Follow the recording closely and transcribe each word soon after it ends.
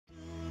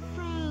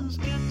friends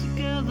get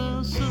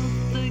together so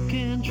that they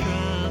can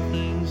try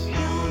things.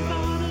 Yell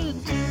about it,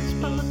 it's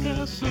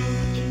podcast so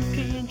that you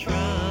can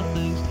try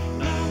things.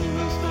 Now we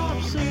will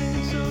stop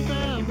singing so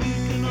that we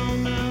can all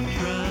now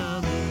try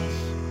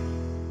this.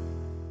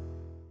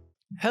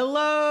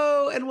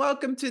 Hello and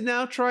welcome to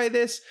Now Try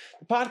This,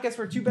 the podcast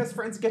where two best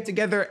friends get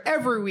together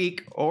every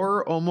week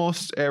or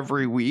almost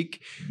every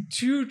week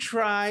to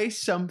try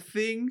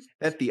something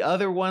that the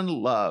other one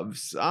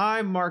loves.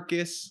 I'm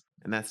Marcus,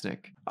 and that's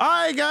Nick.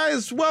 Hi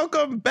guys,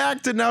 welcome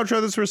back to Now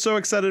Try This. We're so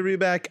excited to be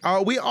back.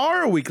 We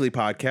are a weekly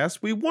podcast.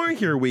 We weren't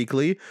here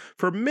weekly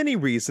for many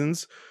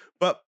reasons,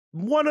 but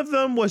one of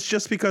them was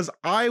just because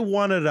I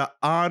wanted to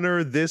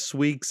honor this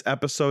week's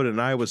episode and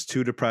I was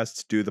too depressed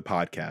to do the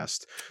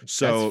podcast.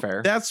 So That's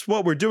fair. that's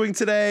what we're doing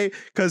today,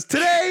 because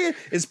today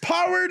is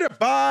powered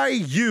by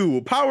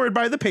you, powered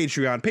by the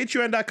Patreon,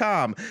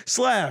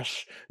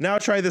 patreon.com/Now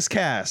Try This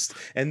Cast.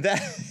 And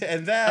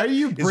that Are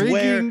you is bringing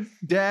where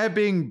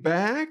dabbing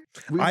back?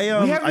 We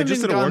I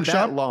just did a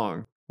workshop. that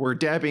long where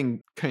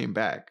dabbing came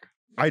back.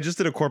 I just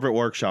did a corporate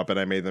workshop and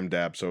I made them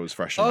dab, so it was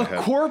fresh in my A head.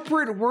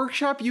 corporate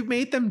workshop? You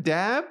made them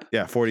dab?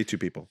 Yeah, 42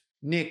 people.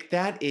 Nick,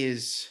 that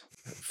is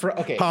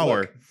okay.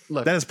 Power.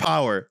 Look, That is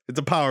power. It's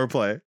a power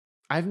play.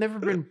 I've never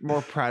been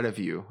more proud of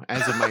you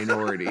as a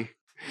minority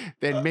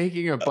than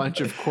making a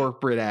bunch of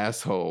corporate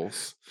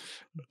assholes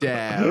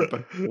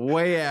dab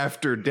way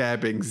after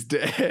dabbing's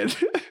dead.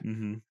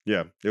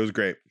 Yeah, it was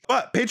great.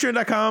 But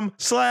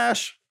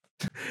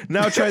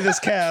patreon.com/Now Try This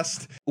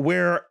Cast,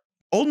 where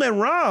Old Man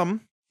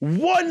Ram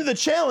won the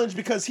challenge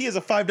because he is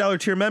a $5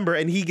 tier member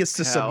and he gets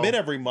to submit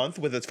every month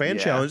with his fan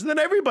challenge. And then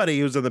everybody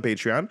who's on the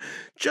Patreon,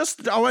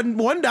 just on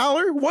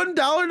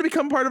 $1 to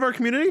become part of our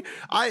community.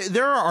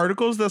 There are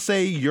articles that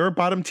say your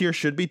bottom tier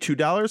should be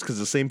 $2 because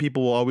the same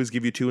people will always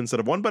give you 2 instead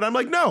of 1. But I'm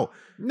like, no,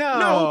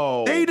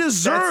 they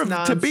deserve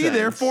to be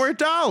there for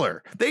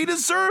 $1. They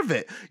deserve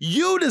it.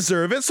 You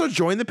deserve it. So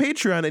join the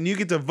Patreon and you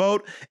get to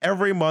vote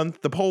every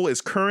month. The poll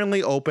is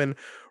currently open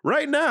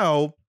right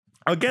now.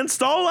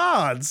 Against all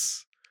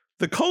odds,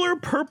 the color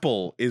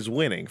purple is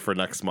winning for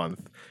next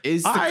month.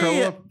 Is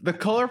the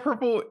color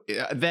purple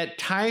that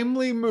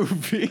timely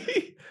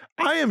movie?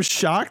 I am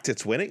shocked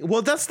it's winning.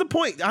 Well, that's the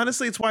point.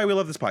 Honestly, it's why we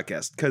love this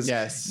podcast. Because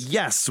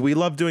yes, we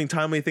love doing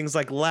timely things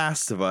like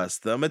Last of Us,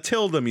 the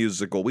Matilda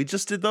musical. We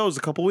just did those a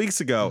couple weeks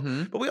ago.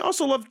 But we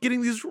also love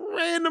getting these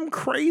random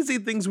crazy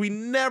things we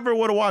never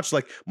would have watched.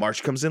 Like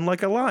March Comes In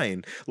Like a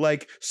Lion.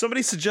 Like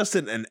somebody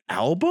suggested an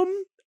album,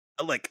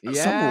 like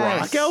some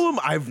rock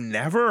album I've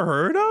never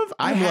heard of.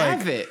 I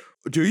have it.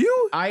 Do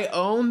you? I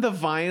own the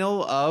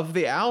vinyl of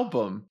the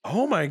album.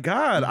 Oh my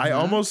God. I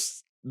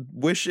almost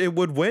wish it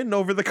would win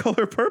over the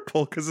color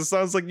purple because it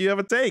sounds like you have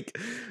a take.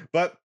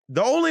 But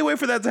the only way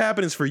for that to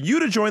happen is for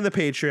you to join the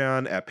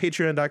Patreon at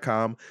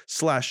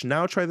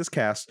patreon.com/Now Try This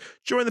Cast.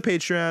 Join the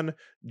Patreon.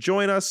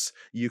 Join us.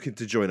 You get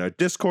to join our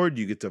Discord.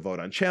 You get to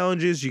vote on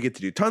challenges. You get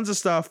to do tons of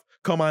stuff.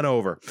 Come on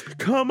over.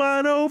 Come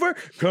on over.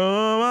 Come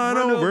on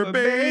over,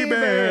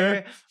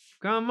 baby.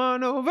 Come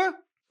on over.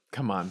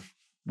 Come on.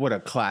 What a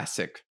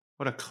classic.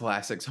 What a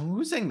classic song.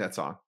 Who sang that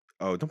song?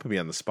 Oh, don't put me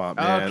on the spot,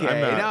 man.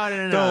 Okay.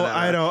 No.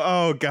 I don't.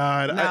 Oh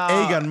God. No.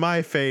 Egg on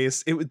my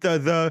face. It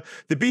the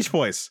Beach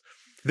Boys,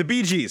 the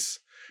Bee Gees.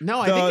 No,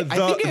 I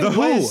think it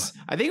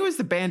was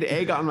the band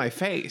Egg on My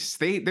Face.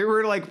 They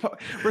were like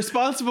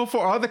responsible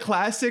for all the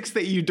classics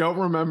that you don't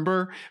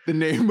remember the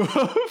name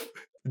of.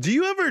 Do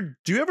you ever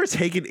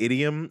take an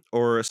idiom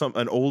or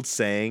an old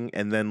saying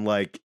and then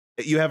like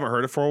you haven't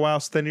heard it for a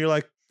while, so then you're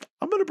like,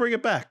 I'm gonna bring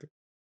it back.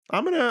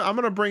 I'm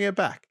gonna bring it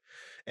back.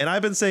 And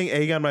I've been saying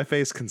egg on my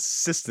face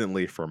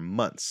consistently for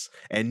months,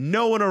 and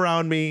no one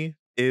around me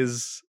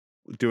is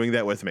doing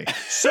that with me.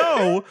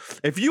 So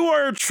if you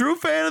are a true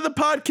fan of the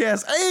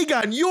podcast, egg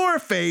on your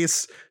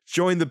face,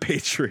 join the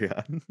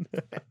Patreon.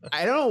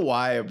 I don't know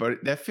why,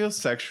 but that feels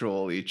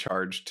sexually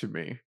charged to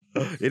me.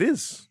 It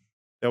is.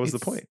 That was the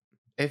point.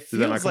 It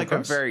feels like a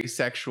very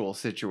sexual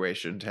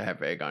situation to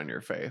have egg on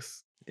your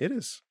face. It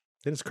is.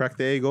 Crack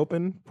the egg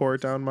open, pour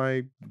it down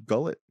my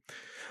gullet.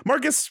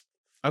 Marcus.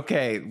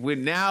 Okay, with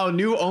now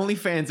new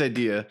OnlyFans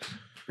idea.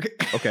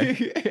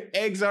 Okay.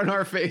 Eggs on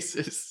our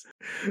faces.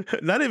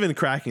 Not even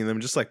cracking them,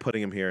 just like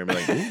putting them here and be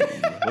like, ooh,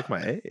 look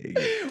my egg.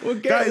 We'll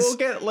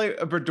get like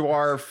a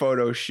boudoir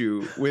photo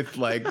shoot with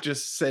like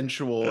just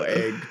sensual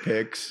egg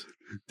pics.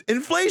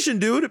 Inflation,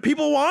 dude.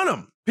 People want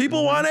them.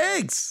 People want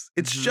eggs.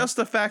 It's just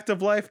a fact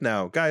of life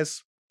now.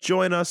 Guys,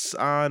 join us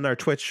on our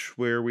Twitch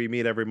where we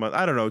meet every month.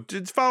 I don't know.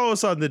 Just follow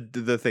us on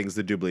the things,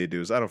 the doobly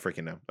doos. I don't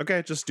freaking know.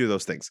 Okay, just do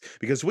those things.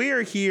 Because we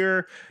are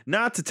here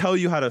not to tell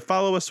you how to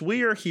follow us.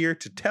 We are here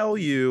to tell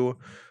you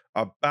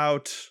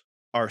about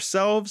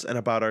ourselves and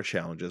about our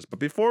challenges. But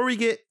before we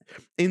get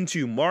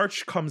into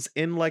March Comes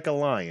In Like a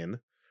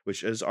Lion,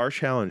 which is our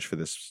challenge for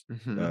this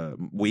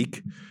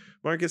week,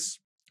 Marcus,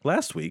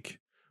 last week,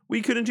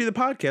 we couldn't do the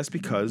podcast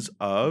because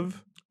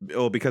of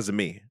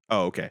me.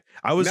 Oh, okay.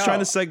 I was trying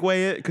to segue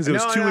it because it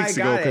was 2 weeks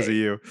ago because of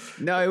you.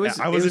 No, it was.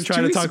 I wasn't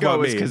trying to talk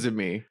about me because of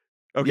me.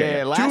 Okay.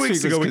 Yeah, last 2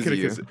 weeks week ago was we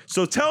couldn't.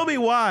 So tell me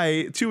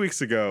why 2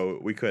 weeks ago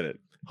we couldn't.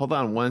 Hold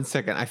on 1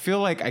 second. I feel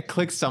like I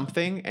clicked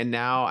something and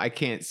now I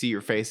can't see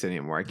your face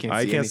anymore. I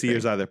can't see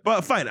yours either.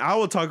 But fine, I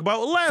will talk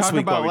about last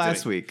week. Talk about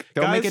last week.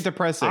 Don't make Guys, it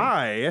depressing.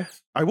 I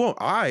won't.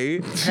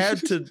 I had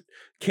to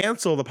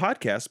cancel the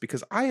podcast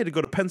because I had to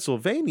go to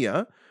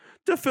Pennsylvania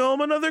to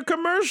film another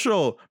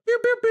commercial. Pew,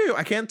 pew, pew.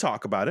 I can't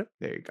talk about it.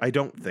 There you go. I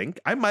don't think.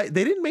 I might.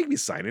 They didn't make me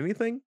sign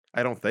anything.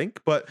 I don't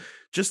think. But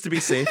just to be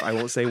safe, I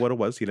won't say what it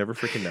was. You never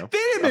freaking know. They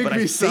didn't make but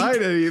me I sign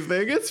think-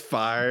 anything. It's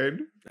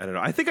fine. I don't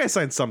know. I think I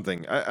signed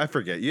something. I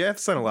forget. You have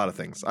to sign a lot of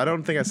things. I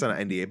don't think I signed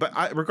an NDA.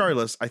 But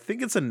regardless, I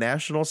think it's a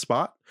national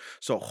spot.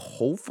 So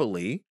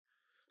hopefully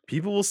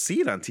people will see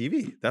it on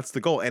TV. That's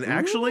the goal. And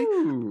actually,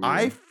 Ooh.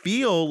 I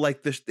feel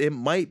like it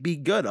might be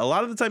good. A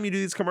lot of the time you do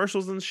these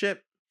commercials and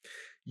shit,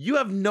 you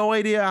have no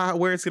idea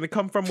where it's going to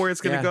come from, where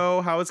it's going to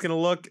go, how it's going to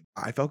look.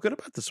 I felt good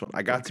about this one.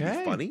 I got to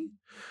be funny.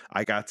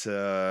 I got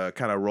to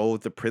kind of roll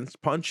with the Prince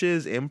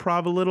punches,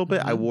 improv a little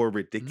bit. I wore a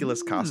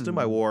ridiculous costume.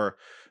 I wore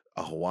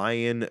a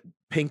Hawaiian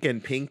pink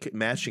and pink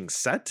matching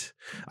set.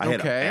 I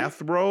had a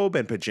bathrobe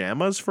and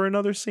pajamas for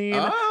another scene.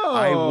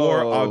 I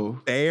wore a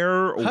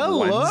bear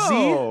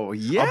onesie.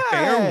 Yes. A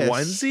bear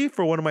onesie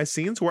for one of my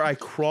scenes where I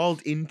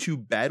crawled into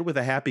bed with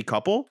a happy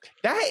couple.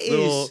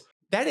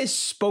 That is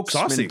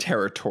spokesman saucy.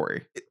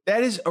 territory.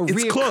 That is a It's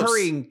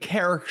reoccurring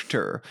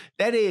character.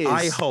 That is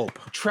I hope.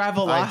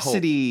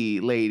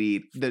 Travelocity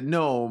lady, the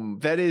gnome.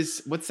 That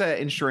is, what's that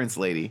insurance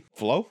lady?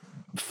 Flo?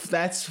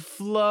 That's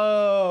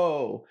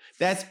Flo.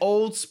 That's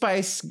Old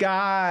Spice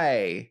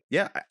guy.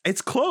 Yeah,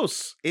 it's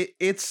close.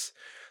 It's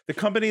the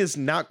company is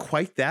not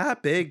quite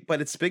that big,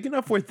 but it's big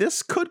enough where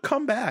this could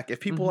come back if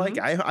people like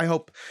it. I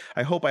hope.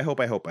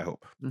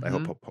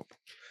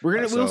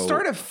 We'll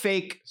start a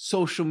fake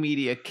social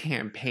media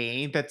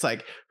campaign that's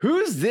like,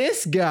 who's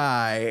this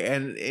guy?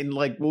 And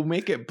like we'll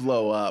make it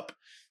blow up.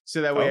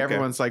 So that way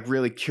everyone's like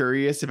really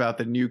curious about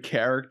the new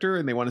character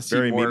and they want to see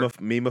very more.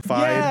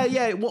 memeified.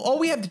 Yeah. Well, all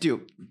we have to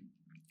do,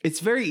 it's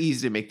very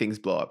easy to make things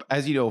blow up.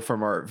 As you know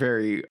from our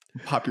very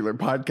popular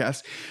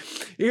podcast.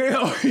 Here's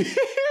what you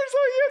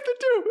have to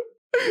do.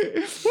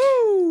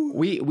 Woo!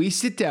 We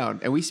sit down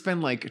and we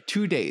spend like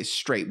 2 days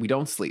straight. We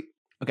don't sleep.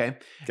 Okay.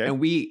 And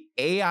we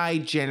AI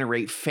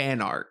generate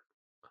fan art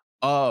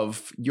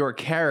of your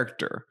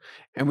character.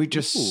 And we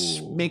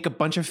just make a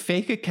bunch of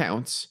fake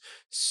accounts,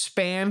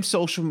 spam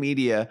social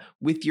media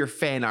with your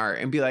fan art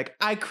and be like,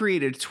 I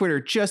created Twitter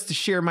just to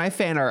share my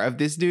fan art of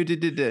this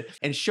dude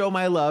and show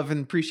my love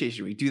and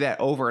appreciation. We do that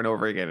over and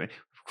over again.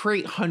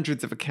 Create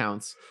hundreds of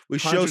accounts. We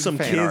show some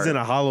kids in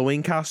a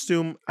Halloween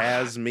costume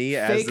as me,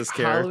 as this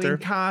character. Halloween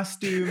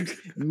costumes,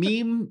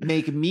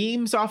 make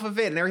memes off of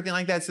it and everything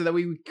like that so that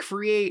we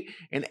create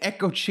an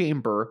echo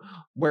chamber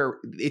where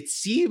it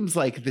seems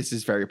like this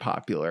is very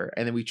popular.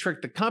 And then we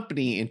trick the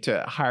company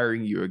into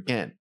hiring you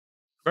again.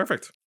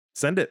 Perfect.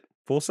 Send it.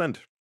 Full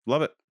send.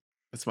 Love it.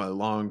 That's my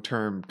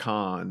long-term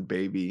con,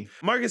 baby.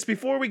 Marcus,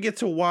 before we get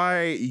to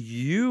why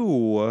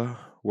you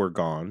were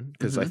gone,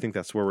 because I think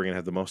that's where we're going to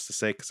have the most to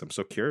say because I'm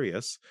so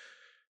curious.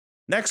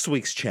 Next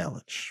week's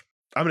challenge.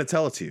 I'm going to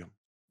tell it to you.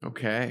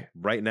 Okay.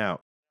 Right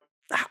now.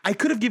 I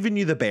could have given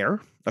you The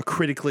Bear, a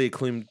critically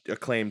acclaimed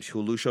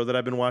Hulu show that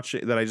I've been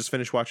watching, that I just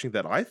finished watching,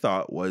 that I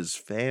thought was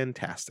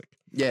fantastic.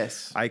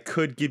 Yes. I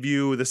could give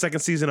you the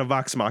second season of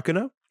Vox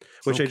Machina,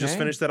 which I just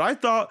finished, that I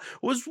thought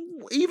was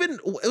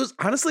it was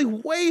honestly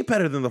way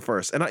better than the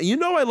first. And I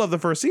love the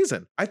first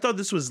season. I thought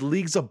this was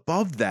leagues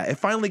above that. It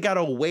finally got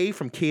away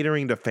from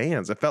catering to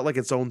fans. It felt like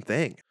its own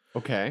thing.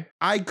 Okay.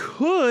 I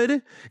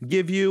could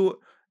give you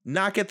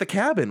Knock at the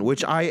Cabin,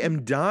 which I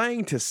am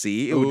dying to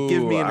see. It would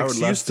give me an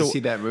excuse to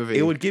see that movie.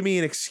 It would give me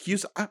an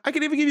excuse. I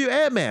could even give you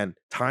Ant-Man.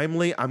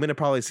 Timely. I'm going to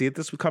probably see it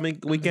this coming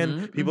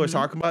weekend. People are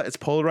talking about it. It's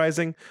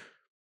polarizing.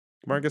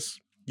 Marcus,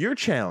 your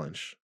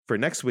challenge for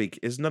next week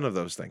is none of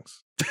those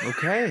things.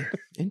 Okay.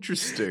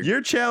 Interesting.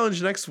 Your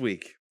challenge next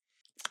week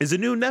is a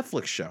new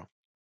Netflix show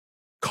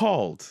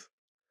called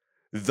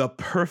The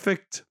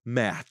Perfect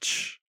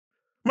Match.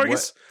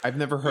 Marcus, I've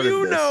never heard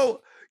of this.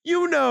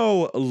 You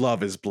know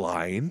Love is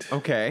Blind.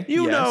 Okay.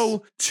 You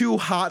know Too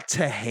Hot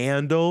to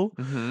Handle.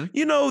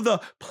 You know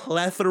the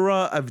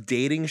plethora of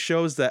dating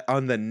shows that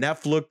on the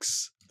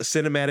Netflix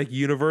cinematic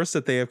universe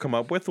that they have come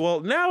up with.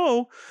 Well,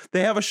 now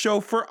they have a show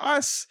for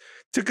us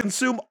to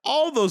consume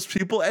all those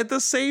people at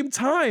the same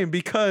time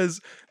because,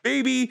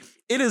 baby,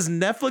 it is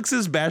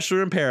Netflix's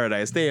Bachelor in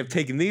Paradise. They have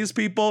taken these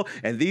people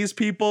and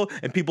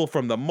people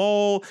from The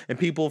Mole and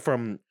people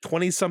from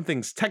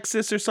 20-somethings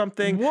Texas or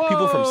something,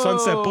 people from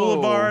Sunset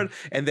Boulevard,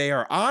 and they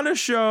are on a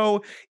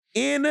show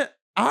on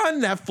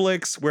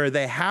Netflix where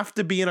they have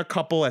to be in a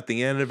couple at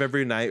the end of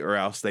every night or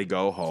else they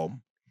go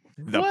home.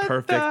 The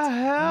perfect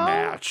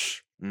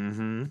match.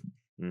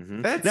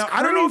 That's now, crazy.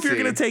 I don't know if you're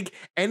going to take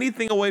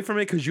anything away from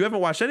it because you haven't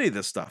watched any of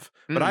this stuff,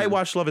 but I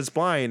watched Love is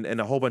Blind and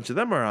a whole bunch of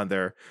them are on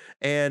there.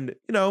 And,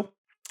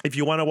 if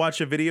you want to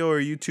watch a video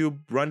or YouTube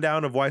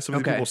rundown of why some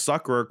of the people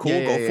suck or are cool,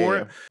 go for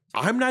it.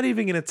 I'm not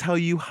even going to tell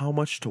you how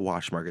much to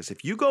watch, Marcus.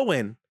 If you go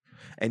in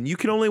and you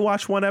can only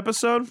watch one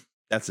episode,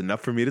 That's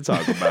enough for me to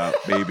talk about,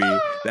 baby.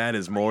 That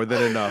is more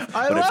than enough.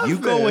 I But if love you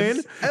go in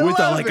this. I with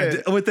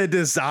love with a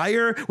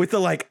desire, with the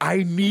like,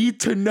 I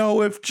need to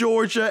know if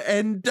Georgia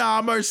and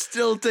Dom are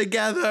still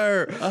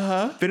together.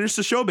 Finish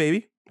the show,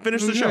 baby.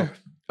 Finish the show.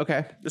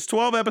 Okay. There's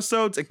 12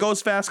 episodes. It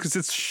goes fast because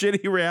it's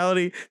shitty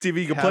reality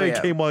TV. You can Hell play yeah.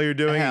 a game while you're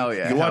doing Hell it.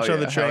 yeah. You can watch hell on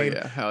the yeah, train.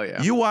 Hell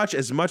yeah. You watch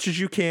as much as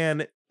you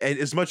can, and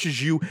as much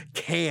as you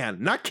can.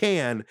 Not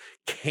can.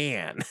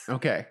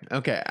 Okay.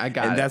 I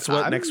got it. And that's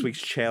what I'm next week's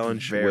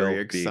challenge very will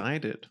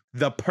excited. be.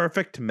 The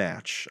Perfect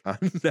Match on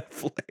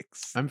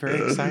Netflix. I'm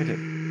very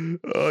excited.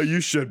 Oh,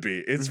 you should be.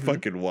 It's Mhm.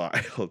 fucking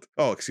wild.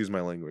 Oh, excuse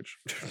my language.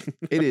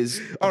 It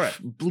is All right.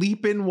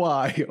 bleeping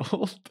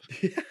wild.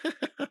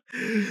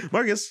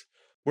 Marcus,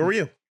 where were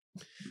you?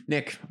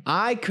 Nick,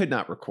 I could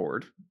not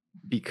record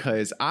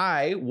because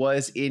I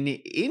was in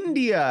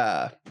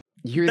India.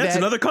 You hear That's that?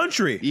 another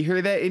country. You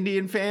hear that,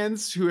 Indian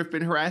fans who have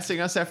been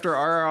harassing us after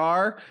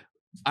RRR?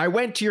 I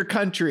went to your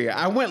country.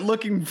 I went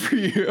looking for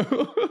you.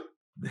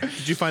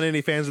 Did you find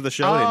any fans of the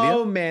show in India?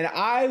 Oh man,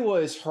 I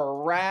was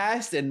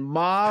harassed and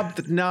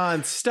mobbed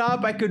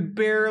nonstop. I could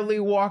barely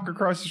walk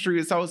across the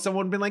street. So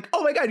someone been like,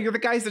 "Oh my god, you're the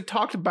guys that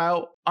talked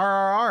about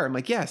RRR." I'm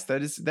like, "Yes,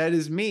 that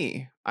is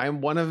me. I'm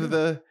one of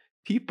the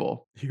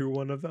people." You're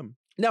one of them.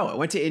 No, I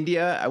went to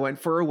India. I went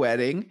for a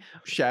wedding.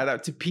 Shout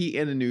out to Pete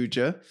and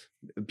Anuja,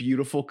 a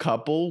beautiful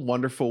couple,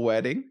 wonderful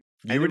wedding.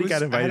 You And already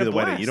got I invited had to a the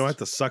wedding. You don't have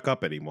blast. to suck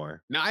up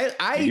anymore. No, You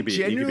I could be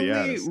genuinely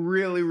honest.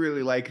 really,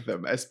 really like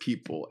them as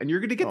people, and you're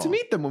going to get to Aw.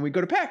 meet them when we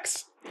go to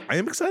PAX. I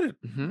am excited.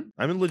 Mm-hmm.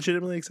 I'm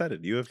legitimately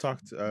excited. You have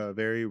talked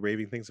very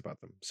raving things about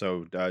them.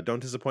 So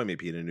don't disappoint me,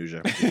 Pete and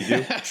Anuja.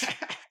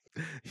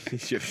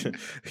 If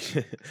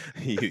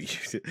you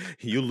do,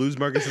 you lose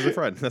Marcus as a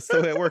friend. That's the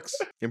way it works.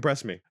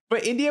 Impress me.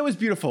 But India was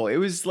beautiful. It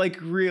was like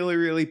really,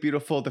 really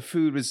beautiful. The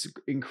food was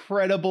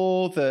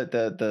incredible.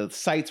 The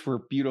sights were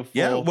beautiful.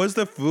 Yeah, was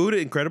the food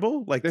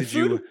incredible? Like, The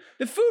food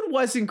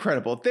was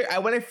incredible.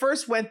 When I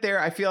first went there,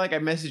 I feel like I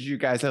messaged you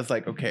guys. I was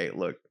like, okay,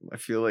 look, I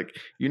feel like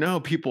you know how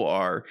people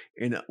are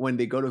when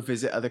they go to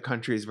visit other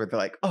countries where they're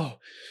like, oh,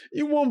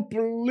 you won't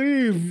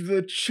believe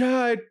the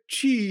chai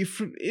tea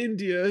from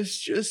India is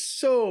just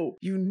so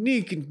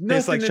unique and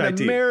Tastes like nothing chai in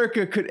tea.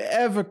 America could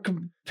ever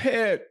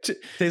compare to.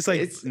 tastes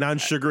like it's-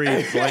 non-sugary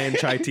bland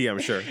chai tea, I'm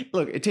sure.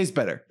 Look, it tastes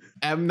better.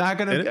 I'm not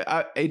Did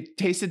gonna. It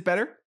tasted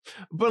better,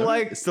 but Okay.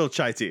 like It's still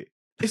chai tea.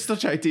 it's still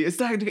chai tea. It's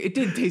not. It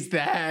didn't taste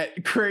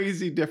that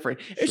crazy different.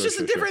 It's Sure, just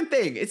sure, a different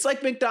thing. It's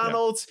like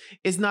McDonald's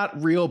is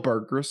not real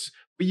burgers,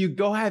 but you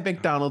go have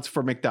McDonald's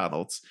for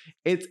McDonald's.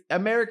 It's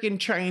American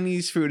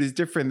Chinese food is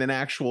different than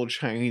actual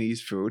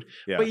Chinese food.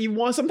 Yeah. But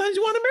sometimes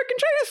you want American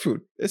Chinese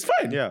food. It's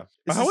fine. Yeah.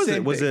 It's How the was it?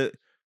 same Was thing.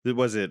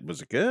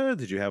 it good?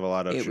 Did you have a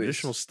lot of It was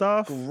traditional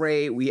stuff?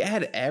 Great. We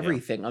had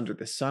everything under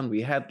the sun.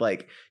 We had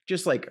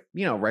just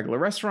regular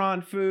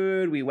restaurant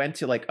food. We went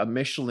to like a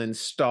Michelin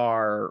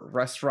star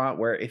restaurant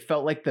where it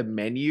felt like the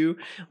menu.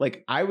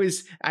 Like I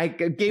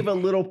gave a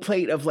little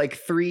plate of like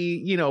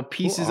 3,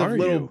 pieces of are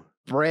little you?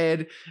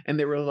 bread, and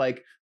they were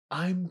like,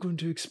 I'm going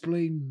to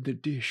explain the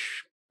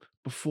dish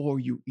before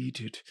you eat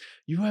it.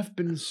 You have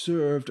been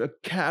served a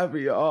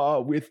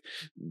caviar with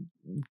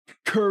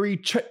curry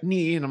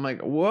chutney. And I'm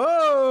like,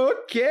 whoa,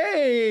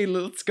 okay,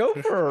 let's go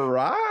for a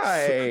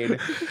ride.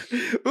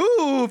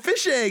 Ooh,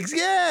 fish eggs,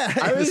 yeah.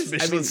 This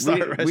Michelin star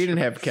we restaurant. didn't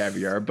have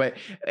caviar, but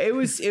it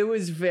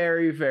was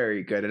very,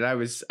 very good. And I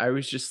was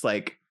just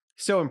like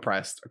so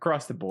impressed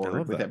across the I board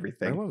love with that.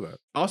 everything. I love that.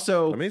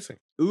 Also, Amazing.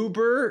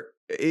 Uber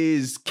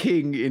is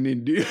king in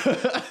India.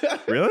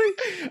 Really?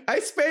 I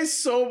spend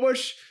so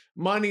much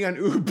money on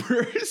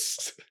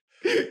Ubers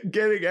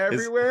getting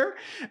everywhere,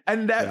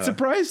 and that Yeah.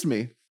 surprised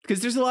me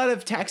because there's a lot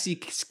of taxi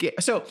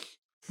So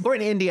going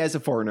to India as a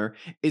foreigner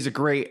is a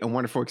great and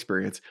wonderful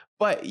experience,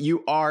 but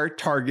you are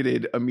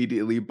targeted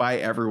immediately by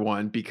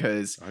everyone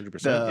because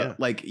 100%.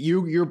 Yeah.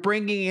 you're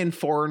bringing in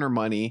foreigner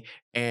money,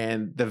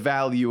 and the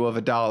value of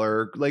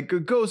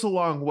 $1 goes a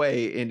long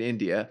way in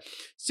India.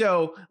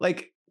 So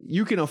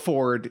you can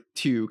afford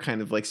to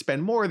kind of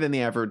spend more than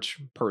the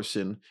average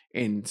person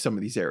in some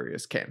of these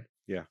areas can.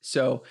 Yeah.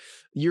 So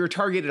you're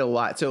targeted a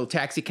lot. So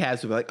taxi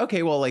cabs will be like,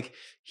 okay, well,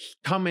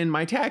 come in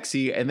my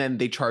taxi, and then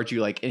they charge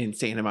you an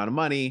insane amount of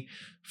money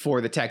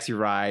for the taxi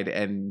ride,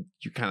 and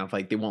you kind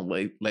of they won't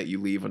let you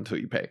leave until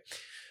you pay.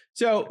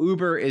 So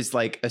Uber is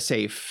a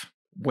safe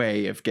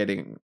way of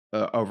getting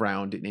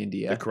around in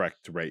India. The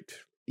correct rate.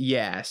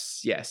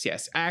 Yes.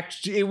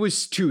 Actually, it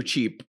was too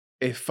cheap.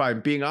 If I'm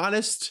being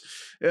honest,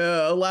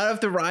 a lot of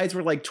the rides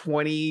were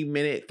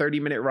 20-minute,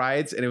 30-minute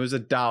rides, and it was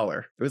 $1.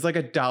 It was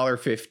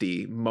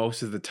 $1.50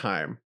 most of the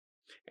time.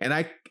 And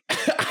I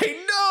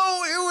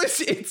know it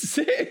was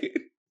insane.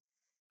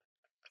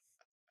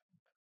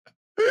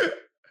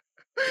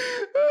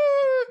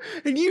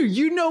 And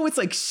you know it's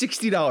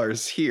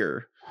 $60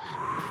 here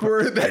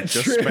for that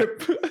just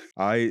trip.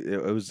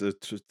 It was a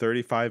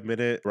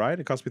 35-minute ride.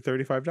 It cost me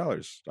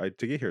 $35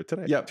 to get here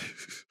today. Yep.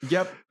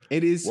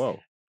 It is. Whoa.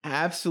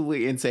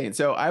 Absolutely insane.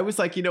 So I was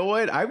like, you know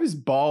what? I was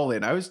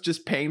balling. I was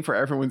just paying for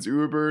everyone's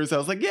Ubers. I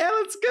was like, yeah,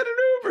 let's get an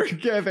Uber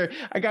together.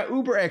 I got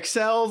Uber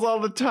XLs all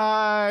the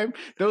time.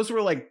 Those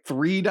were like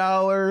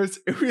 $3.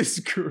 It was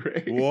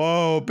great.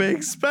 Whoa,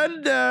 big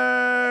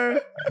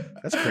spender.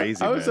 That's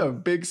crazy. I was man. a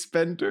big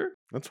spender.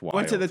 That's wild.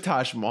 Went to the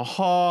Taj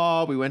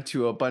Mahal. We went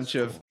to a bunch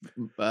of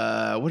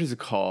what is it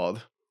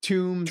called?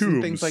 Tombs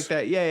and things Tombs. like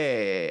that.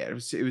 Yeah.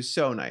 It was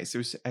so nice.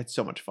 I had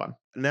so much fun.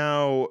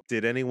 Now,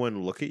 did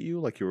anyone look at you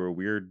like you were a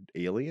weird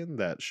alien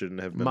that shouldn't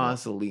have been?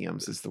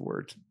 Mausoleums is the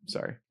word.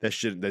 Sorry. That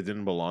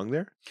didn't belong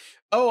there.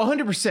 Oh,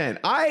 100%.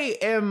 I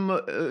am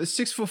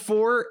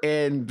 6'4"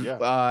 and You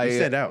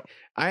stand out.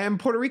 I am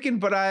Puerto Rican,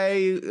 but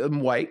I am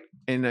white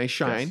and I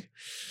shine. Yes.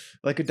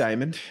 Like a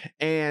diamond.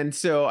 And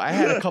so I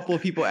had a couple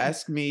of people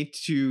ask me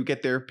to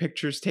get their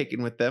pictures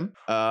taken with them.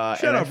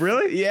 Shut up,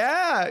 really?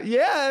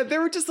 Yeah. They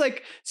were just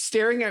like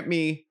staring at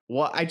me.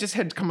 Well, I just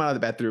had to come out of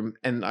the bathroom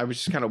and I was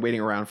just kind of waiting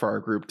around for our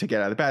group to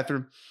get out of the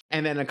bathroom.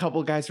 And then a couple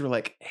of guys were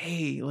like,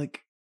 hey, like,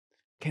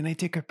 can I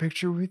take a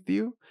picture with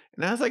you?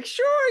 And I was like,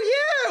 sure,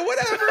 yeah,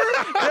 whatever.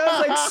 And I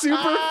was like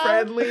super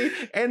friendly.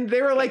 And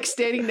they were like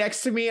standing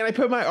next to me and I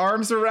put my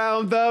arms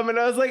around them and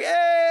I was like,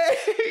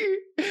 hey,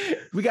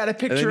 we got a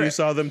picture. And then you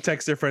saw them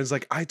text their friends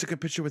like, I took a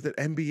picture with an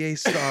NBA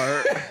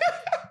star.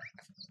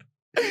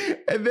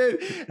 and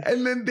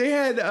then they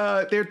had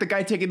the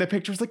guy taking the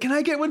picture was like, can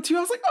I get one too? I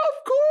was like,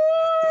 of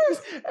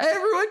course,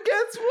 everyone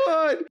gets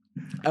one.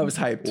 I was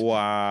hyped.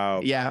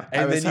 Wow. Yeah.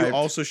 And then you hyped.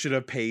 also should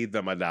have paid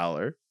them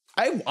 $1.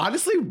 I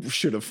honestly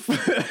should have.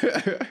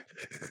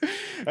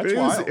 That's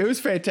wild. It was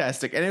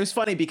fantastic. And it was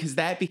funny because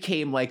that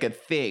became like a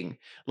thing.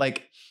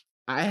 Like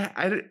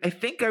I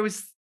think I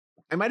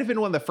might have been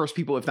one of the first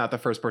people, if not the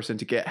first person,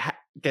 to get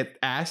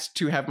asked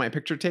to have my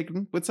picture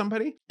taken with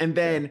somebody. And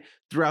then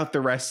throughout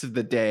the rest of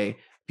the day,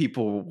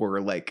 people were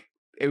like,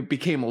 it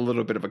became a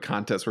little bit of a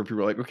contest where people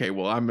were like, okay,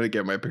 well, I'm going to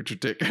get my picture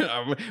taken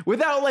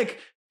without like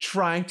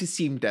trying to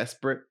seem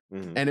desperate.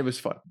 Mhm. And it was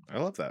fun. I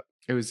love that.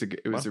 It was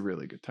a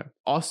really good time.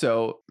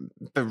 Also,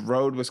 the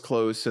road was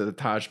closed to the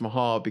Taj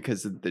Mahal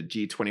because of the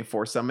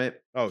G24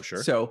 summit. Oh,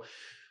 sure. So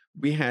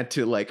we had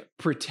to like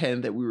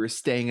pretend that we were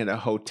staying in a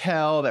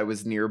hotel that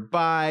was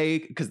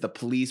nearby because the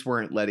police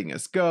weren't letting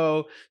us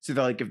go. So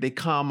they're like, if they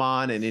come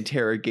on and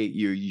interrogate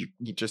you, you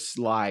just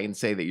lie and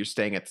say that you're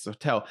staying at this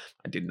hotel.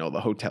 I didn't know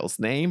the hotel's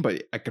name,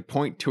 but I could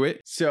point to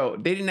it. So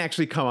they didn't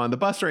actually come on the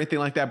bus or anything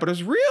like that. But it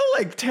was a real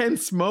like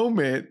tense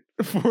moment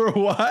for a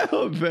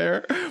while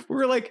there. We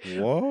were like,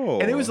 whoa.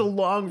 and it was a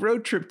long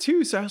road trip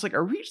too. So I was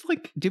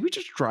like, did we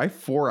just drive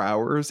 4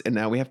 hours and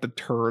now we have to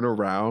turn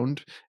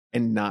around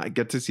and not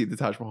get to see the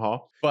Taj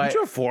Mahal? But you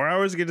drove 4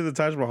 hours to get to the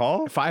Taj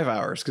Mahal? 5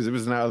 hours because it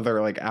was another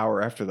like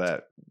hour after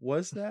that.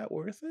 Was that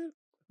worth it?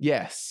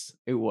 Yes,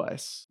 it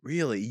was.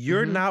 Really?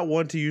 You're Mhm. not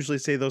one to usually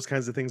say those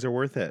kinds of things are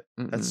worth it.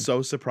 That's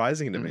so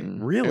surprising to me.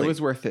 Really? It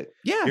was worth it.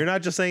 Yeah. You're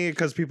not just saying it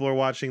because people are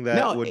watching that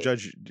No, would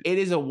judge. It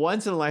is a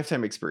once in a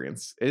lifetime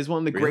experience. It is one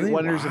of the great Really?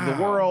 wonders of the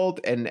Wow. world.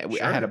 And I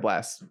Sure. had a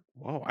blast.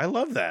 Wow, I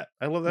love that.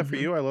 I love that for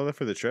Mhm. you. I love that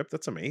for the trip.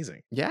 That's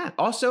amazing. Yeah.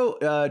 Also,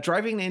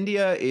 driving to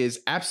India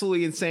is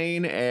absolutely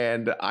insane.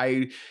 And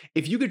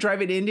if you could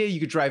drive in India, you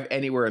could drive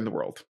anywhere in the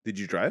world. Did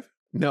you drive?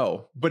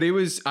 No, but I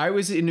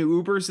was in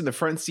Ubers in the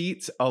front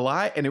seats a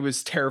lot and it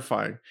was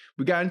terrifying.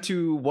 We got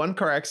into one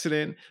car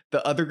accident.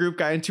 The other group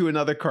got into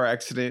another car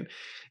accident.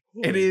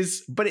 It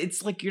is, but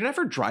it's like you're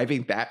never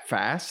driving that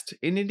fast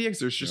in India because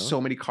there's just No.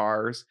 so many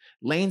cars.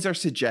 Lanes are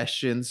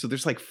suggestions. So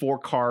there's like 4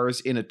 cars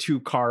in a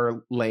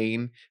 2-car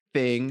lane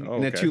thing Oh,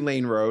 in a okay.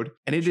 2-lane road.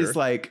 And it is Sure.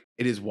 like,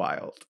 it is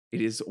wild.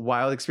 It is a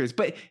wild experience.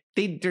 But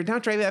they're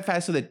not driving that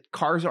fast so that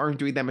cars aren't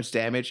doing that much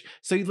damage.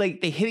 So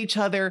they hit each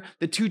other.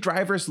 The 2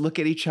 drivers look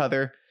at each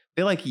other.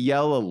 They like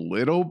yell a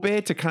little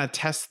bit to kind of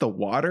test the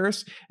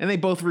waters. And they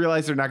both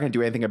realize they're not going to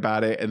do anything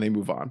about it. And they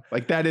move on.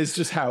 Like that is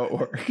just how it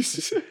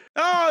works.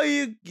 Oh,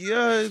 you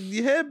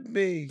hit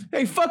me.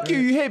 Hey, fuck you,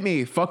 you hit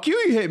me. Fuck you,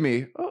 you hit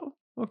me. Oh,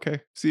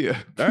 okay. See ya.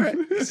 All right.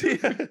 See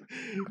ya.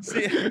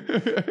 See ya.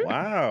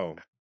 Wow.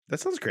 That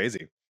sounds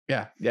crazy.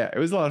 Yeah, it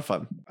was a lot of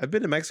fun. I've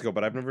been to Mexico,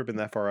 but I've never been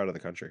that far out of the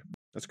country.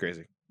 That's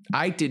crazy.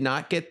 I did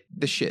not get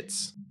the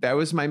shits. That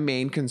was my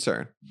main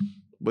concern.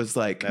 Was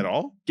like At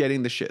all?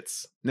 getting the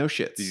shits. No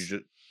shits. Did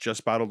you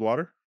just bottled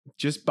water?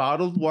 Just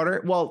bottled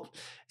water. Well,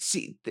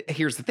 see,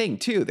 here's the thing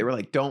too. They were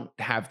like, don't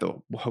have the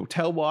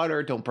hotel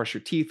water. Don't brush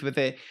your teeth with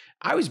it.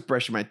 I was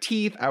brushing my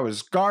teeth. I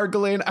was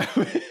gargling.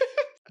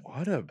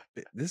 What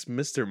this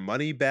Mr.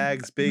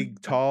 Moneybags,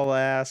 big tall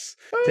ass,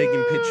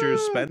 taking pictures,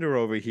 spender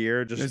over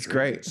here. Just It's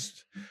great.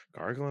 just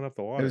gargling up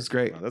the water. It was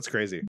great. Wow, that's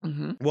crazy.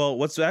 Mhm. Well,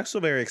 what's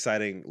actually very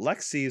exciting,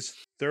 Lexi's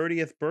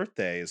 30th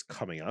birthday is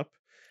coming up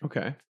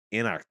Okay.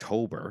 in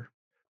October.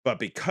 But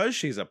because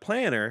she's a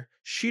planner,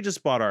 she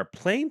just bought our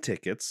plane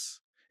tickets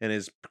and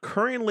is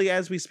currently,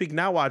 as we speak,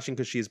 now watching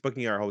because she's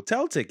booking our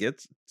hotel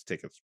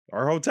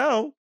our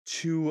hotel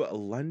to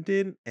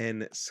London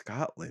and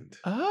Scotland.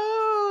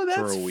 Oh,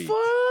 that's a week in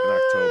fun.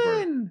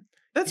 October.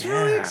 That's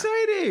really Yeah.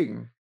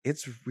 exciting.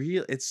 It's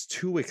real. It's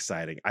too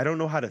exciting. I don't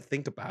know how to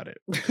think about it.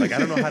 Like, I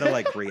don't know how to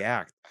like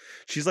react.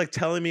 She's like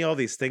telling me all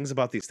these things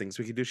about these things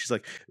we can do. She's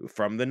like,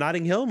 from the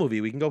Notting Hill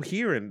movie, we can go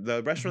here and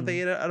the restaurant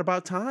they ate at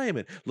About Time,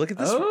 and look at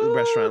this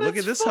restaurant, look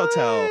at that's this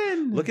hotel,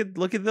 fun. look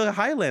at the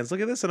Highlands, look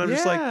at this, and I'm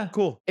just Yeah. like,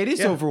 cool. It is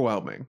Yeah.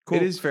 overwhelming. Cool.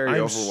 It is very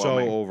I'm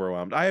overwhelming. so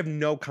overwhelmed. I have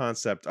no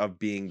concept of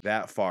being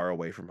that far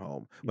away from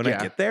home. When I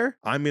Yeah. get there,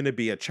 I'm gonna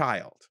be a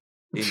child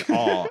in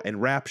awe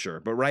and rapture.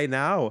 But right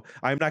now,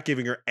 I'm not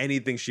giving her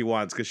anything she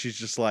wants because she's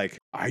just like,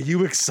 "Are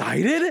you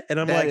excited?" And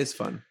I'm That like, is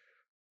fun.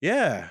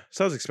 "Yeah,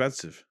 sounds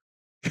expensive."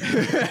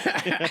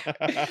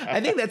 I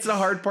think that's the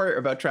hard part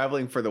about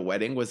traveling for the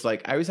wedding was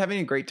like I was having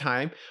a great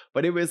time,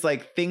 but it was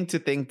like thing to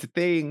thing to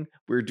thing.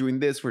 We're doing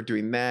this, we're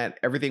doing that.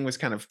 Everything was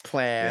kind of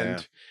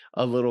planned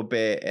a little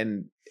bit,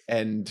 and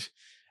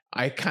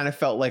I kind of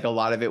felt like a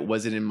lot of it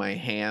wasn't in my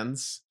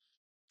hands,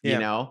 Yeah. you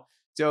know.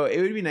 So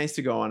it would be nice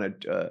to go on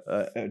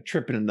a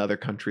trip in another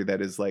country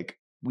that is like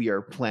we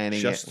are planning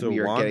Just it. to We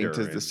are getting wander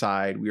to and-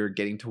 decide. We are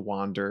getting to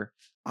wander.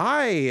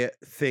 I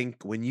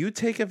think when you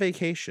take a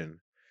vacation,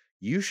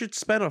 you should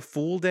spend a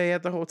full day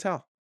at the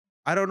hotel.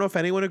 I don't know if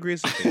anyone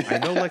agrees with me. I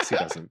know Lexi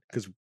doesn't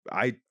because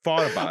I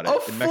thought about it A in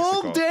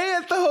full Mexico. day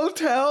at the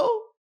hotel.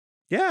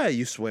 Yeah,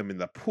 you swim in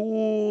the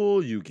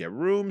pool, you get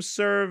room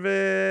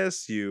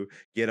service, you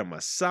get a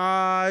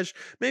massage.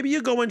 Maybe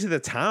you go into the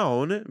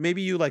town,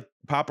 maybe you like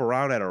pop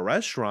around at a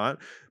restaurant,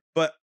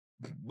 but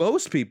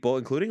most people,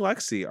 including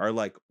Lexi, are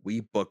like,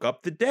 we book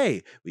up the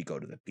day. We go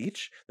to the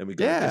beach, then we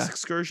go to this Yeah.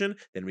 excursion,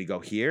 then we go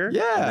here, and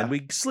Yeah. then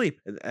we sleep.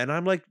 And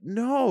I'm like,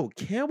 no,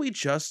 can't we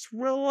just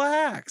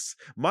relax?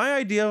 My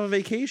idea of a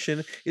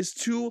vacation is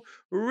to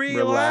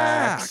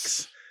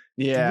relax.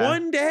 Yeah.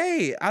 One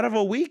day out of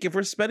a week, if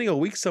we're spending a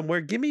week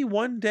somewhere, give me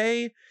one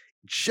day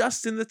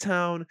just in the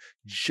town,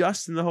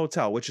 just in the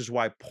hotel, which is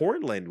why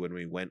Portland, when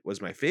we went,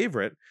 was my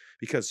favorite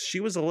because she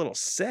was a little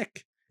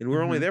sick and we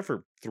were only Mhm. there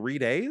for 3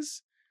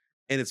 days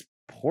and it's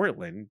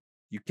Portland.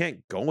 You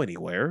can't go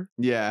anywhere.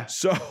 Yeah.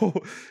 So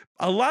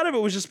a lot of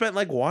it was just spent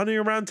like wandering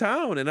around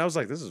town. And I was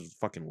like, this is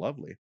fucking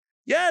lovely.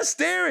 Yes,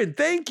 Darren,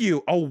 thank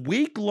you. A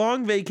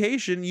week-long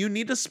vacation, you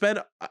need to spend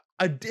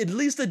at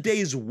least a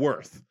day's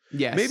worth.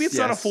 Yes. Maybe it's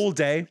not a yes. full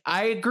day.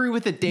 I agree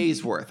with a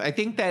day's worth. I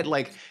think that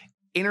like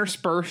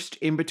interspersed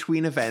in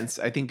between events,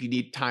 I think you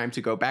need time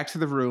to go back to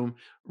the room,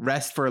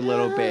 rest for a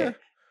little Yeah. bit,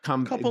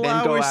 come Couple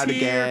then go hours out here,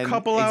 again.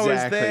 couple hours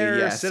Exactly. there,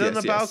 Yes, sit on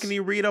yes, the yes. balcony,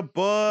 read a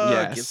book,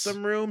 get Yes.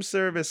 some room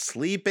service,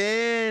 sleep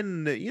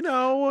in. You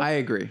know, I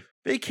agree.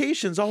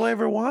 vacation's all I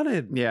ever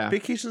wanted. Yeah.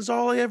 Vacation's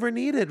all I ever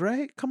needed,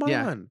 right? Come on.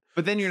 Yeah.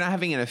 But then you're not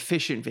having an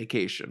efficient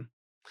vacation.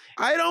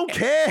 I don't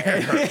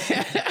care.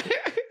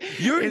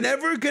 You're It's-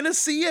 never gonna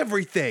see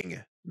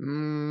everything. But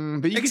you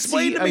can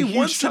Explain see to a me huge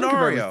one chunk of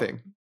scenario.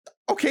 everything.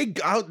 Okay,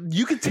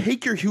 you can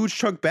take your huge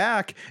chunk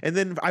back, and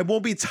then I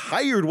won't be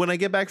tired when I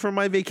get back from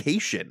my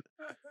vacation.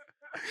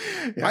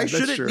 Yeah, I that's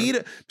shouldn't true. need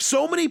it.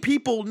 So many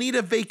people need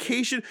a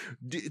vacation.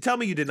 Tell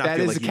me you did not That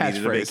feel is like a you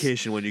needed a catchphrase.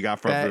 vacation when you got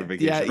from That-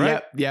 vacation, yeah,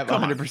 right? yeah,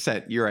 Come on.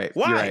 100%. You're right.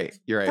 Why? You're right.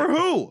 You're right. For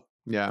who?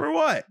 Yeah. For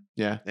what?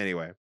 Yeah.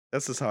 Anyway,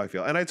 that's just how I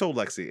feel. And I told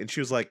Lexi, and she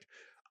was like,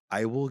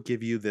 I will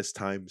give you this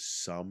time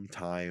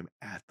sometime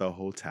at the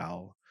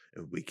hotel,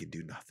 and we can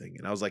do nothing.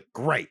 And I was like,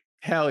 great.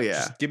 Hell yeah.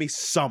 Just give me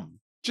some.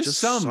 Just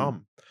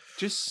some.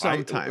 Just I-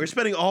 some time. We're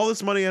spending all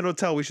this money on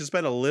hotel. We should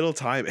spend a little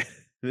time.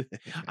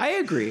 I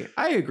agree.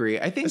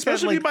 I think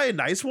Especially that, if you buy a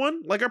nice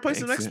one. Like our place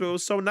in Excellent. Mexico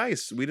was so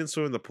nice. We didn't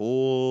swim in the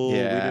pool. We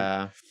didn't,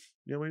 yeah.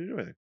 we didn't do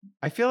anything.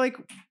 I feel like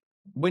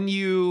when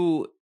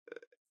you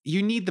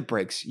need the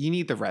breaks, you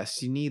need the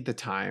rest, you need the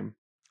time.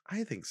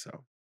 I think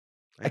so.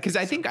 Because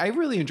I think I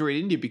really enjoyed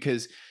India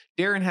because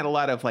Darren had a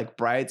lot of like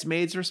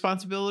bridesmaids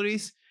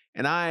responsibilities,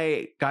 and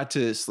I got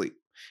to sleep,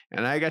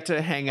 and I got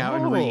to hang out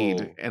and Oh.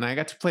 read, and I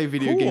got to play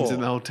video games in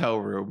Cool. the hotel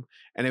room,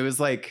 and it was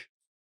like,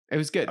 it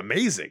was good.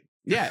 amazing.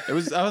 Yeah, it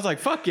was. I was like,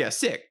 fuck yeah,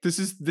 sick. This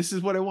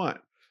is what I want.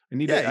 I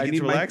need. Yeah, I you need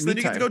get to relax, my then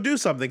you get to go do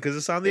something because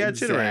it's on the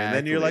itinerary. And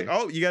then you're like,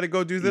 Exactly. oh, you got to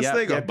go do this Yep,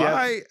 thing. yep, Oh, yep.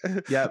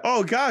 bye. Yep.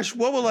 Oh gosh,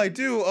 what will I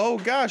do? Oh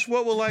gosh,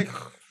 what will I?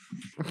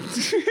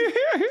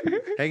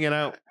 Hanging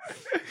out.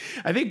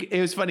 I think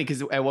it was funny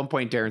because at one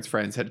point Darren's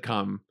friends had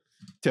come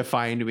to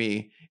find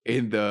me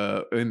in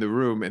the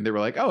room, and they were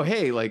like, "Oh,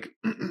 hey, like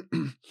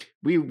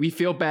we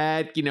feel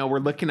bad, you know, we're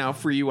looking out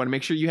for you. Want to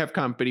make sure you have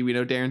company. We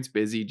know Darren's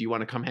busy. Do you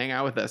want to come hang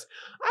out with us?"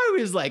 I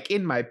was like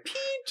in my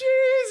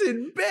PJs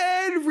in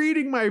bed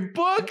reading my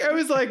book. I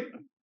was like,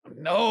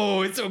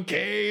 "No, it's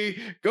okay.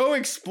 Go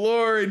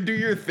explore and do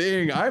your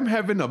thing. I'm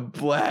having a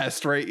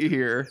blast right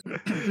here."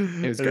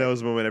 It was And great. that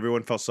was a moment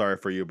everyone felt sorry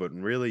for you, but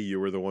really you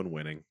were the one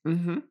winning.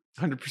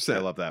 100%. I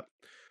love that.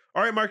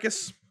 All right,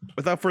 Marcus,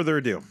 without further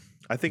ado,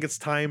 I think it's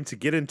time to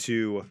get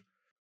into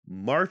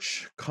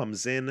March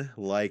Comes In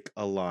Like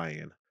a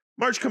Lion.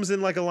 March Comes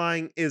In Like a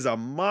Lion is a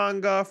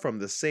manga from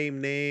the same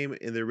name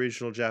in the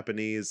original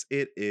Japanese.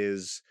 It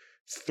is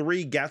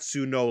 3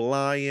 Gatsu no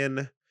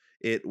Lion.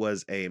 It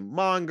was a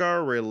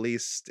manga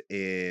released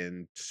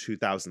in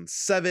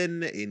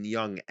 2007 in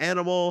Young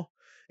Animal,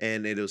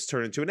 and it was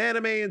turned into an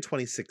anime in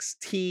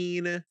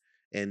 2016.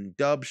 and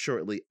Dub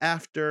shortly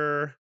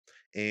after.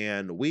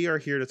 And we are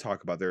here to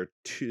talk about there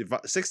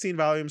are 16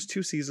 volumes,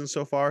 2 seasons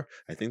so far.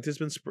 I think there's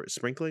been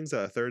sprinklings.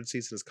 A 3rd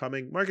season is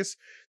coming. Marcus,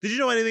 did you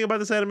know anything about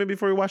this anime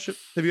before we watched it?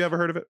 Have you ever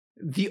heard of it?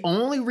 The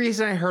only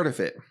reason I heard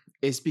of it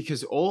is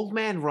because Old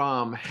Man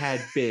Rom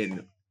had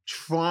been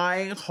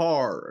trying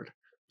hard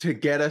to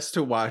get us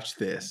to watch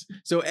this.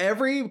 So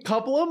every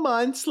couple of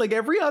months, like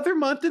every other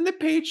month in the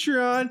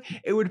Patreon,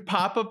 it would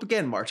pop up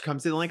again. March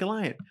comes in like a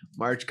lion.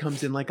 March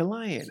comes in like a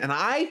lion. And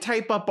I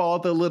type up all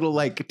the little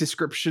like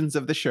descriptions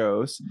of the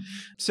shows.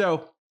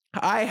 So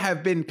I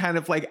have been kind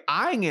of like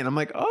eyeing it. I'm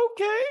like,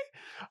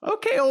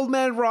 okay, Old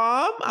Man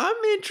Rom,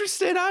 I'm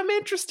interested.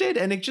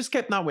 And it just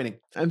kept not winning.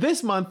 And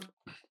this month,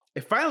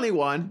 it finally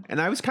won. And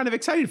I was kind of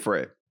excited for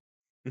it.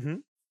 Mm-hmm.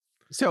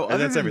 So And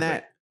other that's than everything.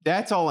 that,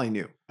 that's all I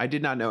knew. I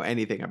did not know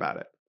anything about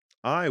it.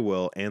 I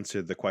will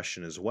answer the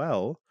question as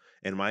well,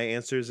 and my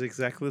answer is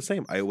exactly the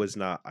same. I was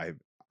not.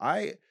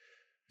 I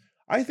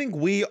think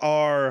we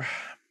are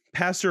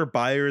passer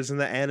buyers in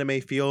the anime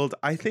field.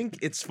 I think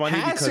it's funny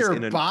because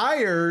in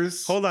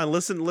buyers. hold on,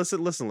 listen.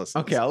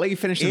 Okay, I'll let you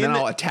finish and then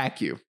I'll attack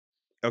you.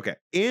 Okay,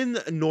 in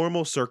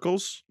normal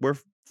circles, we're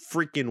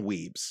freaking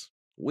weebs.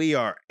 We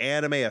are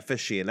anime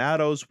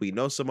aficionados. We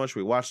know so much.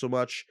 We watch so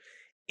much.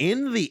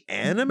 In the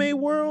anime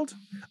world,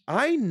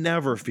 I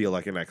never feel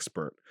like an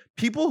expert.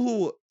 People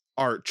who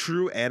are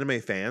true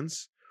anime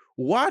fans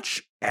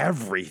watch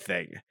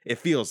everything, it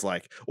feels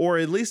like, or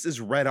at least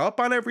is read up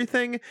on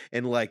everything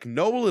and like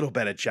know a little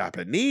bit of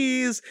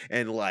Japanese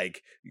and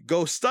like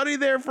go study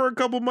there for a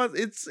couple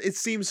months. It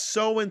seems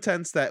so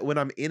intense that when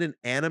I'm in an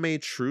anime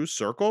true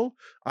circle,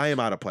 I am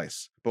out of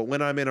place. But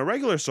when I'm in a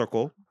regular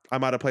circle,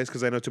 I'm out of place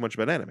because I know too much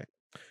about anime.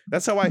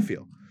 That's how I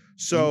feel.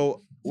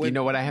 So You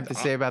know what I have to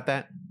say about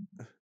that?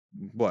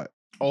 What?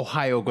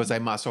 Ohio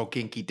gozaimasu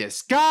kinki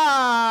desu ka?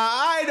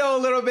 I know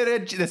a little bit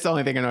of... That's the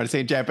only thing I know how to say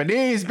in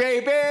Japanese,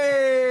 baby!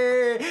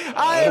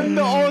 I am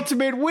the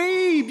ultimate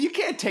weeb! You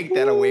can't take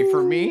that away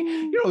from me.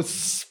 You don't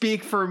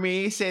speak for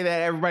me, say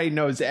that everybody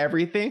knows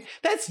everything.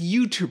 That's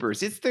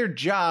YouTubers. It's their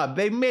job.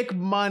 They make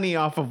money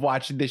off of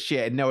watching this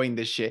shit and knowing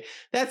this shit.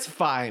 That's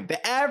fine.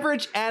 The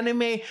average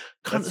anime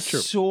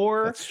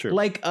connoisseur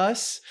like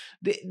us,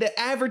 the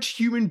average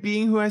human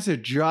being who has a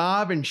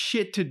job and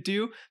shit to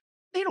do,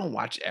 they don't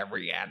watch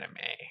every anime.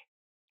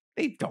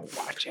 They don't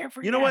watch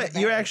every You know what?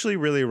 anime. You're actually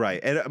really right.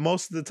 And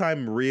most of the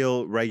time,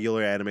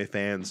 regular anime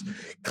fans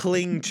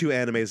cling to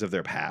animes of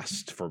their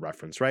past for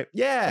reference, right?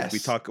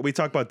 Yes. Like we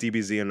talk about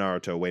DBZ and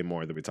Naruto way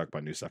more than we talk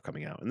about new stuff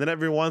coming out. And then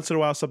every once in a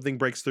while, something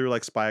breaks through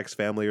like Spy X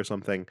Family or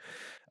something,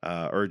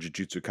 or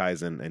Jujutsu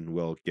Kaisen, and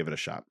we'll give it a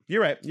shot.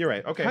 You're right.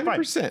 Okay,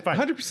 100%. fine.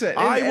 100%.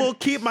 I will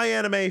keep my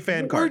anime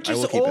fan card. We're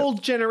just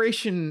old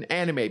generation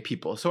anime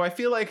people. So I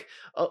feel like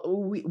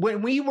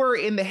when we were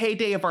in the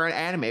heyday of our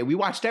anime, we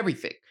watched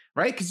everything,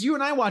 right? Because you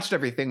and I watched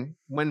everything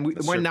when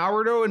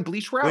Naruto and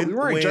Bleach were out. We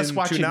weren't just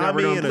watching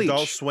Toonami Naruto and Bleach.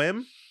 Adult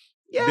Swim.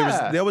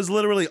 Yeah. There was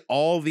literally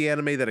all the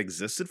anime that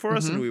existed for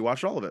us, and we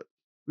watched all of it.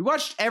 We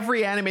watched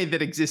every anime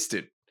that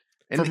existed.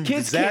 And From the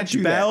kids Zatch can't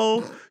do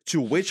Bell that.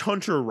 to Witch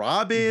Hunter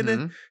Robin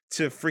Mhm.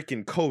 to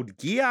freaking Code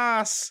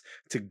Geass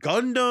to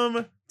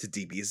Gundam to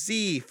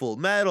DBZ, Full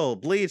Metal,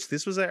 Bleach.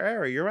 This was our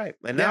era. You're right.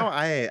 And now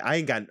I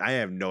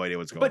have no idea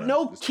what's going on. But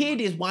no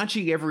kid is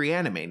watching every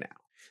anime now.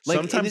 Like,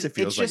 sometimes it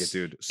feels like it,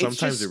 dude.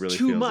 Sometimes it really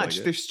feels much. like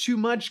it. There's too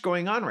much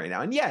going on right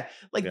now. And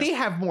they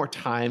have more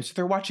time, so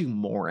they're watching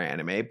more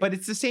anime. But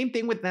it's the same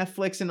thing with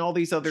Netflix and all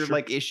these other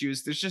like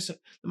issues. There's just the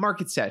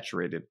market's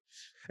saturated.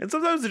 And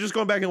sometimes they're just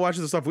going back and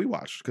watching the stuff we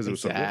watched because it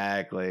was so cool.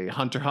 Exactly.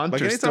 Hunter x Hunter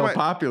is anytime still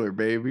popular,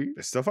 baby.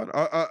 It's still fun.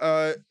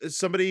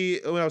 Somebody,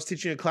 when I was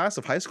teaching a class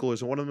of high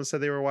schoolers, and one of them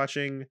said they were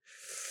watching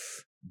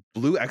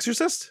Blue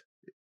Exorcist.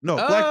 No,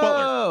 Black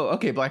Butler. Oh,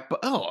 okay, Black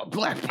Butler.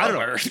 I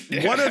don't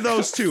know. One of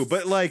those two,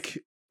 but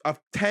like a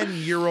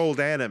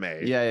 10-year-old anime.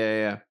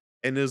 Yeah.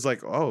 And it was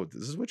like, oh,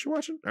 this is what you're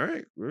watching? All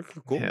right,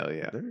 cool. Hell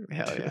yeah.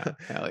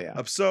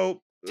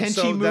 So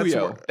Tenchi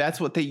Muyo.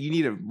 That's what you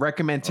need to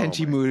recommend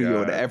Tenchi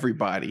Muyo to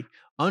everybody.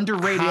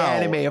 Underrated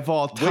anime of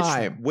all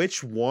time.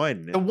 Which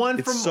one? The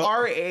one from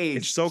our age.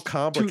 It's so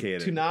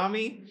complicated.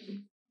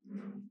 Toonami?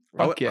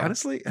 Fuck yeah.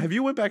 Honestly, have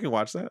you went back and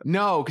watched that?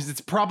 No, because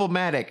it's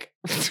problematic.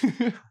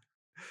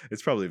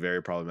 It's probably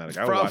very problematic.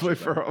 I Probably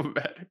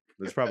problematic.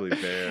 It's probably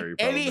very problematic.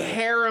 Any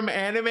harem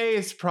anime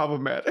is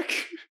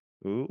problematic.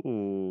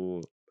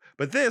 Ooh.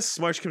 But this,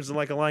 March Comes in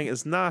Like a Lion,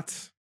 is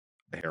not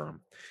a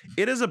harem.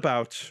 It is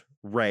about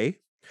Rei,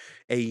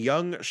 a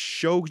young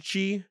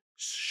shogi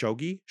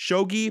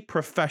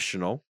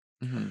professional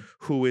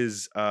who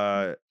is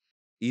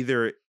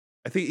either,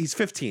 I think he's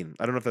 15.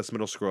 I don't know if that's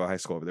middle school or high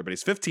school over there, but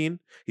he's 15.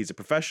 He's a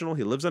professional.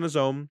 He lives on his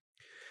own.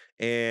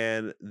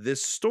 And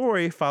this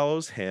story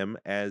follows him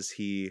as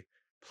he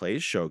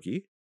plays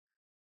shogi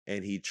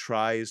and he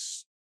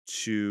tries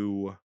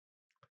to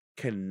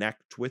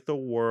connect with the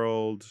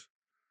world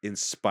in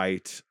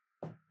spite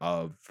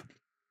of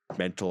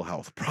mental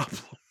health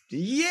problems.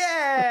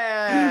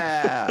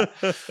 Yeah!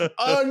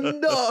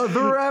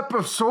 Another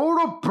episode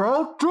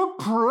about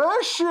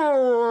depression!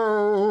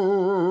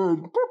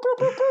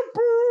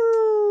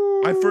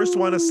 I first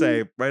want to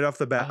say right off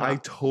the bat, Uh-huh. I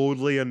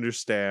totally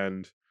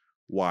understand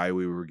why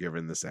we were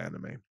given this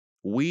anime.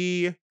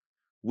 We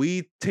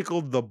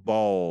tickled the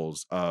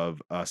balls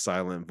of a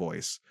silent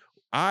voice.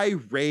 I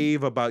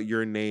rave about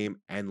Your Name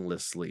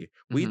endlessly.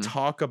 We Mhm.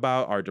 talk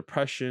about our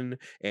depression,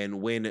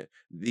 and when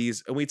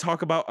we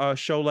talk about a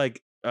show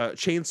like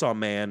Chainsaw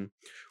Man,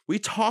 we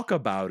talk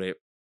about it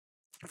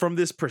from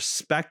this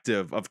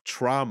perspective of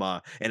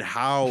trauma and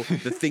how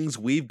the things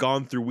we've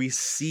gone through we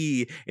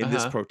see in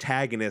this Uh-huh.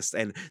 protagonist,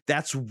 and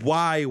that's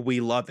why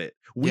we love it.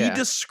 We Yeah.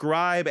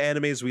 describe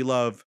animes we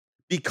love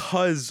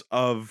because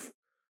of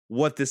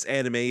what this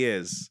anime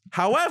is.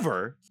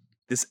 However,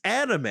 this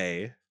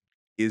anime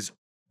is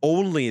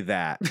only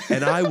that,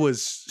 and I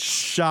was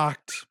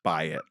shocked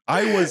by it.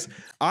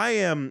 I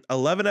am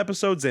 11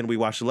 episodes in. We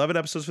watched 11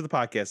 episodes for the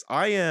podcast.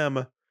 I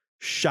am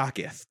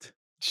shocketh.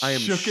 I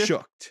am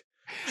Shooketh?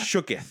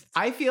 shooketh.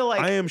 I feel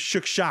like I am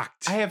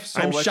shocked. I have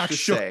so I'm much to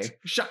shooked. say.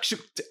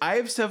 Shooked. I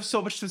have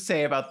so much to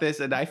say about this,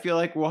 and I feel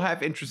like we'll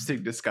have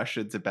interesting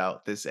discussions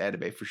about this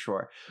anime for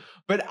sure.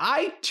 But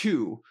I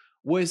too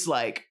was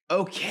like,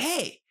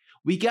 okay,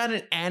 we got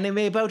an anime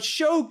about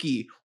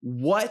shogi.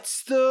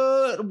 What's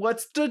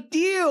the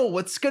deal?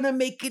 What's gonna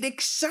make it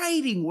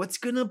exciting? What's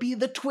gonna be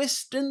the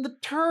twist and the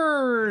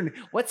turn?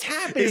 What's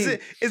happening?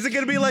 Is it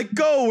gonna be like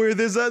Go, where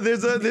there's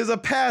a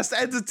past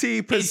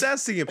entity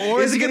possessing him,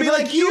 Or is it gonna be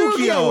like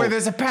Yu-Gi-Oh, where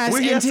there's a past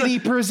where he has to- entity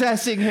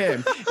possessing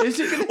him? Is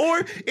it gonna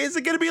or is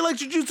it gonna be like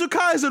Jujutsu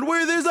Kaisen,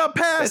 where there's a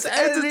past That's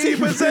entity entity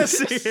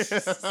possessing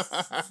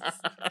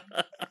him?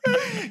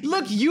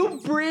 Look,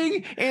 you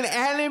bring an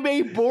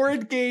anime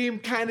board game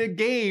kind of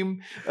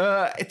game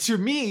to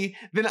me,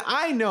 then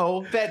I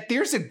know that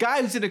there's a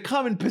guy who's gonna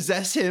come and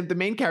possess him, the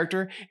main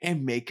character,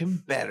 and make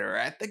him better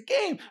at the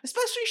game,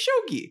 especially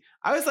shogi.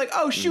 I was like,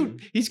 oh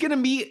shoot, there's gonna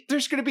be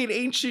an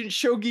ancient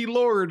shogi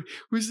lord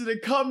who's gonna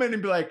come in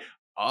and be like,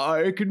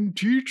 I can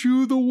teach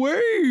you the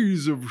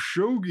ways of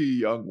shogi,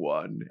 young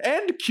one,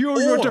 and cure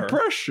your Or-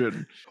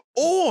 depression.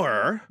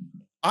 Or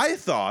I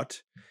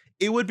thought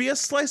it would be a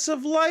slice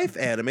of life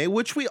anime,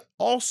 which we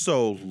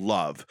also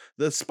love.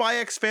 The Spy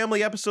X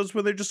Family episodes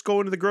where they're just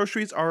going to the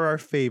groceries are our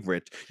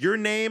favorite. Your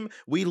Name,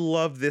 we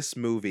love this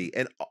movie,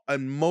 and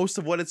most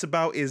of what it's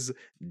about is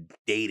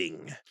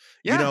dating.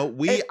 Yeah, You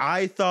know,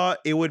 I thought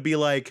it would be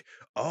like,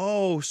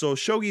 oh, so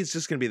shogi is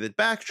just gonna be the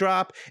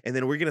backdrop, and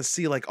then we're gonna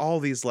see like all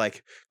these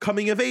like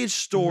coming of age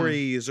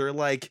stories or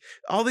like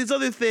all these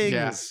other things.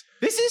 Yeah.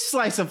 This is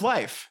slice of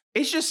life.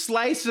 It's just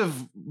slice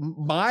of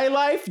my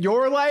life,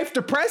 your life,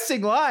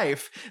 depressing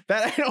life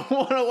that I don't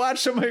want to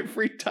watch on my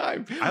free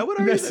time. I would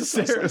argue that it's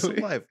not a slice of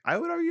necessarily. life. I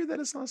would argue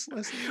that it's not a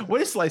slice of life. What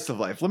is slice of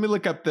life? Let me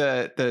look up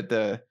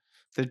the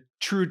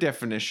true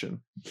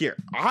definition. Here,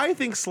 I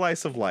think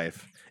slice of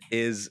life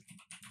is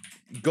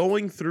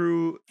going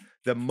through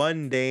the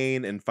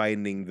mundane and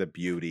finding the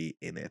beauty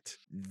in it.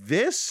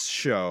 This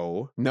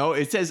show, No,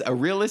 it says a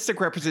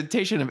realistic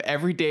representation of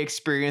everyday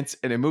experience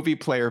in a movie,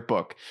 play, or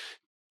book.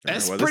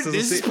 That's well, this pretty, doesn't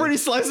this is seem- pretty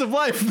slice of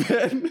life,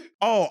 man.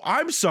 oh,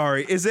 I'm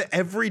sorry. Is it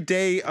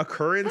everyday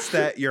occurrence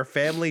that your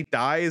family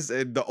dies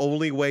and the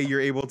only way you're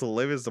able to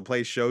live is to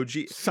play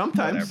shogi?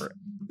 Sometimes. Whatever.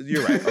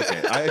 You're right.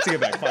 Okay, I take it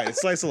back. Fine,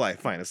 it's slice of life.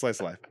 Fine, it's slice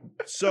of life.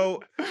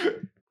 So,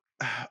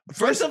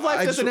 Slice of life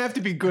I just- doesn't have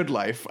to be good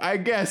life, I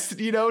guess,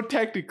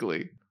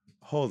 technically.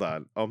 Hold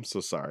on. I'm so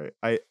sorry.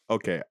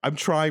 I'm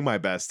trying my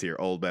best here,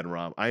 Old Ben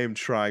Rom. I am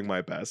trying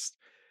my best.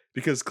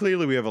 Because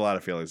clearly we have a lot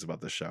of feelings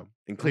about this show.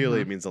 And clearly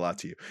it means a lot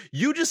to you.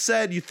 You just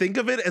said you think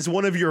of it as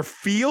one of your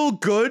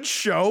feel-good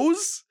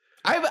shows?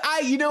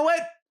 You know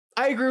what?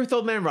 I agree with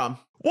Old Man Rom.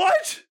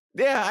 What?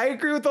 Yeah, I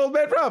agree with Old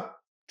Man Rom.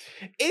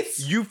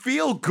 It's You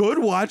feel good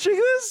watching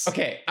this?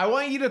 okay. I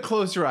want you to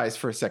close your eyes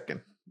for a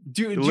second.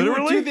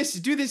 Literally?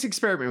 Do this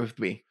experiment with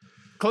me.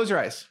 Close your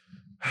eyes.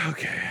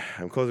 Okay.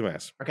 I'm closing my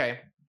eyes. Okay.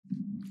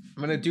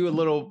 I'm gonna do a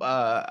little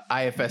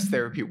IFS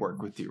therapy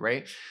work with you,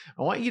 right?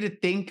 I want you to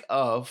think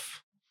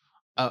of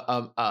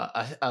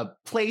a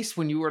place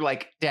when you were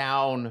like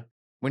down,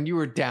 when you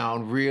were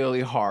down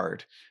really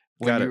hard.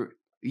 When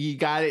you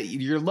got it.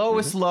 Your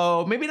lowest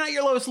low, maybe not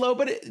your lowest low,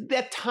 but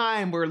that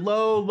time where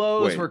lows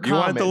Wait, were you common.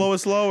 want the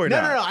lowest low or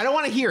No, not? I don't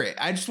want to hear it.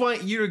 I just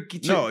want you to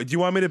get No, do you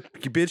want me to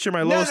bitch at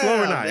my lowest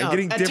low or not? I'm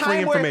getting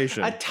differing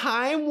information. A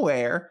time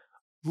where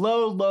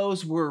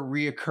lows were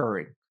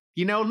reoccurring.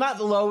 Not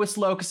the lowest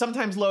low, because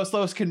sometimes lowest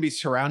lows can be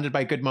surrounded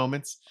by good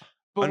moments.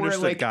 But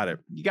Understood. we're like, Got it.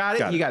 you got it?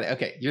 Got You it. got it.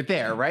 Okay, you're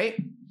there, right?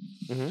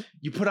 Mhm.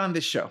 You put on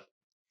this show.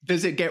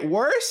 Does it get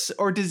worse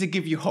or does it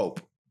give you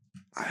hope?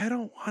 I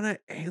don't want to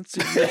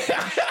answer your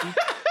question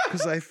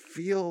because I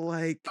feel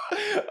like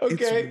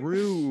Okay. it's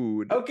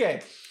rude.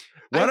 Okay.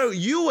 Why don't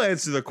you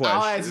answer the question?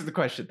 I'll answer the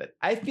question then.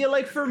 I feel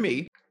like for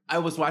me, I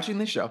was watching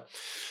this show.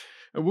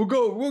 And we'll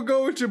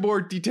go into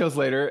more details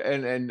later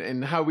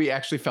and how we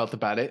actually felt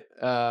about it.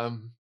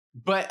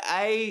 But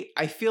I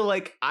feel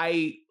like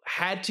I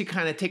had to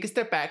kind of take a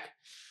step back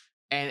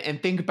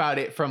and think about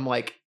it from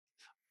like,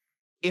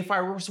 if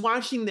I was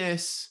watching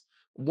this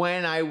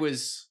when I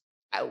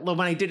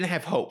didn't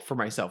have hope for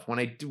myself, when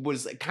I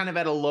was kind of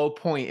at a low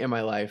point in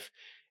my life,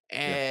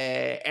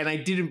 And I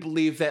didn't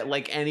believe that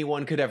like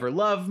anyone could ever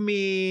love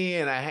me,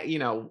 and I,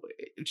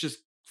 just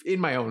in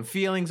my own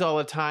feelings all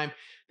the time,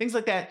 things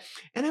like that.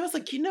 And I was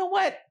like, you know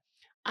what?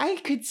 I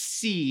could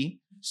see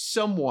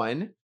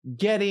someone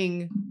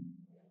getting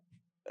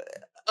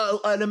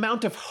an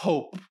amount of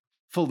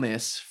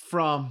hopefulness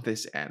from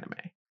this anime.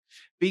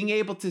 Being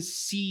able to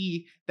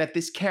see that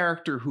this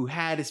character who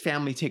had his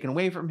family taken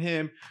away from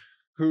him,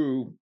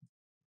 who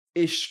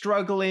is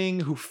struggling,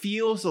 who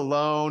feels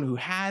alone, who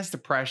has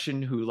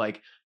depression, who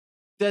like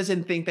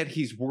doesn't think that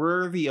he's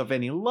worthy of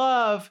any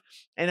love,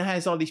 and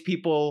has all these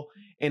people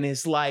in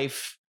his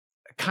life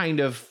kind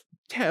of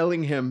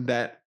telling him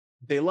that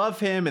they love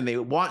him and they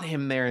want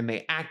him there, and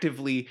they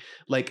actively,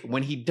 like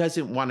when he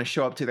doesn't want to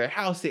show up to their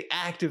house, they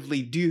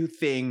actively do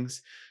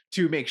things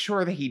to make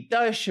sure that he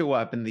does show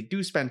up and they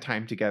do spend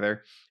time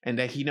together, and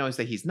that he knows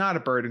that he's not a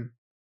burden.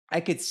 I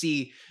could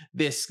see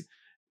this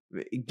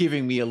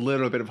giving me a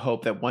little bit of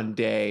hope that one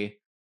day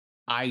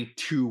I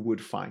too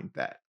would find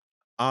that.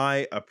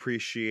 I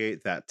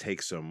appreciate that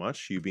take so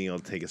much. You being able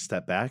to take a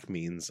step back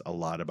means a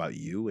lot about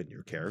you and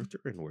your character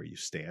and where you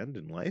stand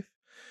in life.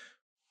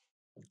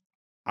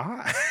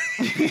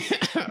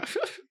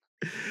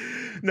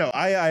 No,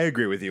 I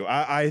agree with you.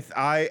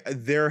 I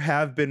there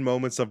have been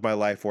moments of my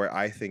life where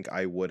I think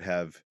I would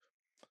have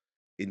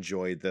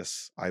enjoyed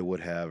this. I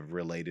would have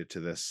related to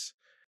this.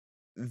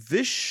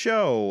 This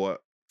show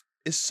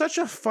is such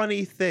a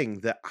funny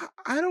thing that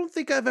I don't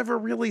think I've ever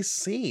really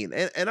seen.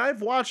 And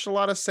I've watched a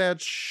lot of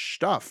sad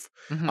stuff.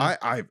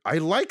 Mhm. I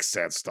like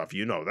sad stuff.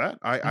 You know that.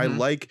 I Mhm.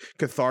 like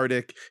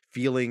cathartic,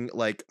 feeling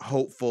like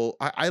hopeful.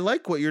 I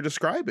like what you're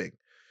describing.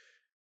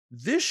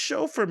 This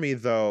show for me,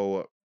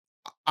 though,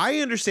 I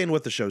understand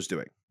what the show's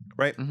doing,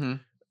 right?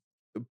 Mhm.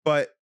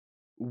 But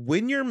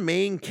when your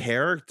main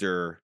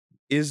character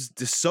is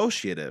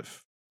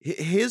dissociative,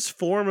 his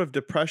form of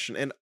depression,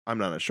 and I'm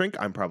not a shrink,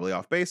 I'm probably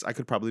off base, I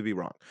could probably be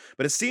wrong,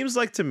 but it seems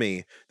like to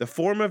me the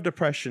form of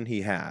depression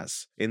he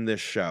has in this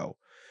show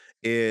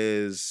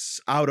is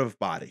out of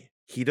body.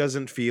 He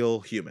doesn't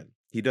feel human.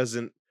 He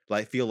doesn't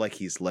like feel like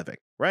he's living,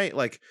 right?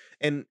 Like,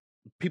 and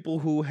people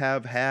who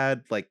have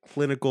had like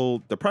clinical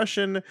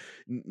depression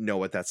know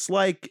what that's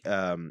like.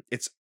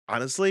 It's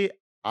honestly,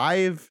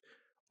 I've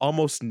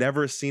almost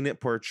never seen it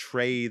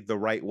portrayed the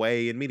right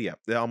way in media.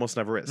 It almost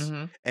never is.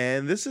 Mhm.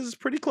 And this is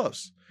pretty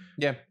close.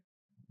 Yeah.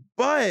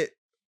 But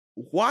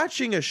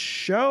watching a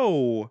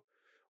show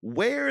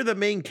where the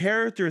main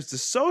character is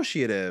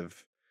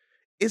dissociative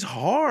is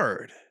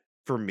hard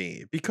for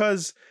me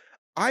because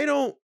I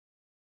don't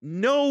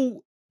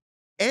know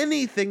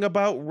anything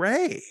about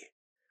Ray.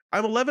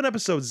 I'm 11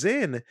 episodes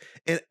in,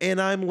 and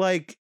I'm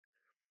like,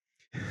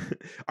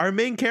 our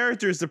main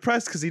character is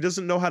depressed because he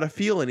doesn't know how to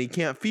feel and he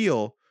can't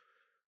feel.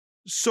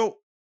 So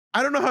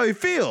I don't know how he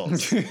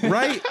feels,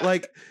 right?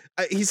 Like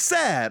he's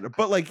sad,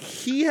 but like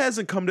he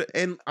hasn't come to.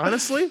 And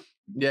honestly,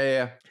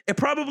 Yeah. it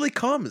probably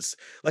comes.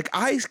 Like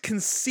I can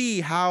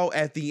see how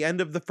at the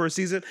end of the first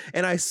season,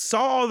 and I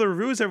saw all the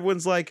reviews,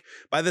 everyone's like,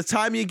 by the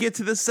time you get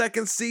to the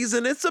second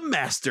season, it's a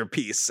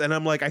masterpiece. And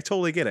I'm like, I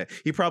totally get it.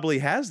 He probably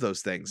has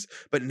those things.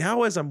 But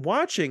now as I'm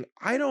watching,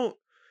 I don't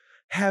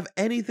have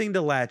anything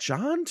to latch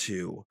on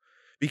to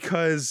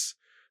because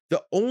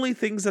the only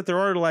things that there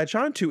are to latch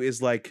on to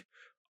is like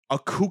a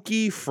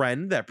kooky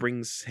friend that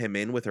brings him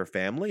in with her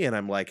family. And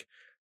I'm like,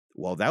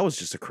 well, that was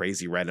just a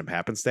crazy random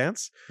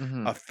happenstance.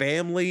 Mhm. A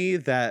family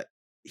that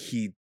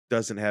he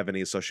doesn't have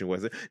any association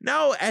with it.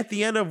 Now, at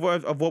the end of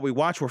what we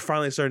watch, we're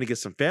finally starting to get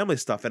some family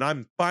stuff, and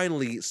I'm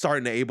finally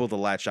starting to able to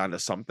latch onto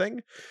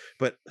something.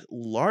 But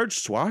large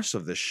swaths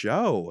of the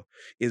show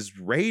is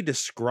Ray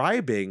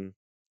describing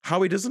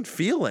how he doesn't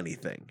feel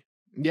anything,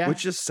 Yeah.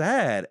 which is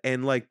sad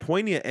and like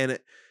poignant.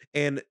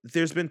 And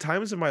there's been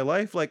times in my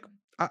life like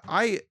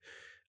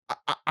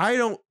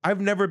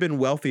I've never been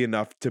wealthy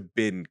enough to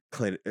been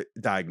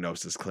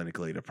diagnosed as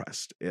clinically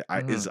depressed.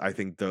 Is I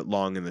think the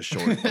long and the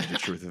short of the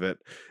truth of it,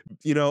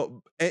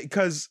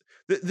 because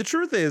the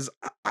truth is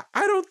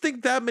I don't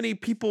think that many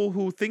people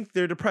who think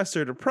they're depressed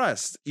are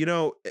depressed.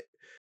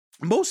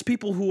 Most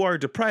people who are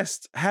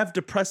depressed have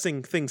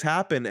depressing things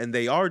happen and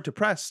they are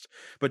depressed,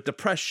 but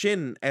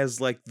depression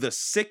as like the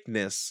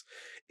sickness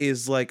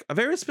is like a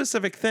very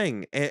specific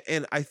thing.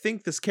 And I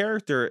think this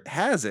character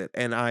has it,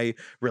 and I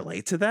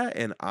relate to that.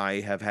 And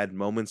I have had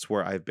moments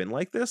where I've been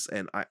like this,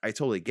 and I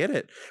totally get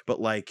it.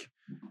 But like,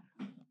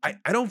 I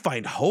don't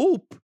find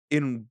hope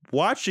in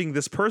watching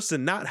this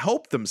person not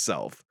help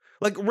themselves.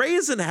 Like Ray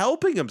isn't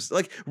helping him.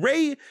 Like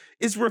Ray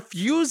is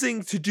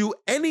refusing to do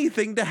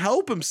anything to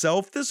help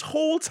himself this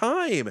whole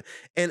time.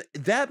 And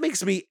that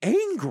makes me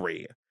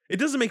angry. It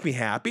doesn't make me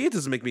happy. It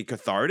doesn't make me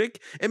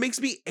cathartic. It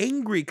makes me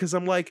angry because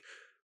I'm like,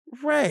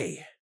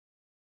 Ray,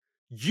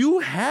 you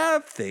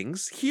have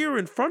things here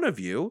in front of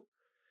you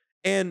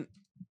and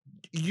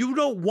you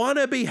don't want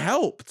to be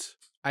helped.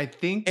 I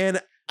think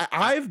And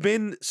I've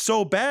been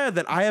so bad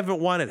that I haven't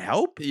wanted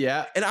help.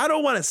 Yeah. And I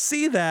don't want to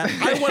see that.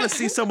 I want to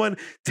see someone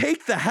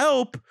take the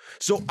help,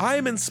 so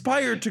I'm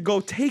inspired to go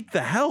take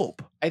the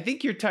help. I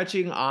think you're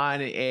touching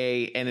on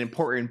an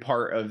important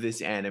part of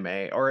this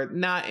anime, or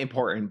not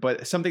important,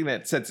 but something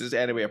that sets this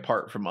anime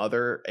apart from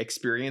other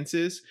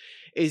experiences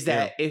is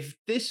that if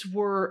this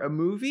were a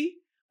movie,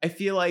 I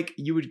feel like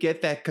you would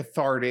get that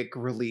cathartic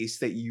release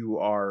that you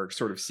are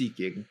sort of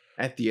seeking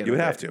at the end. You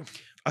would have to.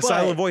 A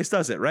Silent Voice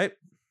does it, right?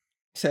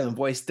 Silent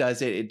Voice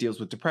does it. It deals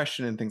with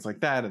depression and things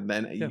like that, and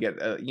then you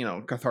get a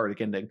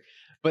cathartic ending.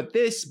 But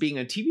this being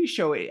a TV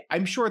show,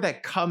 I'm sure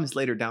that comes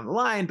later down the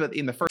line. But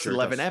in the first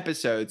 11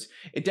 episodes,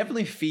 it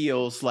definitely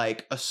feels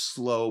like a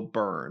slow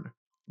burn.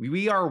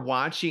 We are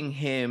watching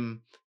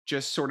him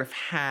just sort of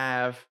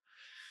have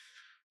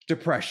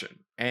depression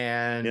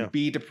and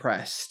be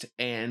depressed.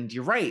 And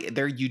you're right,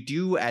 there you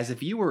do, as a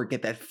viewer,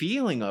 get that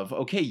feeling of,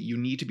 okay, you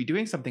need to be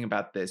doing something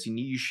about this.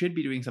 You should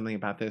be doing something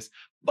about this.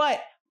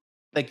 But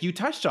like you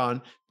touched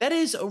on, that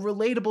is a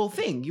relatable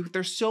thing.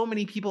 There's so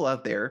many people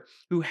out there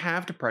who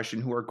have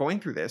depression, who are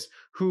going through this,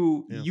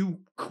 who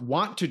you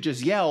want to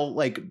just yell,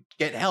 like,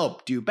 get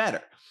help, do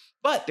better.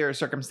 But there are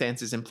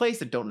circumstances in place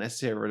that don't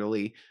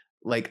necessarily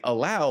like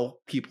allow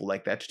people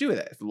like that to do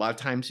that. A lot of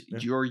times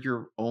you're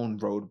your own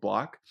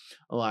roadblock.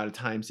 A lot of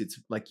times it's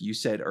like you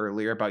said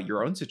earlier about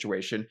your own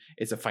situation.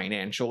 It's a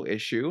financial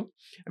issue.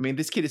 I mean,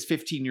 this kid is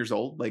 15 years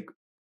old. Like,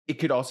 it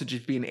could also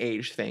just be an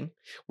age thing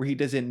where he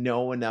doesn't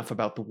know enough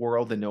about the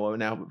world and know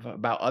enough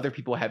about other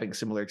people having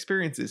similar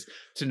experiences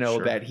to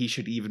know that he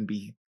should even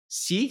be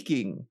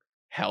seeking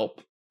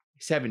help.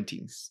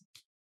 17s.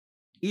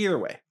 Either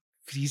way,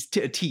 he's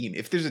a teen.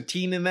 If there's a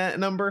teen in that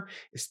number,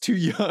 it's too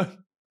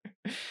young.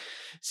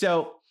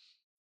 So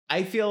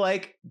I feel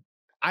like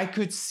I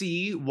could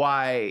see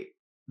why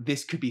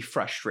this could be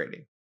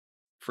frustrating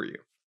for you,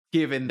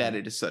 given that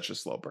it is such a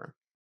slow burn.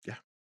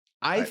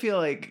 I feel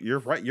like you're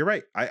right. You're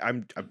right.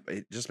 I'm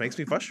it just makes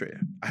me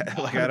frustrated. I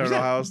don't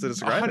know how else to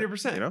describe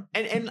 100%. it. You know?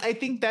 And I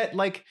think that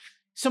like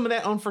some of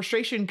that own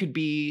frustration could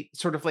be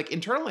sort of like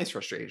internalized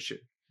frustration,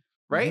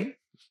 right? Mm-hmm.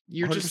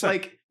 You're 100%. Just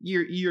like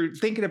you're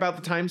thinking about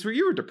the times where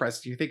you were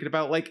depressed. You're thinking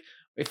about like,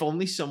 if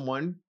only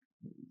someone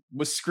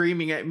was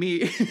screaming at me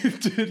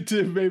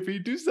to maybe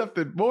do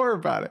something more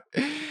about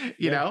it,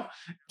 you know?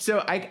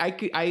 So I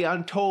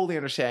totally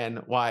understand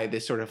why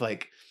this sort of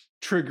like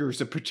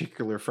triggers a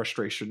particular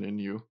frustration in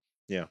you.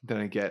 Yeah. That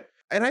I get.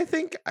 And I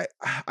think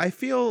I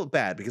feel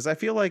bad because I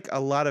feel like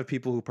a lot of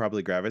people who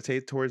probably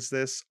gravitate towards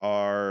this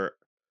are,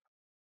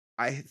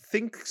 I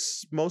think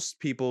most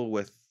people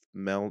with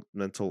mental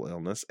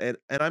illness, and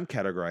I'm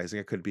categorizing,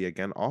 it could be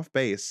again off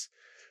base,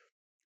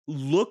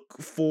 look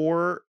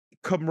for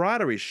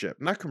camaraderie ship.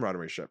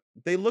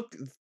 They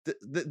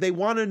they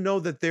want to know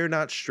that they're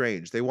not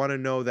strange. They want to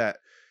know that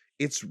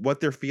it's what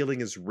they're feeling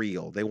is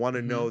real. They want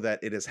to know that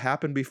it has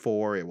happened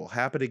before, it will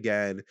happen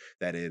again,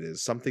 that it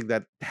is something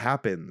that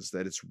happens,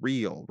 that it's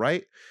real,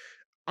 right?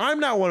 I'm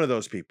not one of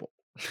those people.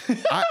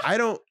 I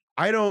don't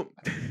I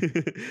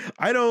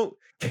don't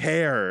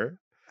care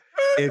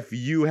if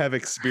you have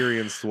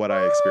experienced what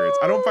I experienced.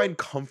 I don't find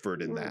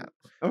comfort in that.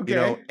 Okay. You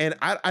know, and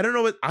I don't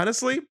know what,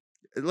 honestly,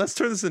 let's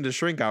turn this into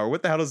Shrink Hour.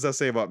 What the hell does that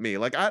say about me?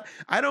 Like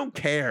I don't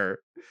care.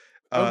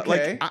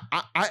 Okay.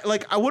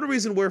 Like one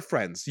reason we're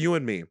friends, you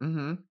and me.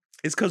 Mm-hmm.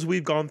 It's because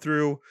we've gone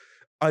through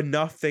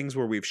enough things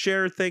where we've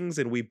shared things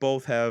and we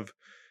both have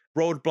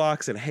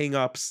roadblocks and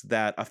hangups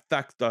that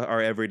affect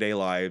our everyday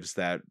lives,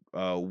 that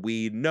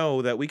we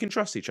know that we can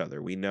trust each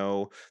other. We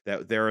know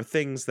that there are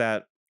things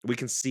that we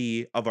can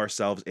see of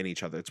ourselves in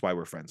each other. It's why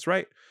we're friends,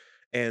 right?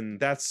 And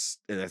that's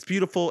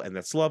beautiful and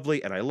that's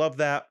lovely and I love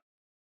that.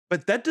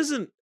 But that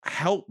doesn't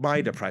help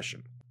my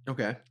depression.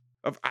 Okay.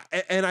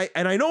 And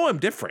I know I'm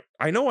different.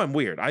 I know I'm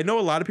weird. I know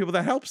a lot of people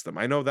that helps them.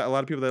 I know that a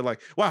lot of people that are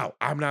like, wow,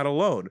 I'm not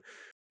alone.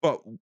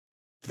 But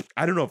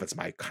I don't know if it's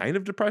my kind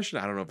of depression.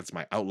 I don't know if it's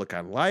my outlook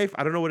on life.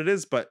 I don't know what it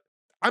is, but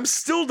I'm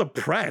still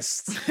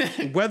depressed,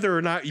 whether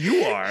or not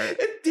you are.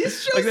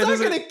 This show's not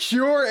going to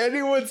cure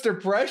anyone's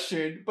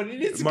depression, but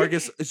it is.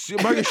 Marcus,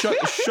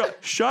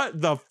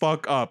 shut the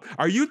fuck up.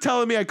 Are you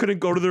telling me I couldn't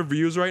go to the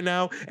reviews right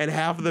now and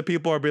half of the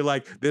people are be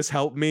like, "This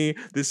helped me.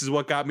 This is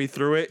what got me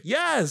through it."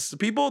 Yes,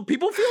 people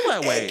feel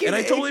that way, and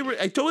I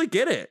totally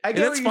get it. I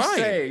get and what it's you're fine.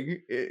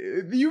 saying.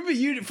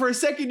 You for a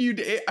second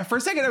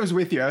I was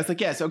with you. I was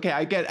like, yes, okay,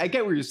 I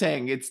get what you're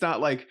saying. It's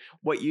not like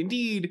what you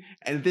need,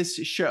 and this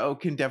show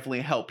can definitely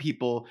help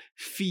people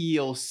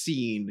feel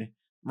seen,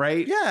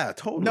 right? Yeah,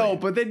 totally. No,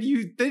 but then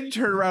you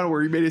turn around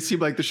where you made it seem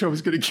like the show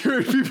was going to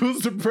cure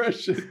people's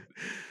depression.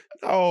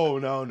 Oh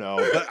no.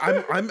 But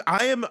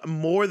I am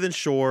more than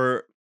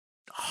sure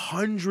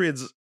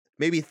hundreds,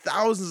 maybe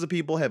thousands of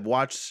people have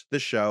watched the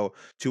show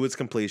to its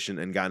completion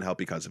and gotten help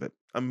because of it.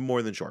 I'm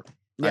more than sure.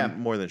 Yeah.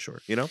 I'm more than sure.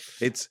 You know,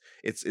 it's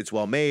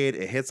well made.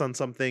 It hits on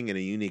something in a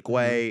unique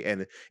way,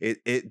 and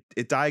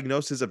it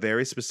diagnoses a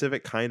very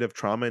specific kind of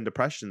trauma and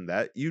depression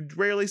that you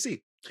rarely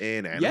see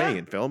in anime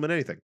and film and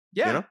anything.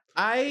 Yeah, you know?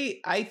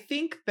 I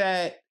think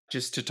that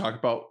just to talk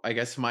about, I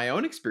guess, my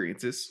own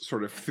experiences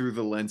sort of through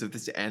the lens of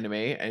this anime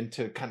and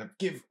to kind of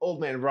give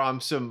Old Man Rom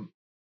some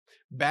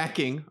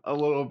backing a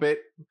little bit.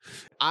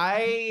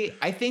 I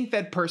think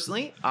that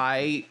personally,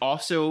 I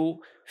also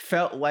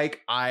felt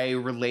like I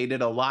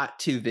related a lot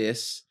to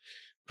this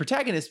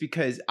protagonist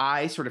because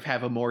I sort of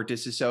have a more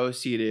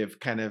disassociative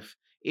kind of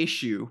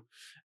issue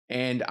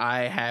and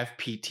I have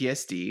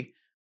PTSD.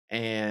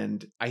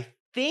 And I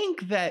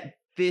think that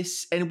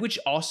this, and which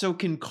also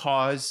can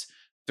cause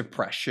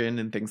depression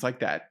and things like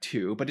that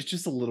too, but it's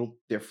just a little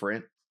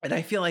different. And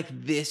I feel like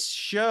this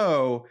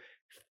show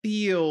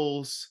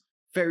feels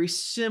very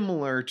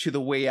similar to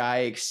the way I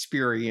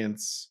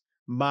experience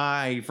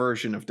my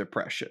version of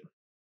depression.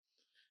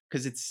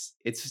 Because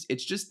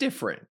it's just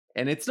different.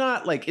 And it's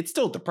not like, it's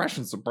still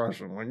depression.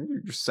 When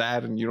you're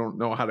sad and you don't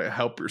know how to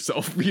help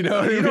yourself, you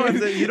know. You don't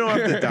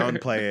have to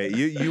downplay it.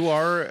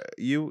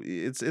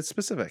 It's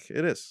specific.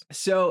 It is.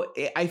 So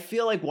I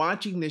feel like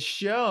watching this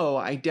show,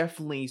 I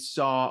definitely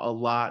saw a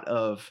lot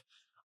of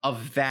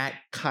that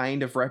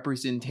kind of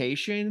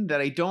representation that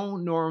I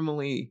don't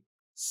normally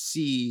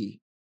see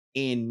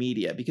in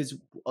media, because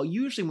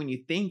usually when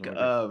you think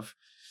of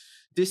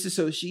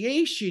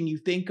disassociation, you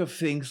think of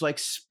things like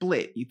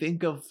Split, you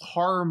think of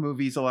horror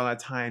movies a lot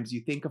of times,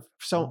 you think of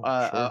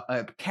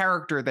a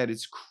character that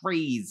is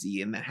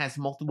crazy and that has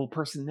multiple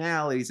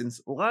personalities, and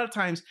a lot of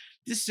times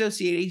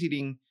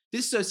disassociating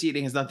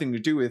has nothing to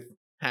do with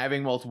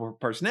having multiple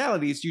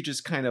personalities. You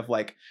just kind of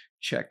like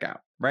check out,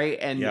 right?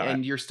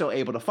 And you're still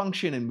able to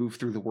function and move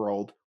through the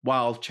world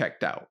while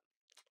checked out.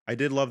 I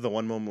did love the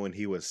one moment when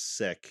he was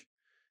sick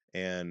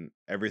and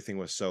everything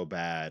was so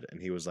bad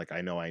and he was like,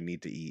 I know I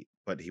need to eat,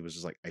 but he was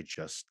just like, I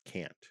just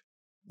can't.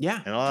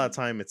 Yeah. And a lot of the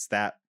time it's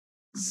that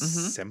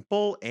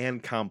simple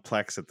and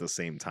complex at the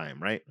same time,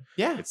 right?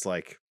 Yeah. It's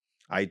like,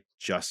 I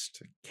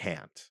just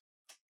can't.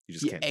 You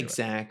just can't.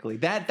 Exactly.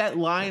 That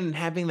line and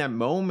having that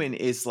moment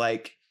is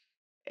like,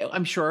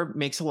 I'm sure it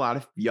makes a lot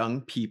of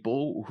young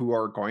people who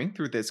are going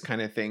through this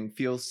kind of thing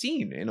feel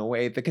seen in a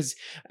way, because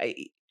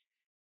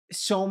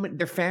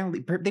their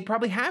family, they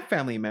probably have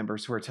family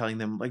members who are telling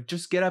them like,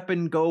 just get up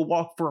and go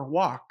walk for a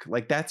walk.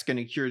 Like that's going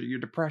to cure your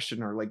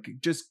depression, or like,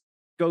 just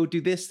go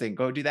do this thing,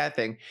 go do that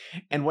thing.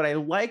 And what I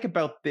like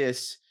about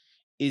this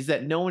is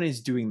that no one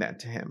is doing that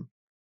to him.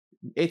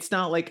 It's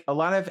not like a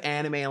lot of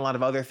anime and a lot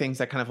of other things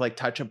that kind of like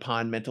touch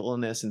upon mental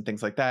illness and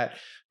things like that.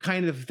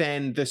 Kind of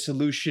then the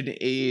solution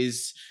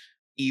is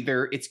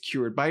either it's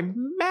cured by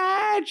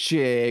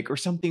magic or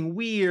something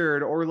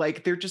weird, or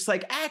like they're just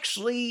like,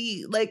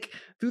 actually, like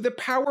through the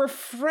power of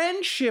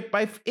friendship,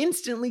 I've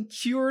instantly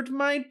cured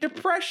my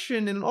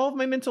depression and all of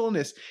my mental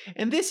illness.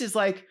 And this is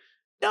like,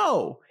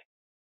 no,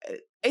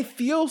 it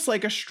feels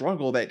like a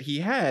struggle that he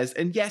has.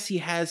 And yes, he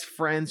has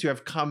friends who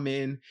have come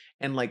in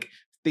and like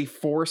they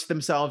force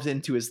themselves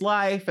into his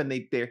life, and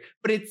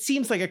but it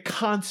seems like a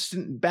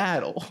constant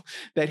battle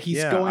that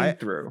he's going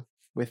through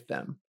with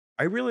them.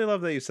 I really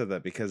love that you said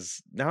that,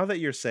 because now that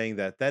you're saying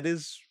that, that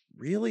is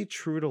really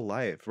true to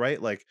life, right?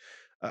 Like,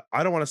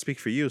 I don't want to speak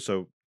for you,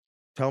 so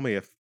tell me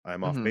if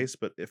I'm off base,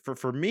 but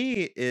for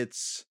me,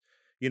 it's,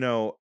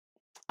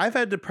 I've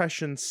had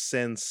depression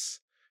since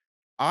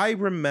I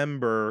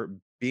remember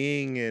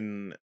being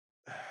in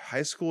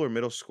high school or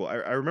middle school. I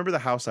remember the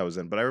house I was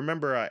in, but I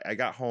remember I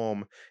got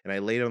home and I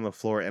laid on the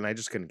floor and I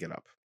just couldn't get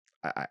up.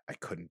 I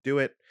couldn't do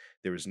it.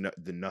 There was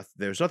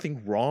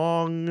nothing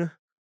wrong.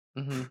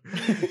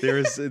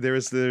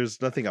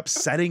 There's nothing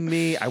upsetting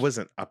me. I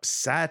wasn't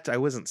upset. I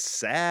wasn't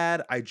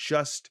sad. I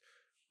just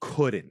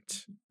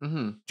couldn't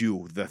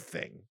do the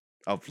thing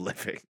of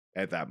living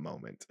at that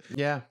moment.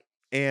 Yeah.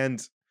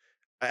 And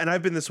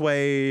I've been this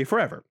way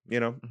forever,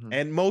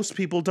 and most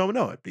people don't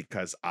know it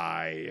because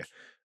I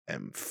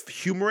am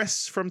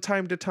humorous from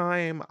time to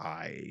time.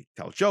 I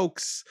tell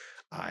jokes.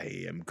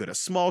 I am good at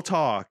small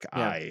talk.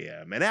 Yeah. I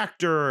am an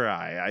actor.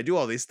 I do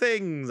all these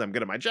things. I'm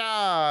good at my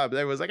job.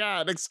 Everyone's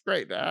like, Nick's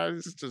great.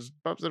 It's just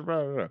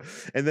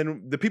and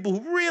then the people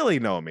who really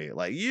know me,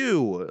 like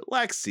you,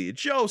 Lexi,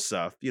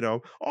 Joseph,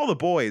 all the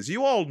boys,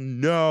 you all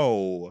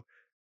know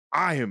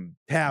I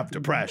have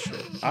depression.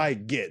 I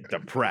get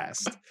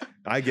depressed.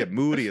 I get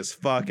moody as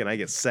fuck, and I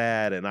get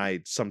sad,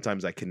 and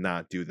sometimes I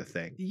cannot do the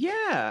thing.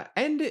 Yeah,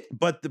 and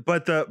but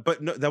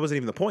no, that wasn't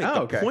even the point.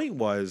 The point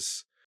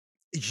was,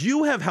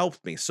 you have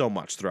helped me so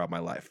much throughout my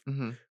life.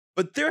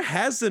 But there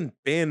hasn't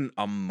been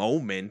a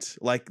moment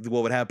like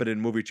what would happen in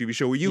a movie or TV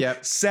show where you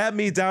sat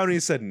me down and you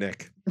said,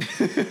 Nick,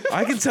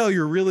 I can tell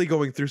you're really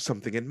going through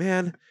something, and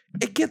man,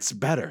 it gets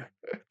better.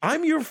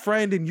 I'm your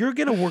friend and you're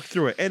going to work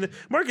through it. And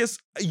Marcus,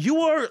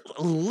 you are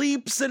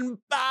leaps and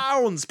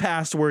bounds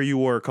past where you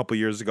were a couple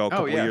years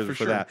ago, years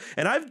before that.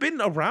 And I've been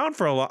around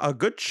for a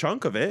good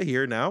chunk of it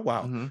here now.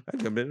 Wow.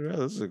 I've been,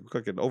 this is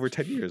over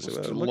 10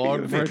 years.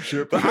 Long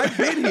friendship. But I've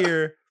been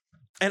here.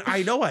 And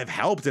I know I've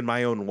helped in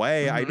my own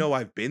way. I know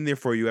I've been there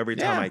for you every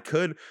time I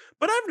could.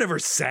 But I've never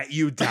sat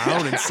you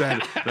down and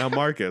said, now,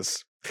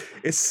 Marcus,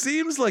 It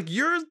seems like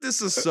you're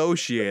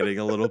disassociating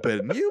a little bit,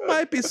 and you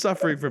might be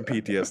suffering from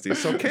PTSD.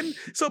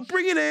 So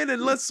bring it in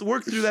and let's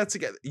work through that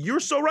together. You're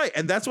so right,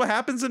 and that's what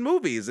happens in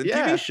movies and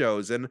Yeah. TV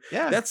shows, and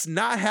Yeah. that's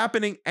not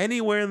happening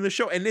anywhere in the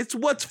show. And it's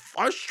what's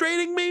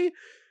frustrating me,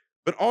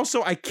 but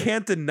also I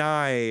can't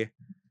deny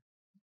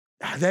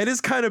that is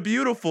kind of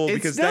beautiful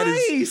because that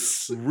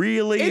is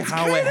really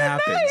how it kinda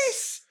happens.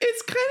 Nice.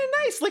 It's kind of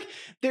nice. Like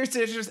there's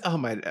just oh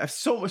my, I have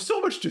so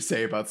much to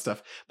say about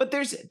stuff. But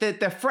there's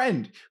the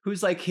friend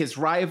who's like his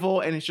rival,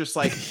 and it's just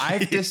like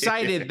I've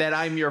decided that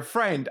I'm your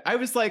friend. I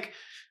was like,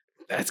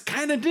 that's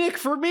kind of dick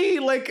for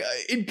me. Like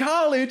in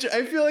college,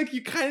 I feel like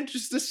you kind of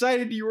just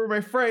decided you were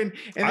my friend,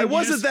 and I then you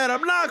wasn't just- that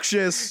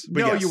obnoxious.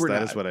 But No, yes, you were that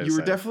not. is what I You were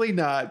said. definitely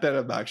not that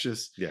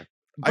obnoxious. Yeah.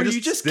 But you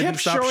just didn't kept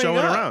stop showing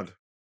up. around.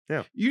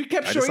 You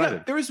kept I showing decided.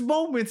 up. There was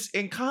moments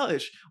in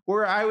college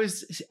where I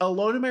was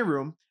alone in my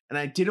room and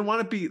I didn't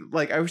want to be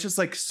like, I was just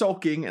like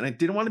sulking and I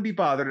didn't want to be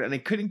bothered and I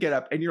couldn't get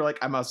up. And you're like,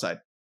 I'm outside.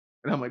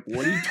 And I'm like,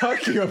 what are you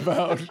talking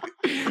about?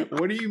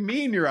 What do you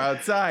mean you're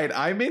outside?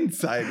 I'm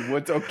inside.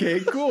 What's okay?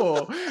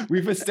 Cool.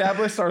 We've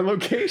established our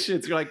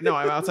locations. You're like, no,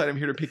 I'm outside. I'm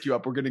here to pick you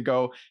up. We're going to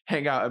go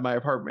hang out at my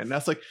apartment. And I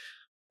was like,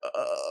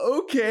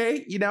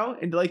 okay,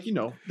 and like,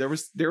 there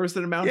was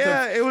an amount of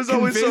It was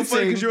always so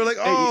funny because you were like,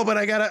 convincing- oh, but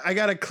I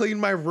gotta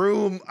clean my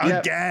room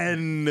Yep.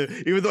 again,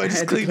 even though I just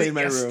had to cleaned clean it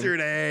my room.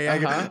 yesterday.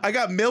 Uh-huh. I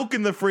got milk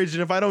in the fridge,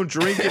 and if I don't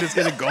drink it, it's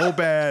gonna go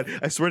bad.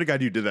 I swear to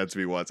God, you did that to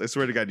me once. I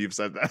swear to God, you've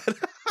said that.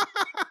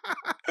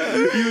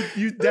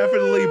 you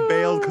definitely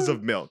bailed because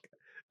of milk.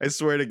 I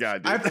swear to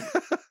God, dude.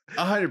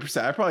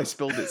 100%. I probably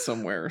spilled it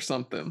somewhere or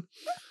something.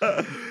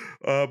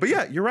 But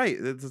yeah, you're right.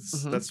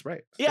 That's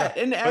right. Yeah,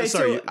 and Oh,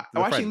 sorry, so the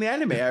watching friend. the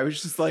anime, I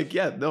was just like,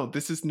 yeah, no,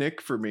 this is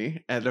Nick for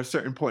me at a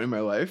certain point in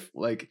my life.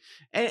 Like,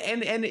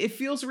 and it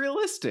feels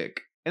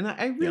realistic, and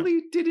I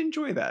really did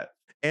enjoy that.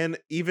 And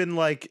even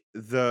like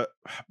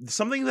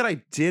something that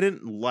I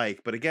didn't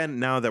like, but again,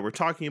 now that we're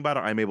talking about it,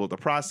 I'm able to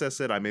process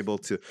it. I'm able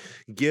to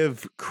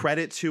give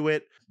credit to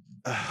it.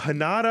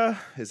 Hinata,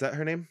 is that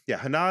her name? Yeah,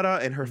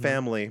 Hinata and her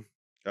family.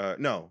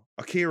 No,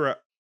 Akari,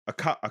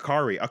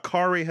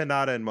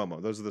 Hinata, and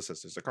Momo. Those are the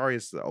sisters. Akari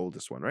is the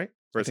oldest one, right?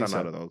 Or it's think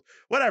not so. the old.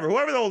 Whatever,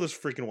 whoever the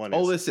oldest freaking one is.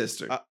 Oldest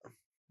sister.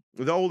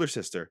 The older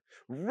sister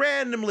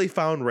randomly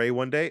found Ray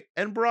one day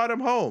and brought him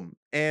home,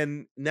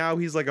 and now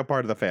he's like a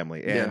part of the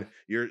family. And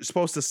you're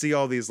supposed to see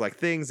all these like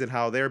things and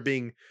how they're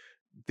being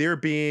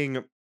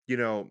a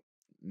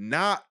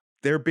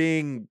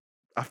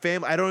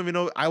family. I don't even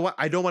know.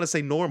 I don't want to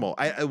say normal.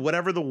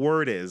 Whatever the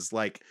word is,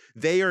 like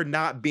they are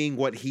not being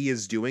what he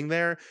is doing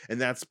there, and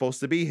that's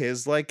supposed to be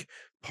his like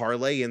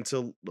parlay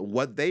into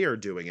what they are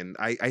doing. And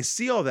I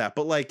see all that,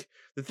 but like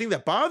the thing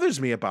that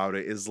bothers me about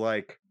it is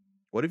like,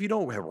 what if you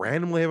don't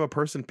randomly have a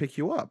person pick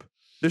you up?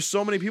 There's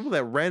so many people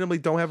that randomly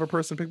don't have a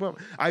person pick them up.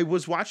 I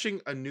was watching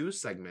a news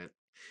segment,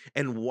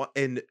 and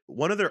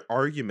one of their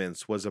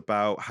arguments was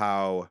about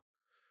how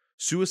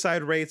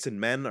suicide rates in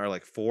men are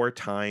like 4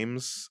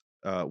 times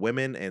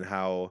women, and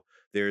how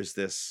there's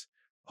this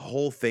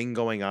whole thing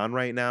going on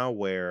right now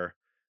where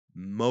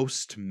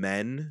most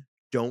men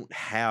don't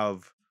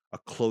have a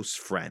close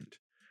friend.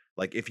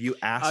 Like if you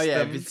ask I've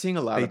them, been seeing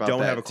a lot they about don't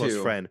that have a close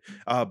too. friend.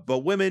 But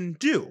women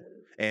do.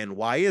 And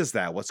why is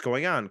that? What's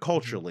going on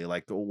culturally?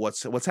 Like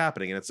what's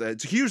happening? And it's a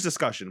huge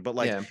discussion, but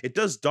like it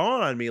does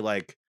dawn on me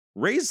like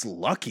Ray's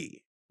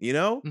lucky,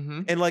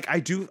 Mhm. And like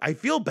I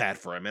feel bad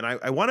for him, and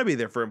I want to be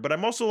there for him, but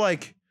I'm also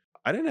like,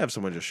 I didn't have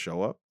someone just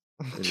show up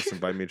and just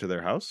invite me to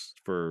their house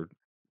for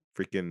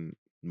freaking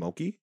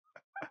Moki.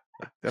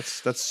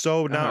 That's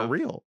so not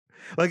real.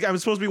 Like I'm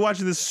supposed to be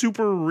watching this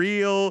super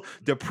real,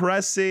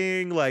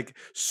 depressing, like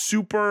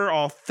super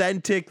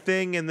authentic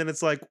thing, and then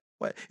it's like,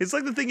 what? It's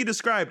like the thing you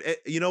described.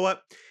 You know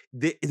what?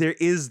 There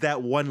is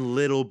that one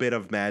little bit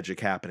of magic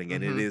happening,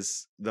 and it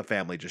is the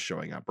family just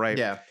showing up, right?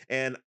 Yeah.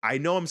 And I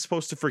know I'm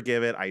supposed to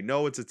forgive it. I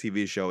know it's a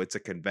TV show, it's a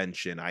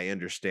convention. I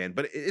understand,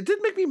 but it did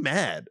make me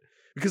mad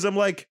because I'm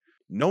like,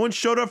 no one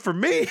showed up for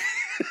me.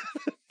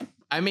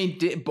 I mean,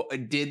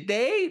 did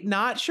they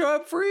not show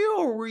up for you,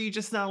 or were you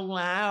just not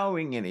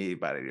allowing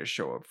anybody to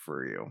show up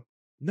for you?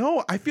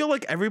 No, I feel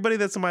like everybody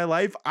that's in my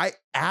life, I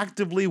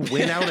actively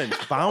went out and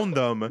found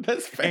them.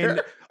 That's fair.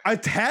 And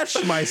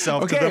attached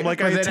myself to them like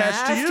I but then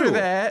attached to after you.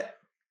 that,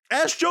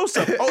 Ask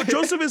Joseph. Oh,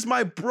 Joseph is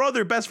my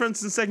brother, best friend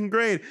since 2nd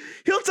grade.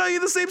 He'll tell you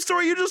the same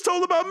story you just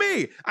told about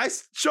me. I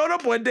showed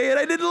up one day and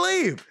I didn't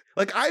leave.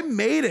 Like I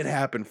made it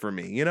happen for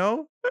me,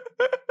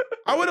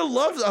 I would have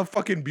loved a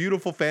fucking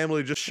beautiful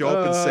family to just show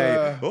up and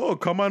say, "Oh,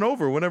 come on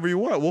over whenever you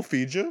want. We'll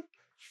feed you."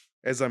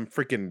 As I'm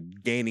freaking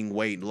gaining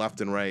weight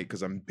left and right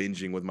because I'm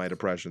binging with my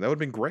depression. That would have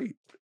been great.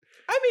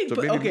 I mean, So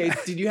but, maybe- okay,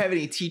 did you have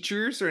any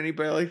teachers or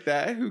anybody like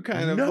that who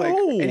kind of like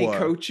No. any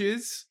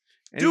coaches?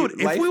 Any Dude,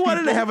 if life we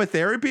wanted to people? have a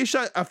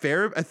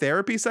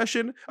therapy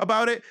session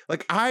about it,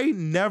 like I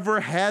never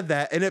had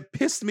that, and it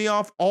pissed me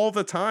off all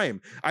the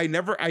time. I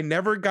never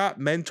got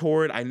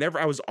mentored.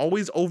 I was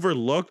always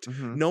overlooked.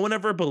 Mhm. No one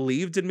ever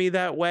believed in me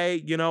that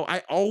way.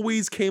 I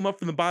always came up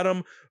from the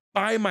bottom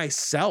by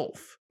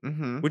myself.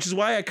 Mm-hmm. which is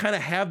why I kind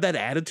of have that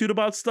attitude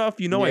about stuff.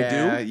 I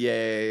do.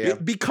 Yeah.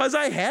 Because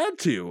I had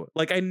to.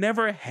 Like, I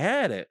never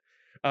had it.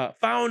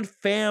 Found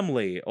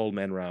family, Old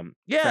Man Rum.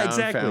 Yeah, Found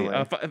exactly.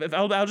 family.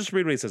 I'll just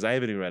read what he says. I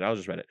haven't even read it. I'll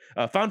just read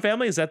it. Found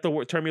family, is that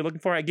the term you're looking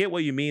for? I get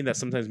what you mean, that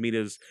sometimes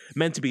media is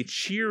meant to be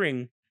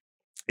cheering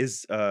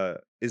is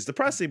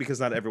depressing because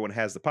not everyone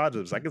has the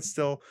positives. I can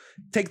still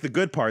take the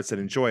good parts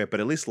and enjoy it, but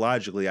at least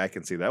logically I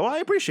can see that. Well, I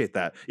appreciate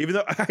that. Even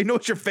though I know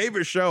it's your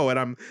favorite show and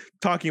I'm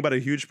talking about a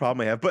huge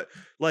problem I have, but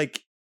like,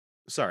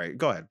 sorry,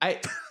 go ahead.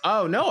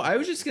 I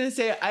was just gonna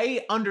say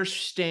I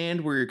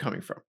understand where you're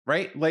coming from,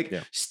 right? Like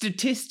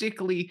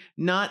statistically,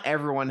 not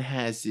everyone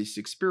has this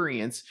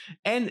experience,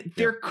 and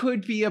there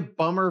could be a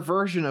bummer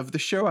version of the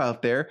show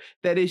out there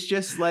that is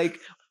just like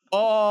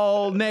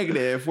all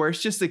negative, where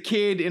it's just a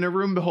kid in a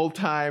room the whole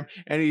time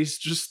and he's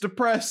just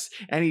depressed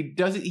and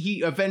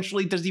he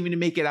eventually doesn't even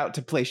make it out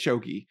to play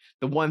shogi,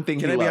 the one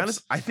thing. Can I be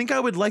honest? I think I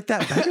would like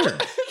that better. No, you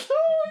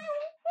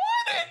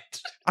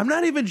wouldn't. I'm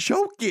not even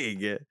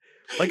joking.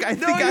 Like, I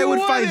No, think I you would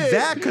find wouldn't.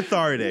 that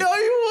cathartic. No,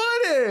 you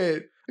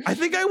wouldn't. I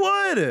think I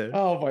would.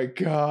 Oh my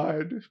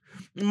god.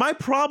 My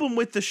problem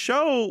with the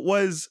show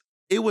was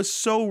it was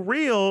so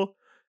real,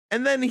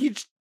 and then he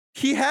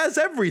has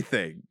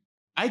everything.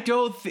 I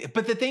don't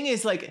but the thing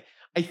is, like,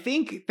 I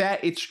think that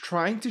it's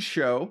trying to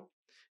show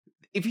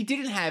if he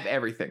didn't have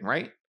everything,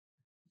 right?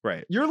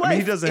 Right. Your life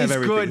he doesn't is have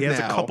everything. good He has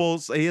now, a couple.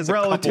 He has a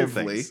couple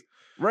relatively, things.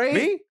 right?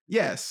 Me?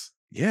 Yes.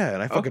 Yeah,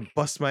 and I fucking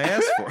bust my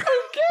ass for it.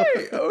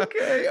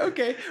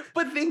 Okay.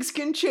 But things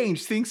can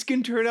change. Things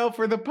can turn out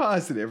for the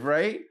positive,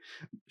 right?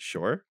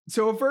 Sure.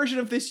 So a version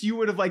of this you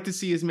would have liked to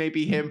see is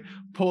maybe him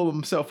pull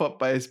himself up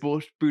by his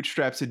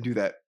bootstraps and do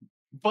that.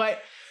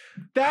 But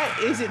that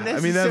isn't necessarily.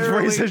 I mean, that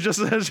phrase has just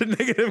such a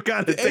negative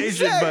connotation.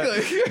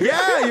 Exactly. But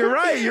yeah, you're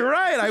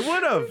right. I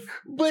would have.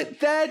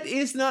 But that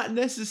is not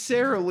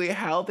necessarily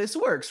how this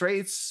works, right?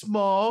 It's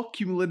small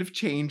cumulative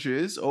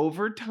changes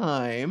over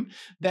time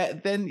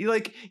that then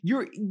like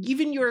your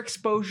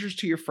exposures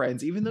to your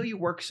friends, even though you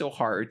work so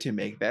hard to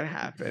make that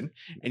happen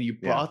and you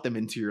brought them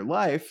into your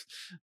life,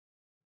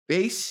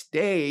 they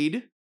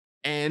stayed.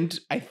 And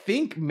I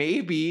think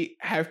maybe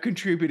have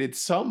contributed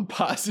some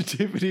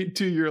positivity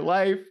to your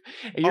life.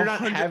 And you're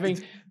not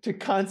having to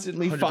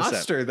constantly 100%.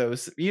 foster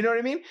those. You know what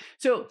I mean?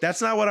 So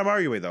that's not what I'm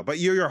arguing, though. But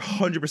you're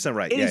 100%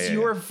 right. It is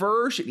your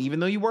version,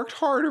 even though you worked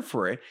harder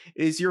for it.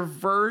 It is your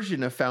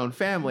version of Found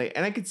Family.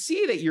 And I could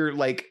see that you're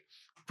like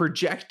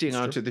projecting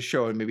onto the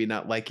show and maybe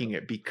not liking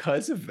it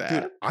because of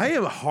that. Dude, I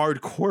am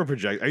hardcore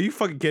project. Are you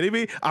fucking kidding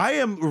me? I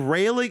am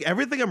railing.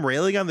 Everything I'm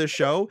railing on this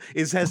show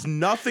has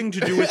nothing to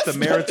do with the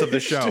merits of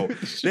the show.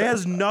 It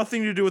has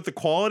nothing to do with the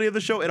quality of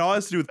the show. It all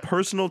has to do with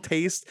personal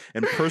taste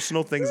and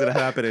personal things that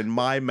happen in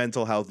my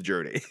mental health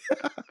journey.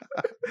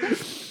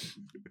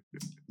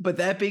 But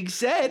that being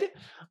said,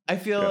 I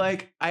feel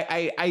like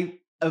I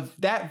of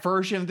that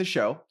version of the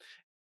show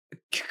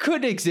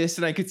could exist,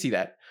 and I could see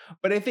that.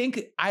 But I think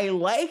I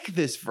like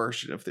this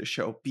version of the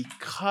show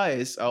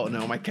because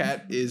my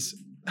cat is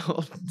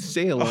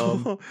say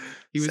hello.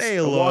 He was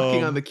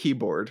walking on the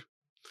keyboard.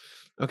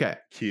 Okay.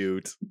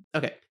 Cute.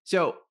 Okay.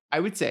 So I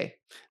would say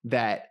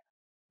that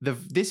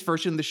this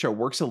version of the show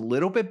works a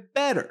little bit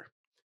better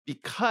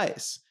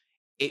because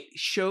it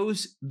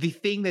shows the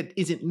thing that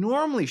isn't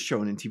normally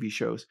shown in TV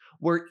shows,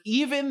 where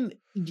even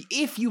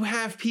if you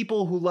have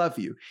people who love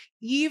you,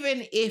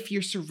 even if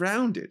you're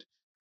surrounded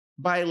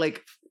by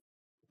like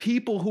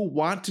people who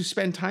want to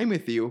spend time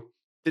with you,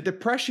 the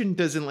depression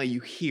doesn't let you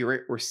hear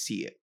it or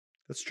see it.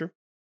 That's true.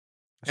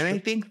 I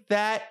think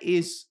that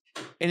is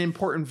an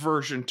important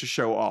version to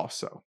show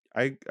also.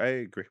 I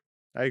agree.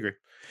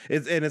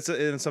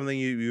 It's something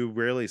you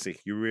rarely see.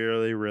 You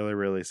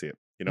rarely see it.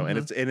 You know, and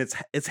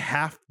it's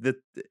half the,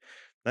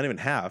 not even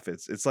half.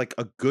 It's like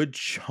a good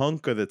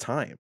chunk of the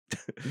time.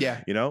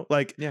 Yeah. You know,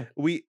 like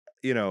we,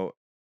 100%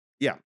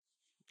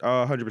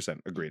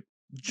 agreed.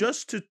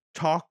 Just to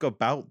talk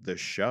about the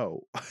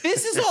show.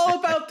 This is all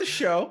about the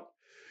show.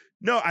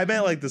 No, I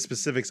meant like the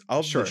specifics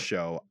of the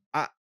show.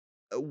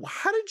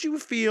 How did you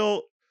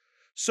feel?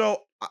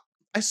 So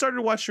I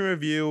started watching a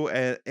review,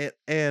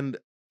 and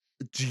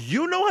do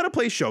you know how to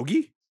play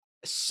shogi?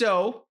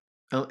 So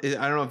I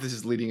don't know if this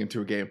is leading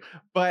into a game,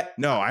 but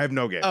no, I have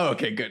no game. Oh,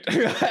 okay, good.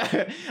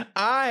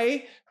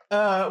 I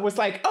was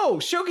like, oh,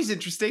 shogi's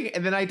interesting,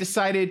 and then I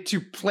decided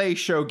to play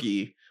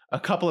shogi, a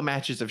couple of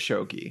matches of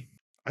shogi.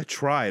 I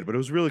tried, but it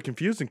was really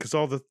confusing because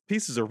all the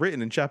pieces are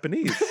written in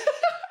Japanese.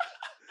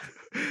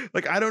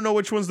 Like, I don't know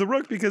which one's the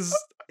rook because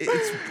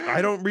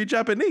I don't read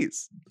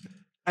Japanese.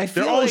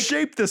 They're all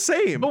shaped the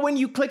same. But when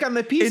you click on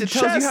the piece, it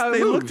tells you how it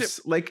moves.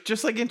 Like,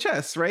 just like in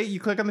chess, right? You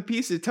click on the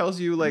piece, it tells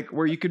you like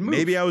where you can move.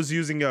 Maybe I was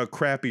using a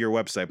crappier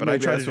website, but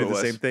maybe I tried to do the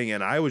same thing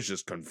and I was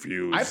just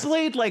confused. I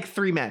played like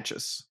 3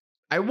 matches.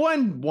 I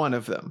won one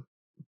of them,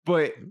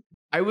 but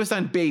I was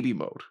on baby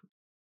mode.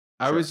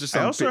 I was just.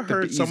 I also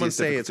heard someone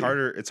say it's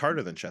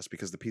harder than chess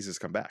because the pieces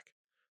come back.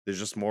 There's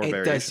just more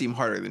variation. It does seem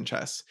harder than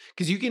chess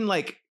because you can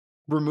like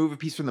remove a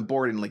piece from the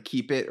board and like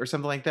keep it or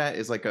something like that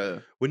is like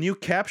a When you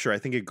capture, I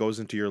think it goes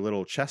into your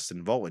little chest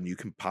and vault, and you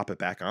can pop it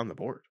back on the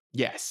board.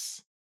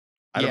 yes.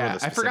 I don't know Yeah,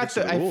 the I forgot specifics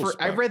of the rules,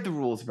 I but- read the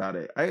rules about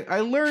it. I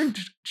learned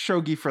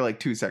shogi for like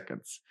 2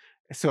 seconds,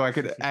 so I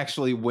could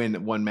actually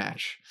win one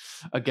match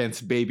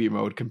against baby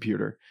mode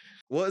computer.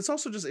 Well, it's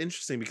also just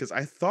interesting because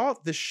I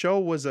thought the show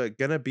was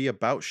gonna be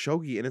about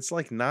shogi, and it's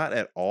like not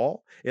at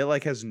all. It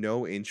like has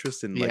no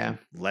interest in like Yeah.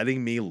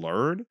 letting me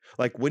learn.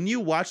 Like when you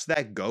watch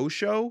that Go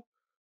show,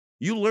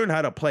 you learn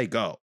how to play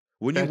Go.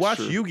 When you That's watch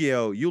true.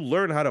 Yu-Gi-Oh, you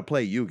learn how to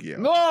play Yu-Gi-Oh.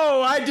 No,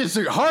 I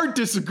hard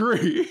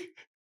disagree.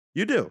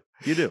 You do.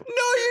 No, you don't.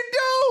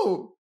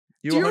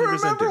 Do you 100%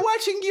 remember do.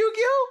 watching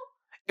Yu-Gi-Oh?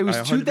 It was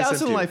I 100%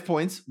 2,000 do. life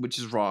points, which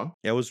is wrong.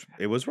 It was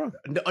wrong.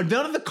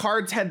 None of the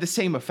cards had the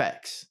same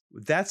effects.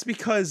 That's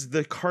because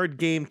the card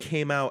game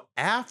came out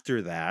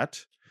after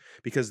that.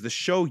 Because the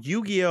show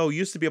Yu-Gi-Oh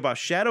used to be about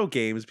shadow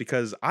games,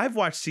 because I've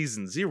watched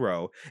season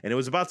 0 and it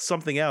was about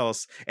something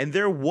else. And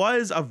there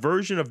was a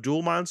version of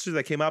Duel Monsters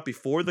that came out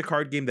before the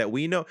card game that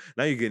we know.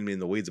 Now you're getting me in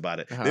the weeds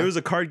about it. Uh-huh. There was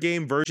a card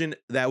game version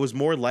that was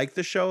more like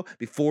the show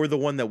before the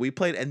one that we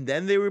played. And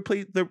then they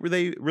released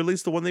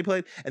the one they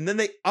played. And then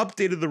they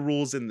updated the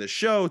rules in the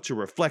show to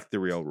reflect the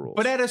real rules.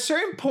 But at a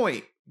certain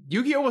point,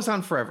 Yu-Gi-Oh was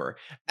on forever.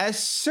 At a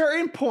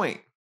certain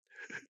point,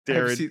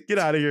 Darren, seen- get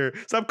out of here.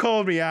 Stop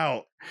calling me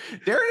out.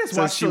 Darren has Says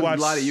watched she a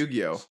watched- lot of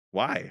Yu-Gi-Oh.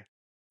 Why?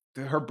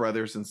 Her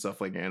brothers and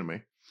stuff like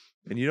anime.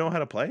 And you know how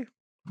to play?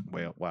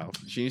 Well, wow.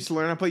 She needs to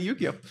learn how to play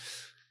Yu-Gi-Oh.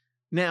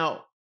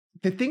 Now,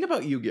 the thing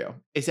about Yu-Gi-Oh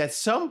is at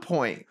some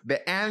point,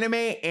 the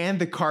anime and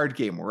the card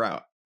game were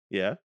out.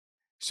 Yeah.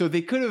 So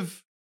they could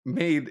have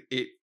made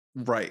it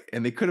right.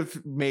 And they could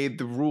have made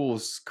the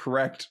rules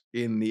correct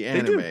in the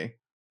They do. anime.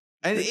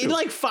 And They in do.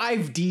 like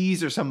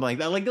 5Ds or something like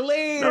that. Like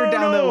later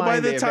down the line. By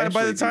the they time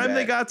eventually do they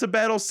that. got to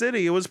Battle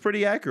City, it was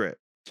pretty accurate.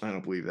 I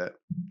don't believe that.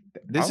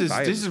 This I'll is die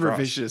this as is a cross.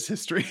 revisionist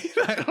history.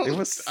 I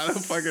don't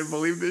fucking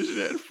believe this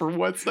shit for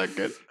 1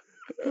 second.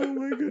 Oh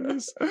my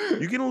goodness.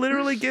 You can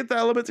literally get the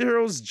Elemental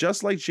Heroes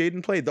just like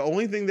Jaden played. The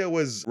only thing that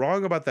was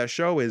wrong about that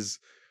show is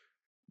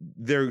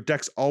their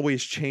decks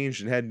always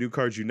changed and had new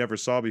cards you never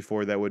saw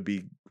before that would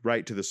be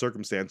right to the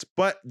circumstance.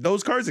 But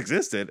those cards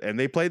existed and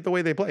they played the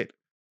way they played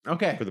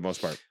Okay. for the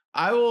most part.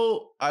 I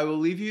will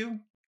leave you on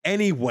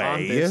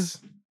Anyway, this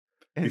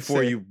and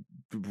before say- you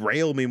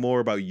rail me more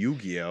about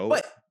Yu-Gi-Oh.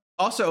 But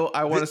also,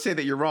 I want to say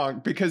that you're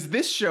wrong because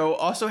this show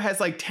also has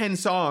like 10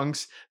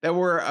 songs that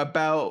were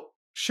about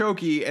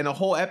shogi and a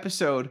whole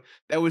episode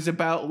that was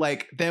about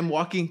like them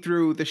walking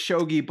through the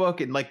shogi book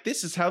and like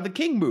this is how the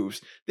king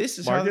moves. This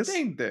is Marcus? how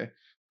the thing.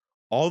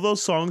 All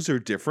those songs are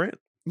different.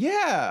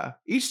 Yeah,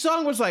 each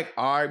song was like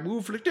I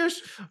move like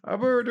this.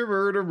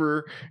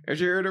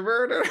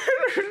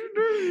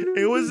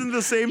 It wasn't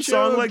the same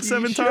song like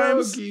 7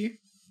 times. Shogi.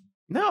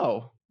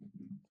 No.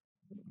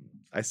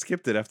 I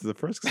skipped it after the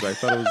first because I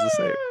thought it was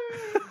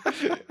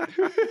the same.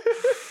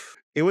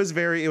 It was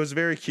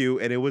very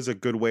cute, and it was a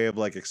good way of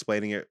like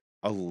explaining it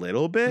a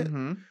little bit.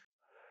 Mhm.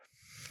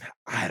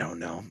 I don't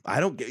know. I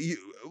don't get you.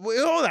 Wait,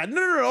 hold on.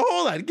 No,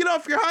 hold on. Get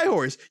off your high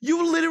horse.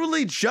 You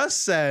literally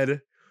just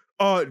said,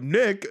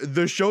 Nick,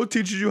 the show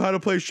teaches you how to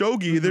play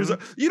shogi. There's a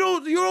you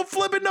don't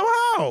flip it know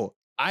how.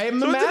 I am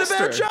the So it did a master.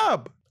 bad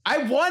job. I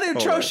won a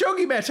Hold on.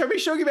 shogi match. How many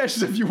shogi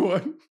matches have you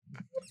won?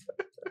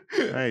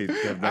 I have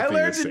nothing I to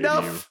learned say to you.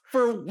 enough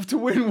to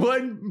win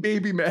one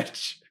baby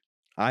match.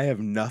 I have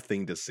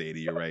nothing to say to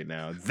you right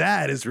now.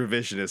 That is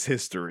revisionist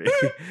history.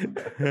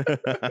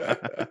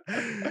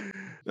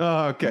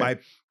 Oh, okay.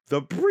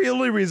 The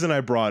only reason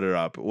I brought it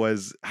up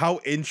was how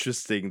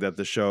interesting that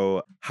the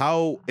show,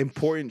 how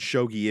important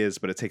shogi is,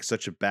 but it takes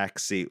such a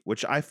backseat,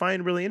 which I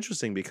find really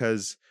interesting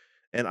because,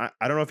 and I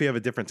don't know if you have a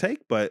different take,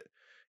 but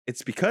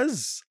it's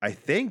because I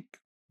think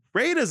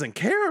Ray doesn't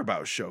care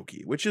about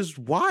shogi, which is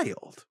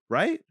wild,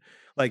 right?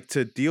 Like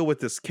to deal with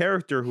this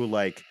character who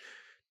like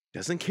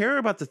doesn't care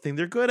about the thing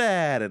they're good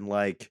at and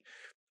like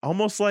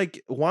almost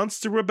like wants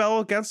to rebel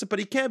against it, but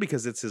he can't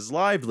because it's his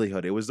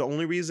livelihood. It was the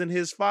only reason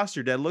his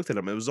foster dad looked at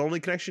him. It was the only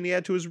connection he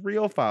had to his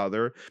real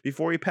father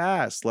before he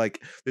passed.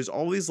 Like there's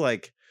all these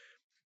like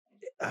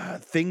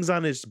things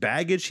on his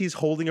baggage he's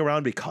holding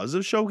around because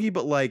of shogi,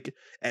 but like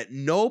at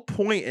no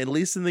point, at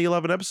least in the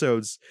 11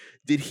 episodes,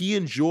 did he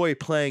enjoy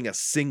playing a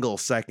single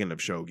second of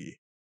shogi,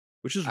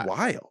 which is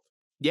wild.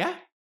 Yeah.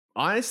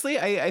 Honestly,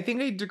 I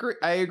think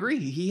I agree.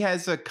 He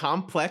has a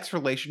complex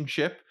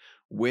relationship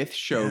with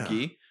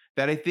shogi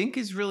that I think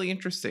is really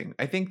interesting.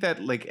 I think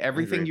that like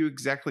everything you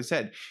exactly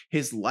said,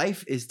 his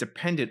life is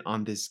dependent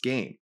on this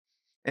game.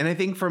 And I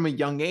think from a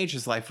young age,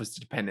 his life was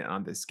dependent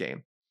on this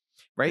game.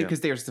 Right? Yeah.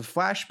 Because there's the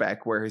flashback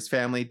where his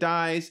family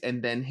dies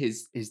and then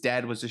his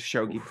dad was a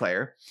shogi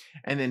player.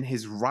 And then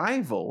his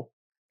rival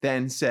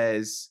then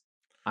says,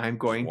 I'm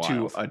going to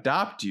Wild.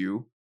 adopt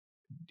you.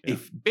 Yeah.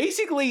 If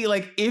basically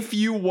like if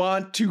you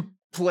want to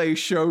play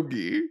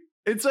shogi,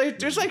 It's like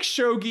there's like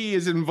shogi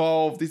is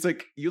involved. He's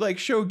like, you like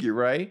shogi,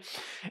 right?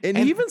 And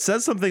he even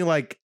says something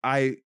like,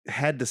 I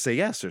had to say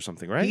yes or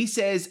something, right? He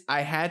says,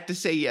 I had to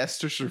say yes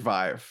to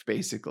survive,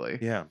 basically.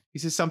 Yeah. He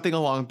says something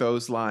along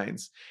those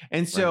lines.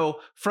 And so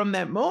from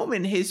that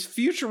moment, his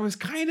future was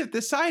kind of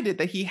decided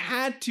that he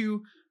had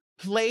to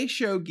play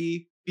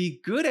shogi,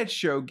 be good at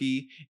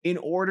shogi in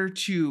order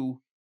to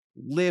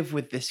live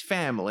with this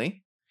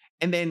family.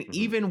 And then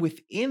even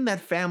within that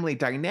family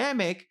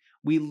dynamic,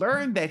 we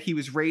learned that he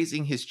was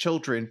raising his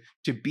children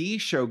to be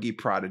shogi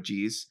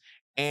prodigies,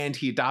 and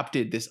he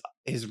adopted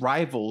his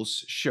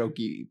rival's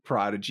shogi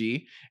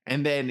prodigy,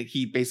 and then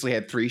he basically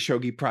had 3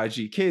 shogi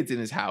prodigy kids in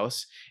his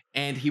house,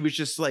 and he was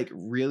just like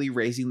really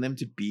raising them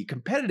to be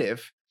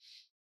competitive,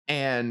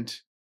 and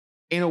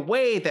in a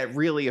way that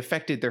really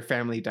affected their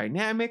family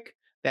dynamic,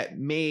 that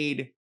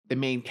made the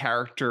main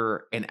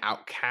character an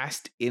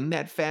outcast in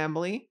that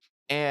family.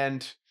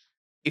 And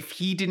if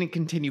he didn't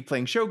continue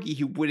playing shogi,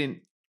 he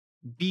wouldn't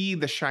be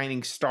the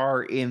shining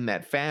star in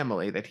that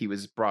family that he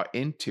was brought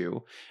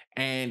into,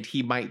 and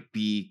he might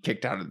be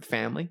kicked out of the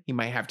family. He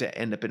might have to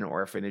end up in an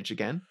orphanage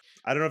again.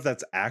 I don't know if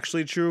that's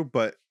actually true,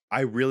 but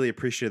I really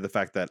appreciated the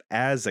fact that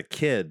as a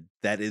kid,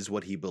 that is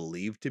what he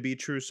believed to be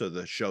true. So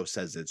the show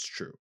says it's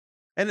true.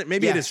 And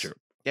it is true.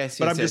 Yes.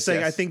 But I'm just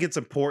saying, I think it's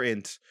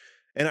important.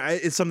 And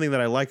it's something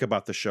that I like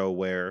about the show,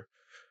 where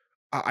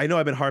I know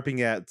I've been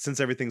harping at, since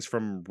everything's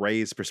from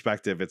Ray's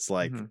perspective, it's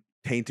like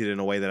painted in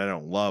a way that I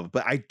don't love.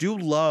 But I do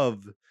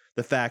love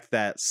the fact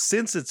that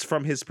since it's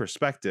from his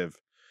perspective,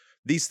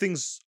 these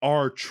things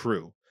are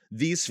true.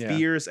 These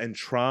fears and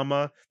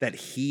trauma that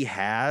he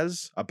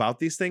has about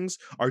these things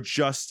are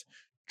just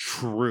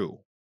true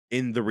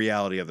in the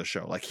reality of the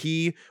show. Like,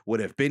 he would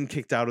have been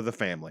kicked out of the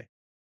family.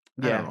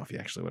 I don't know if he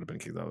actually would have been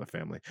kicked out of the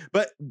family,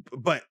 but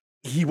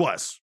he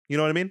was. You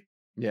know what I mean?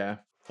 Yeah.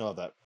 I love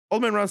that.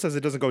 Old Man Ron says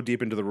it doesn't go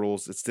deep into the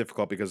rules. It's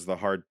difficult because of the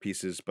hard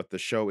pieces, but the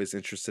show is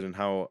interested in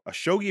how a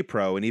shogi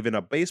pro and even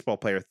a baseball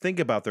player think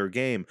about their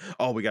game.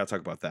 Oh, we got to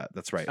talk about that.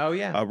 That's right. Oh,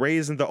 yeah. Ray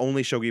isn't the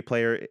only shogi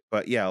player,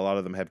 but yeah, a lot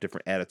of them have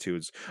different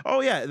attitudes.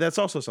 Oh, yeah, that's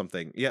also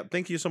something. Yeah,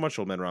 thank you so much,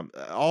 Old Man Ron.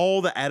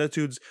 All the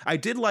attitudes. I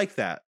did like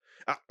that.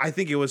 I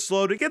think it was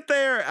slow to get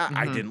there.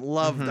 I didn't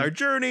love our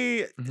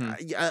journey,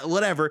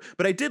 whatever.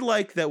 But I did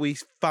like that we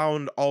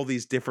found all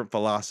these different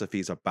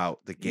philosophies about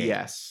the game.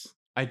 Yes.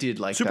 I did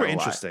like super that a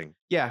interesting. Lot.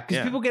 Yeah,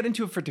 because people get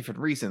into it for different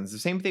reasons. The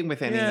same thing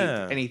with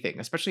anything,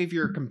 especially if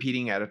you're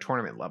competing at a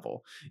tournament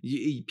level.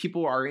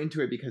 People are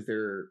into it because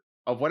they're,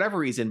 of whatever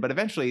reason, but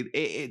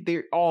eventually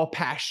they're all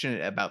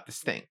passionate about this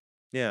thing.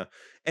 Yeah.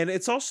 And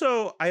it's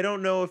also, I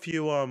don't know if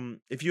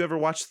you ever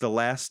watched The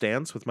Last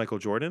Dance with Michael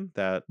Jordan.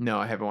 No,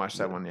 I haven't watched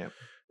that one yet.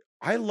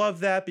 I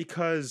love that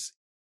because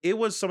it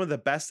was some of the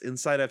best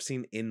insight I've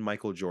seen in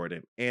Michael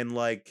Jordan. And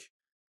like,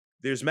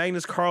 there's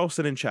Magnus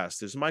Carlsen in chess.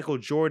 There's Michael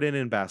Jordan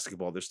in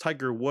basketball. There's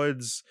Tiger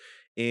Woods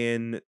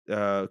in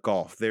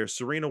golf. There's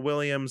Serena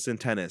Williams in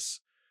tennis.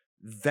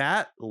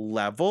 That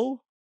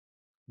level,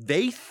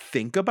 they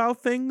think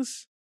about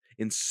things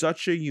in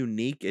such a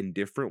unique and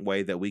different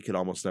way that we could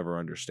almost never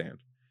understand.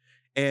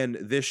 And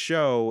this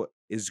show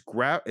is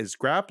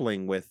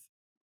grappling with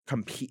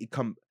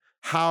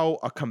how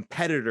a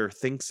competitor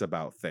thinks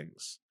about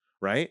things.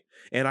 Right.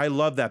 And I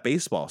love that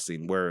baseball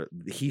scene where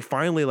he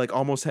finally like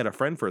almost had a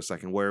friend for a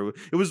second, where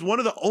it was one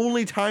of the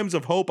only times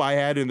of hope I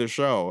had in the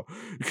show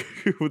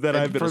that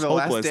I've been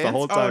hopeless the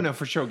whole time. Oh, no,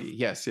 for shogi.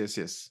 Yes.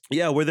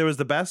 Yeah. Where there was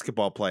the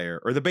basketball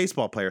player or the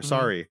baseball player.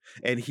 Sorry.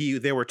 And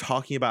they were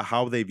talking about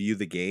how they view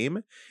the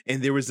game.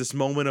 And there was this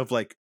moment of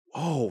like,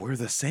 oh, we're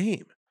the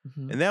same.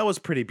 And that was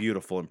pretty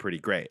beautiful and pretty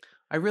great.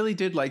 I really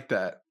did like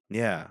that.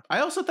 Yeah.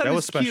 I also thought it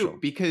was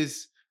cute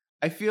because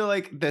I feel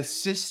like the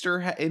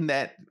sister in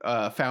that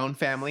found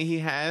family he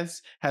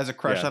has a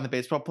crush on the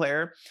baseball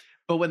player.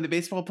 But when the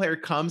baseball player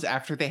comes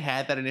after they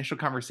had that initial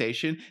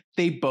conversation,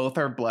 they both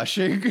are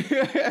blushing.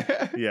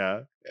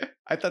 Yeah.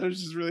 I thought it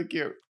was just really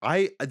cute.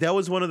 That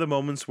was one of the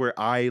moments where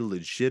I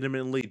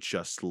legitimately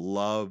just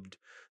loved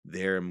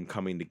them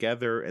coming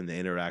together and the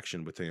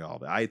interaction between all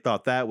of it. I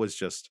thought that was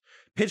just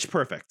pitch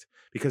perfect.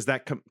 Because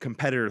that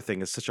competitor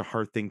thing is such a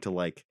hard thing to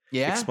like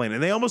explain.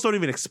 And they almost don't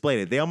even explain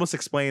it. They almost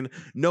explain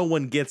no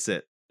one gets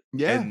it.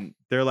 Yeah. And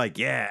they're like,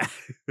 yeah.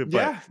 But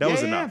that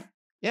was enough.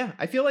 Yeah.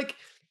 I feel like,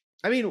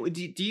 I mean,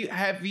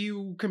 have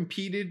you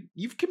competed?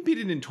 You've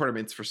competed in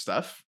tournaments for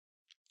stuff.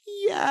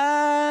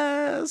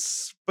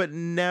 Yes. But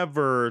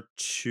never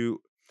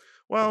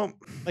well.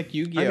 Like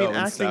Yu-Gi-Oh!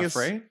 And stuff,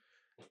 right?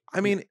 I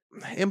mean,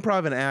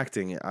 improv and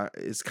acting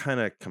is kind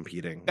of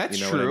competing. That's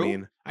true.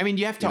 What I mean,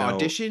 you have to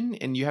audition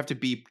and you have to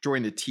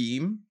join the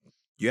team.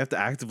 You have to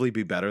actively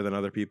be better than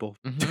other people.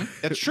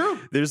 That's true.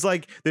 There's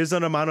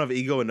an amount of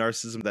ego and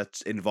narcissism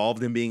that's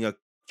involved in being a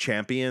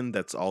champion.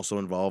 That's also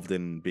involved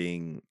in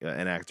being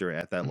an actor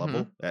at that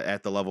level,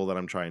 at the level that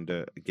I'm trying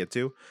to get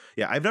to.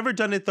 Yeah, I've never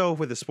done it though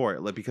with a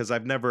sport, because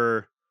I've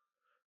never.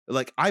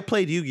 Like, I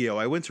played Yu-Gi-Oh!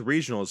 I went to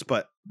regionals,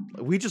 but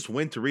we just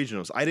went to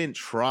regionals. I didn't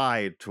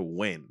try to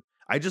win.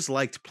 I just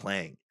liked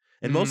playing.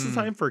 And most of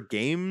the time for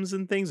games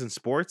and things and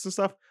sports and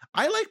stuff,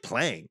 I like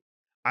playing.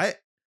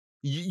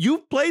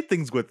 You've played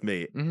things with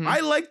me. Mhm. I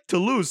like to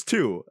lose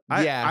too.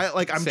 Yeah,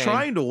 I'm same.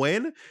 trying to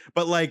win,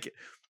 but like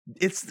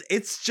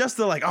it's just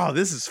the like, oh,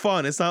 this is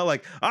fun. It's not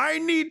like I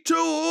need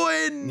to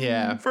win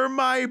Yeah. for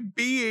my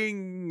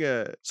being.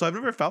 So I've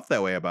never felt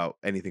that way about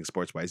anything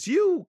sports wise.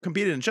 You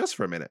competed in chess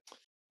for a minute,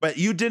 but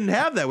you didn't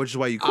have that, which is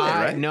why you quit,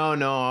 right? No.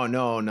 It's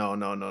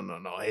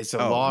a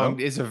long.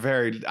 no? It's a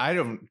very. I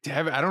don't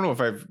know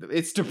if I've.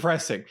 It's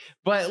depressing,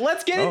 but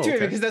let's get Oh, into it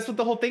okay. because that's what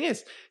the whole thing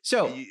is.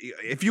 So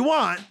If you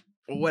want,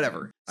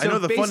 whatever. I know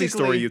the funny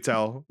story you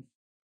tell.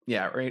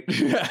 Yeah. Right.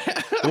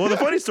 Well, the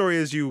funny story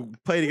is you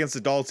played against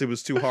adults. It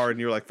was too hard, and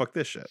you're like, "Fuck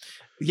this shit."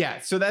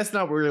 Yeah. So that's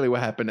not really what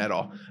happened at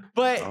all.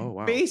 But Oh,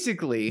 wow.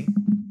 basically,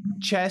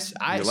 chess.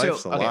 Your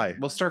life's a lie.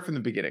 We'll start from the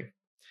beginning.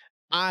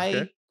 I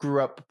Okay.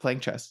 grew up playing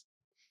chess.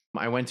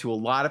 I went to a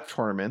lot of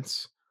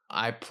tournaments.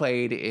 I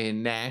played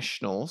in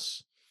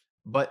nationals,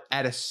 but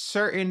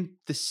the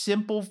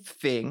simple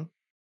thing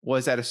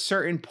was at a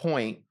certain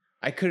point,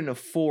 I couldn't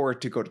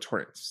afford to go to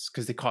tournaments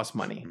because they cost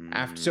money.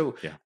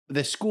 Yeah.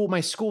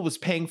 My school was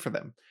paying for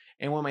them.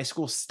 And when my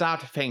school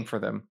stopped paying for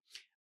them,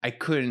 I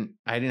didn't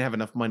have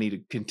enough money to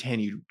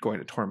continue going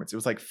to tournaments. It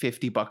was like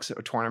 $50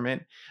 a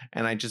tournament.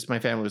 And my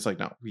family was like,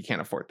 no, we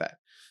can't afford that.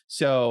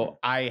 So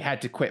I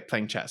had to quit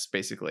playing chess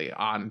basically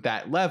on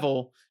that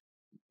level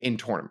in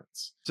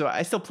tournaments. So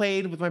I still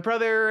played with my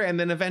brother, and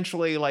then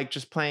eventually like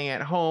just playing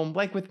at home,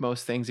 like with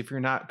most things, if you're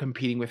not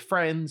competing with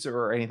friends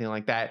or anything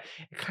like that,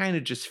 it kind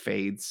of just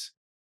fades.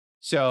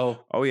 So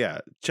Oh yeah,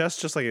 chess,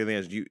 just like anything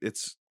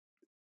else,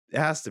 it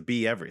has to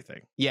be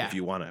everything. Yeah. If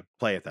you want to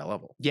play at that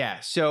level,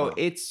 yeah, so Wow.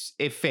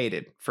 it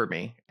faded for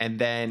me. And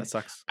then that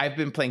sucks. I've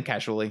been playing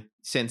casually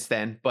since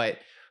then, but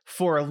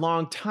for a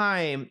long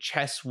time,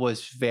 chess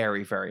was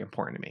very, very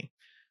important to me.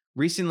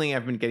 Recently,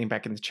 I've been getting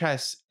back into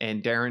chess,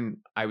 and Darren,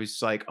 I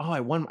was like, oh, I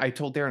won. I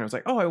told Darren, I was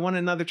like, oh, I won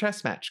another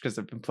chess match because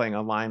I've been playing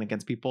online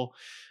against people.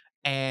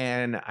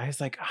 And I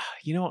was like,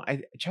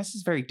 chess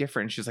is very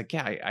different. She was like,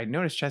 yeah, I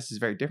noticed chess is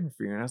very different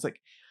for you. And I was like,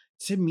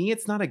 to me,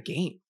 it's not a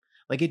game.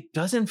 Like, it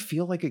doesn't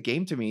feel like a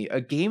game to me.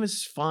 A game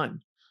is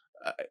fun.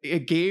 A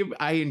game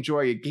I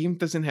enjoy. A game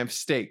doesn't have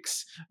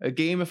stakes. A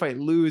game, if I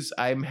lose,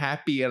 I'm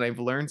happy and I've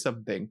learned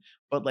something.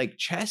 But like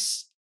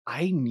chess,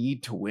 I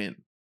need to win.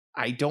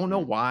 I don't know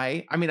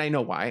why. I mean, I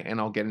know why, and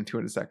I'll get into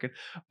it in a second.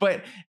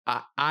 But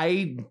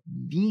I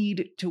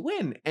need to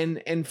win.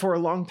 And for a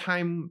long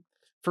time,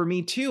 for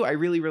me too, I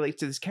really relate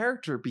to this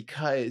character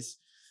because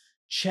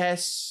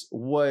chess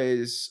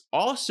was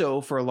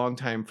also for a long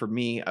time for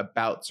me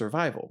about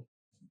survival.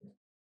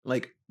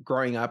 Like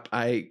growing up,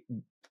 I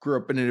grew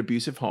up in an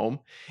abusive home,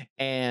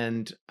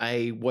 and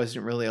I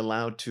wasn't really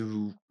allowed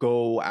to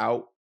go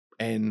out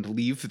and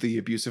leave the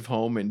abusive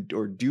home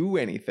or do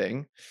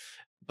anything.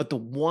 But the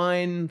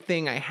one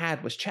thing I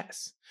had was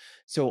chess.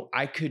 So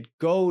I could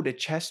go to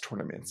chess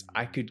tournaments.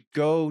 I could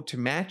go to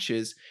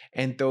matches,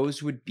 and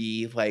those would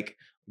be like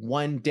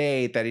one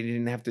day that I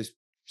didn't have to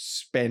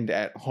spend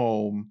at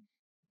home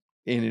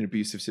in an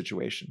abusive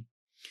situation.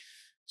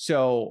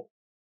 So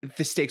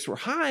the stakes were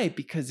high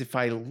because if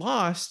I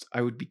lost,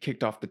 I would be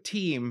kicked off the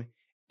team,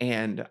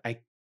 and I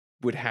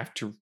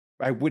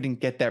wouldn't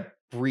get that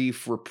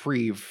brief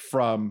reprieve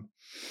from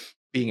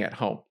being at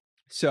home.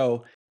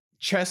 So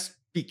chess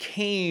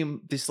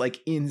became this like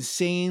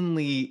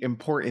insanely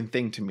important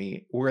thing to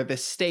me, where the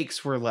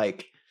stakes were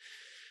like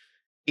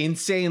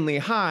insanely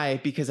high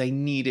because I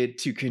needed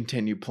to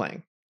continue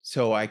playing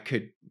so I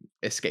could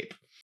escape.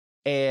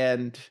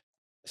 And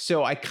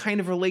so I kind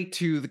of relate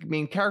to the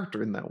main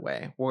character in that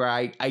way, where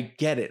I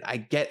get it. I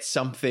get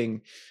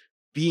something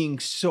being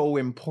so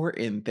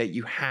important that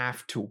you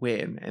have to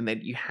win and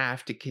that you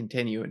have to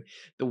continue. And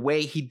the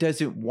way he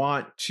doesn't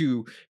want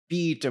to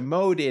be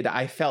demoted,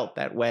 I felt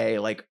that way.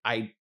 Like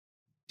I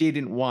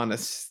didn't want to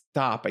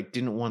stop. I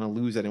didn't want to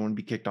lose. I didn't want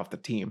to be kicked off the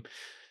team.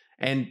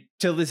 And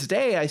till this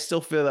day, I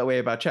still feel that way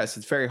about chess.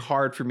 It's very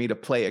hard for me to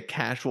play a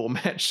casual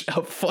match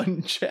of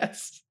fun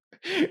chess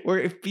where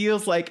it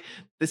feels like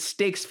the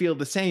stakes feel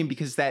the same,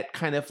 because that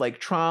kind of like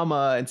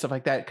trauma and stuff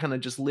like that kind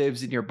of just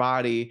lives in your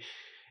body.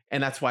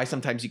 And that's why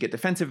sometimes you get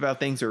defensive about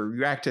things or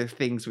react to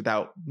things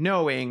without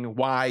knowing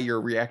why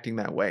you're reacting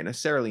that way.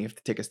 Necessarily, you have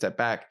to take a step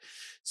back.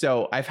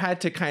 So I've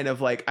had to kind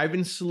of like, I've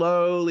been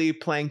slowly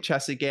playing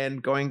chess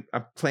again,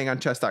 playing on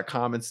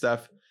chess.com and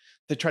stuff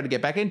to try to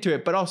get back into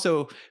it, but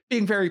also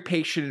being very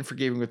patient and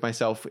forgiving with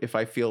myself if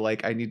I feel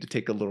like I need to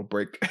take a little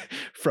break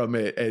from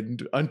it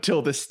and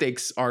until the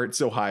stakes aren't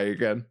so high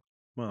again.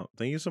 Well,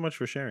 thank you so much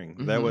for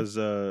sharing. That Mhm. was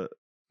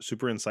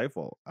super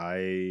insightful.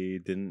 I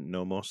didn't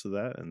know most of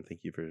that, and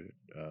thank you for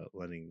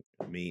letting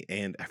me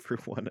and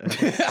everyone else.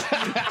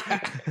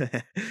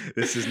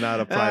 This is not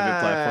a private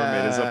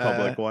platform; it is a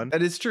public one.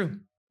 That is true.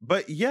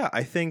 But yeah,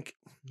 I think,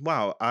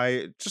 wow,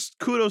 I just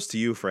kudos to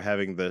you for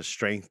having the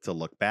strength to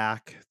look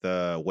back,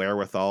 the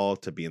wherewithal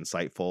to be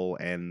insightful,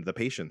 and the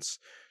patience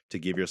to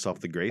give yourself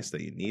the grace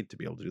that you need to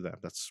be able to do that.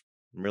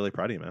 I'm really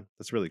proud of you, man.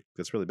 That's really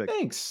big.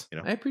 Thanks. You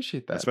know, I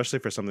appreciate that. especially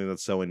for something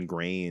that's so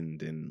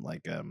ingrained in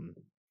like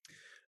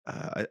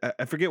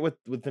I forget what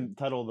the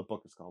title of the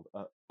book is called.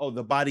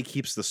 The Body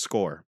Keeps the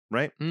Score,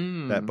 right?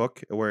 That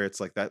book where it's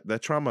like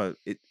that trauma,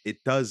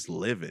 it does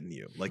live in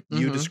you. Like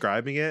you Mhm.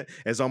 describing it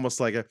as almost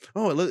like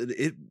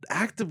it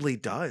actively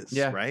does,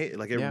 Yeah. right?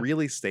 Like it Yeah.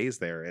 really stays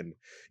there. And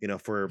I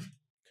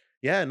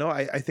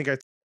think I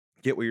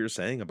get what you're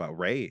saying about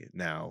Ray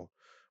now,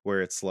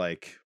 where it's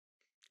like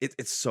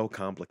it's so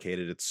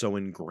complicated, it's so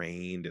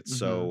ingrained, it's Mhm.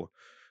 so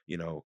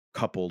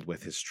coupled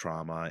with his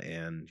trauma.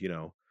 And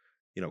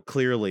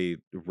clearly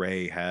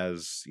Ray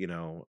has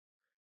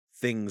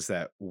things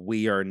that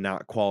we are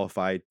not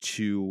qualified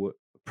to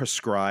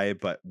prescribe,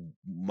 but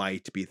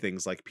might be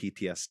things like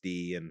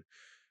PTSD and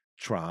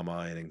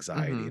trauma and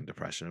anxiety Mhm. and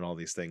depression and all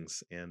these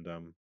things.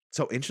 And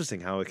so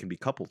interesting how it can be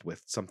coupled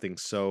with something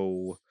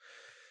so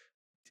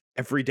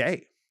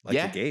everyday, like a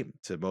Yeah. game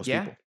to most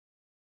Yeah. people.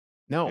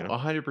 No, You know?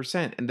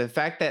 100%. And the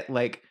fact that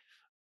like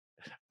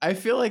I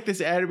feel like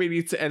this anime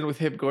needs to end with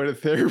him going to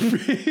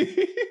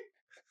therapy.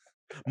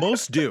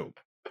 Most do.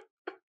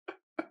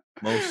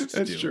 Most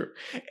That's do. true.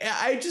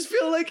 I just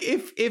feel like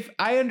if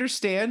I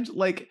understand,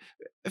 like,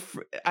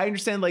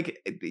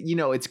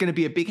 it's going to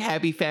be a big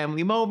happy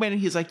family moment,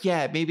 and he's like,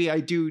 yeah, maybe I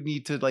do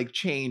need to like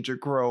change or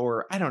grow,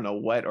 or I don't know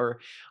what, or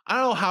I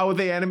don't know how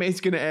the anime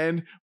is going to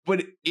end,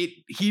 but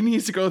he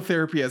needs to go to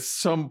therapy at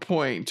some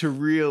point to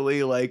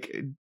really like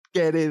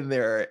get in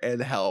there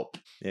and help.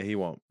 Yeah, he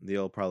won't.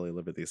 He'll probably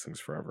live with these things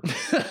forever.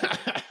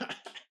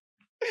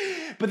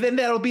 But then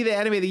that'll be the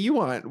anime that you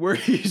want, where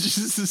he's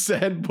just a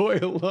sad boy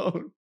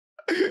alone.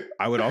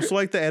 I would also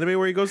like the anime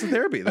where he goes to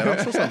therapy. That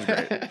also sounds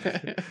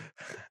great.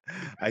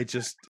 I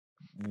just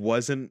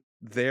wasn't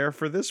there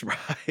for this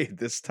ride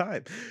this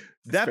time.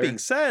 That fair. being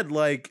said,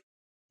 like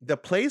the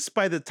place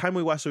by the time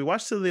we watched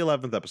to the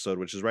 11th episode,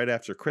 which is right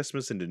after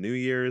Christmas into New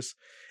Year's,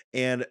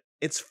 and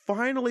it's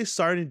finally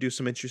starting to do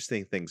some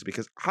interesting things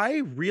because I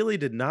really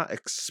did not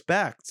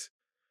expect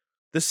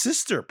the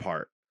sister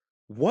part.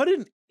 What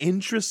an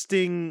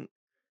interesting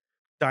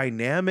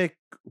dynamic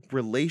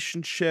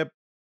relationship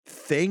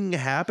thing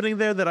happening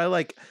there that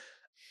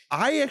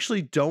I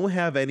actually don't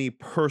have any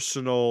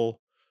personal,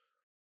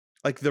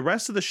 like the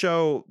rest of the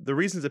show, the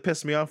reasons it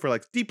pissed me off were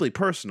like deeply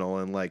personal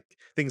and like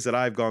things that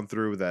I've gone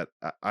through that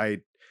I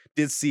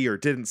did see or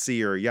didn't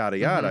see or yada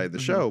yada in the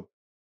show.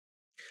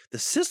 The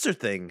sister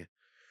thing,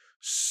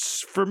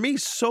 for me,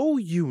 so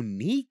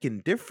unique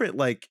and different.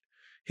 Like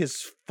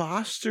his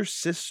foster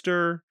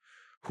sister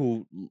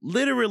who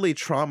literally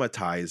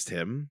traumatized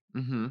him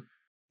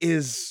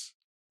is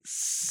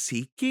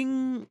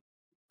seeking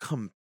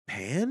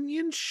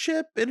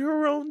companionship in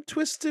her own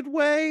twisted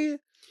way.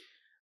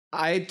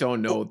 I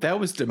don't know. That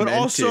was demented. But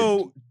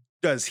also,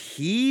 does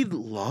he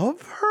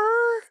love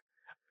her?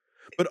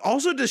 But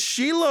also, does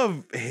she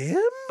love him?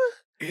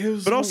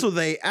 But also,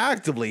 they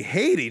actively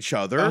hate each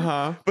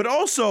other. But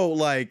also,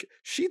 like,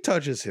 she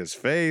touches his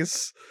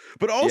face.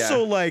 But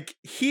also, like,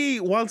 he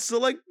wants to,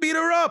 like, beat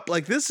her up.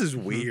 Like, this is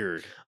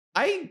weird.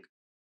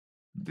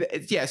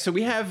 So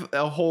we have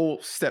a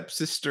whole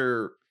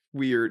stepsister,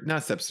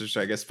 not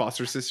stepsister, I guess,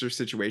 foster sister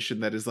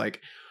situation that is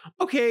like,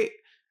 okay,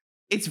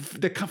 it's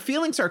the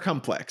feelings are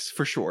complex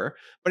for sure.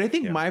 But I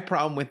think my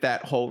problem with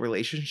that whole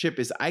relationship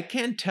is I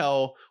can't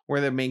tell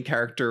where the main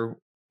character,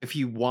 if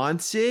he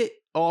wants it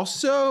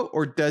also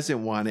or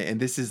doesn't want it. And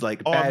this is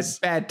like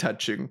bad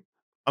touching.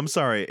 I'm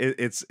sorry.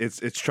 It's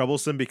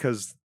troublesome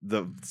because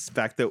the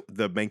fact that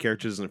the main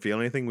character doesn't feel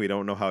anything, we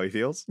don't know how he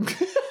feels.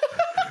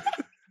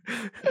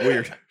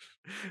 Weird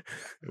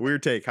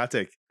take. Hot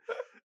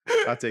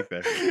take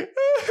there.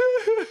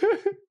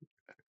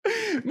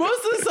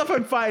 Most of the stuff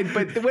I'm fine,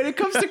 but when it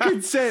comes to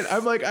consent,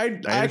 I'm like, I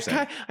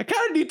kind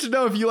of need to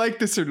know if you like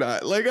this or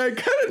not. Like, I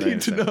kind of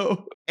need to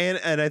know.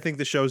 And I think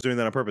the show's doing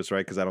that on purpose,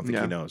 right? Because I don't think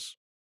he knows,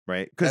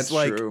 right? Because that's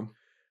like, true.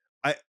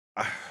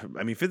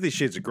 I mean, 50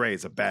 Shades of Grey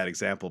is a bad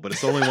example, but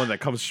it's the only one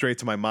that comes straight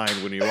to my mind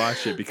when you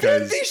watch it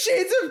because 50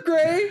 Shades of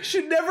Grey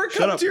should never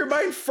come to your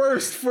mind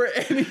first for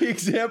any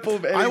example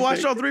of anything. I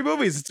watched all 3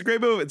 movies. It's a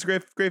great movie. It's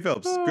great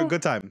films.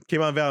 Good time.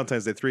 Came on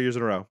Valentine's Day 3 years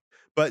in a row.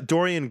 But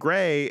Dorian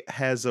Gray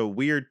has a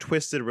weird,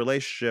 twisted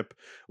relationship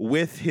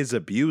with his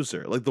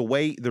abuser. Like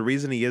the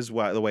reason he is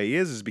the way he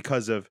is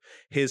because of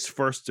his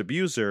first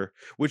abuser,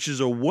 which is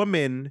a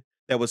woman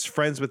that was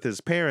friends with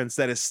his parents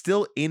that is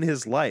still in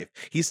his life.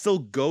 He still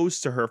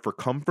goes to her for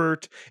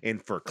comfort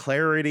and for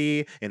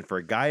clarity and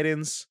for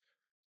guidance.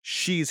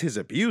 She's his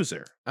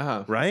abuser,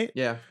 right?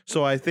 Yeah.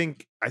 So I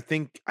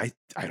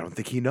don't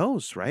think he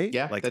knows, right?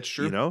 Yeah, like that's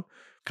true. You know,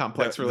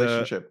 complex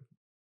relationship.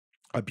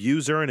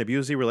 Abuser and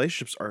abusee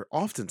relationships are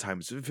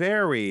oftentimes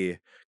very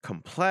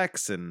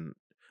complex, and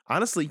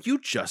honestly, you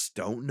just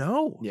don't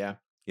know. Yeah,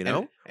 you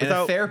know, and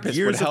a therapist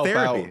would help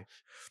out.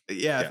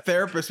 Yeah, a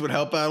therapist would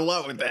help out a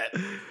lot with that.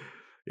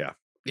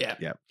 Yeah.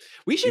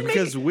 We should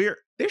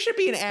there should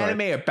be an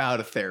anime about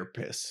a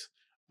therapist.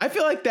 I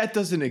feel like that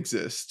doesn't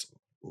exist.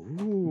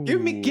 Ooh. Give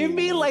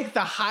me like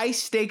the high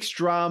stakes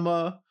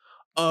drama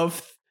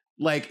of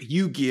like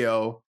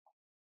Yu-Gi-Oh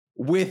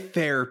with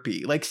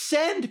therapy. Like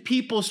send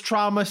people's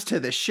traumas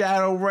to the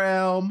shadow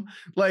realm.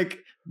 Like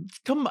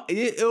come on,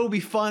 it'll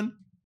be fun.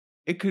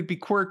 It could be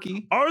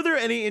quirky. Are there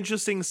any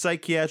interesting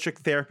psychiatric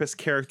therapist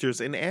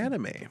characters in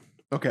anime?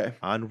 Okay.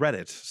 On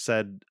Reddit,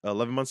 said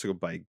 11 months ago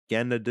by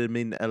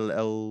Ganadamin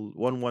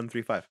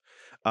LL1135.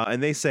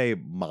 And they say,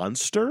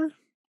 Monster?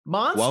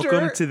 Monster.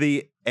 Welcome to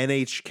the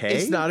NHK?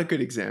 It's not a good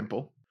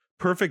example.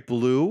 Perfect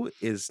Blue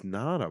is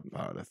not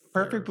about a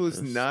Perfect Blue is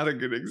therapist. not a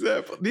good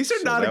example. These are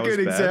So not that a was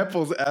good bad.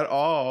 examples at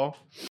all.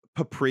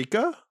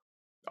 Paprika?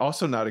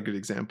 Also not a good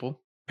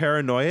example.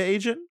 Paranoia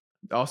Agent?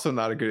 Also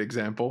not a good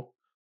example.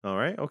 All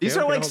right. Okay. These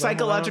are okay, like hold on.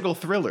 psychological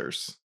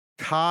thrillers.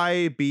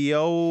 Kai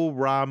Bio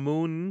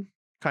Ramun,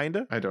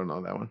 kinda? I don't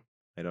know that one.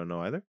 I don't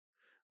know either.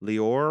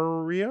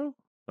 Leorio?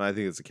 I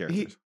think it's a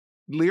character.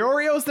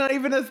 Leorio's not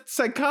even a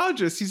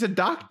psychologist. He's a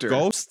doctor.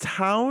 Ghost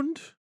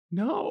Hound?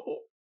 No.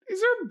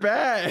 These are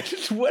bad.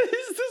 What is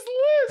this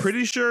list?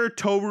 Pretty sure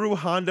Toru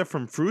Honda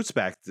from Fruits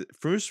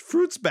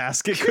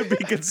Basket could be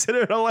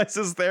considered a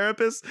licensed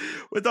therapist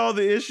with all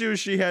the issues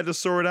she had to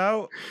sort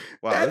out.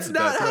 Wow, That's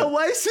not how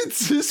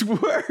licenses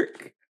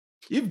work.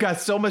 You've got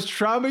so much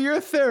trauma, you're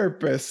a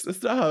therapist.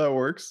 That's not how that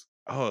works.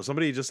 Oh,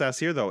 somebody just asked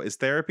here though, is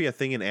therapy a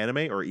thing in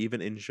anime or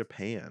even in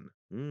Japan?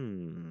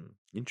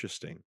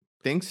 Interesting.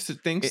 Things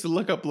to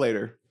look up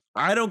later.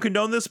 I don't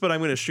condone this, but I'm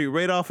going to shoot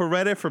right off of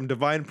Reddit from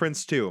Divine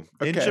Prince 2.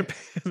 In Okay.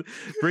 Japan,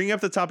 bringing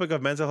up the topic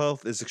of mental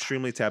health is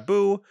extremely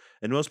taboo,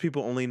 and most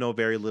people only know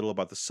very little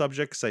about the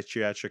subject.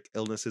 Psychiatric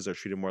illnesses are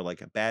treated more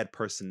like bad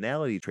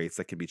personality traits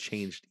that can be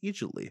changed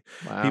easily.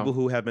 Wow. People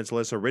who have mental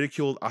illness are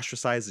ridiculed,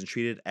 ostracized, and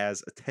treated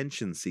as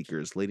attention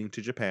seekers, leading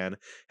to Japan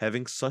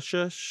having such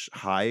a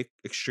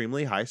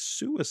extremely high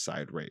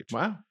suicide rate.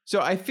 Wow. So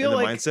I And feel the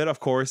like mindset,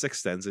 of course,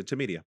 extends into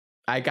media.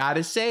 I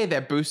gotta say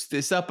that boosts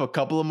this up a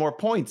couple of more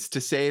points to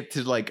say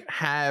to like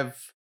have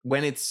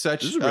when it's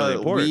such This is really a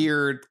important.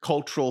 weird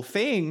cultural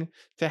thing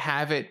to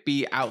have it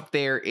be out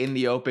there in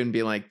the open,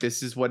 being like,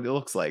 this is what it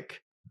looks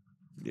like.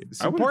 It's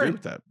I would agree important.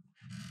 with that.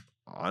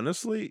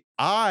 Honestly,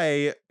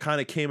 I kind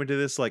of came into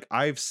this like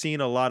I've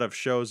seen a lot of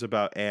shows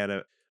about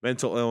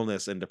mental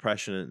illness and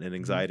depression and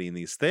anxiety and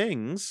these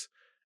things,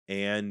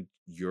 and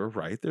you're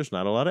right. There's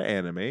not a lot of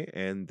anime,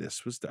 and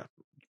this was that.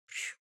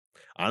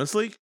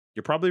 Honestly,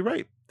 you're probably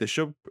right. This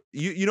show,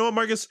 you know what,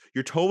 Marcus?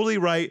 You're totally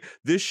right.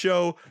 This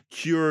show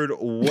cured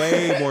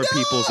way more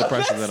people's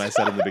depression than I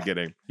said in the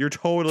beginning. You're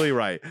totally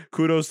right.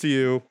 Kudos to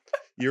you.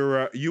 You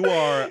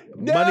are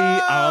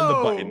money on the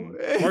button.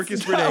 it's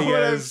Marcus not what I'm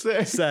Rodriguez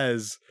saying.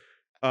 says,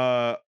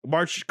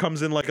 March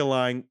comes in like a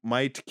line,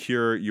 might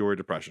cure your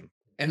depression.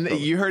 And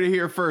Totally. you heard it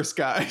here first,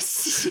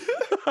 guys.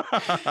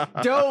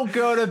 Don't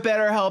go to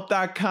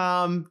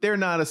betterhelp.com. They're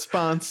not a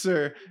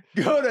sponsor.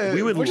 Go to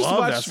We would just love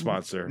watch- that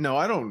sponsor. No,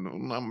 I don't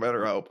know. I'm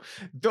BetterHelp.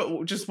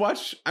 Don't just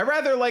watch. I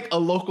rather like a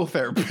local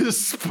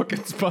therapist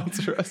fucking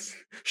sponsor us.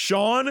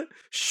 Sean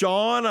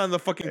on the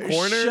fucking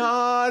corner.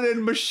 Sean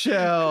and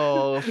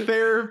Michelle,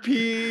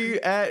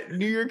 therapy at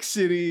New York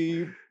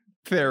City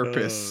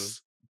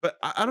therapists. But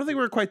I don't think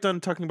we're quite done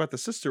talking about the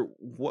sister.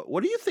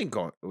 What do you think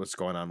what's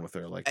going on with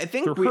her? Like, I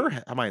think through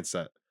her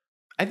mindset.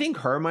 I think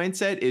her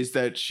mindset is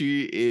that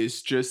she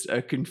is just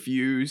a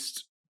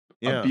confused,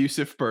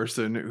 abusive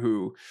person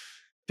who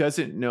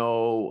doesn't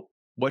know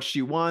what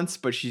she wants,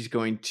 but she's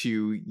going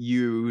to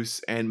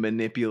use and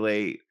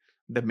manipulate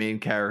the main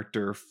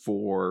character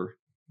for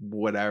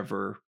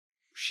whatever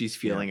she's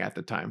feeling at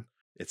the time.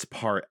 It's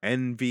part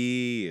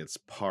envy, it's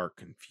part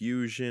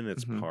confusion,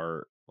 it's Mhm.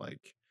 part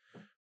like,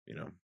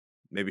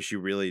 maybe she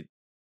really,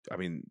 I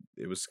mean,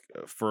 it was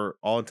for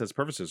all intents and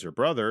purposes her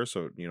brother,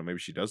 so maybe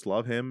she does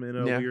love him in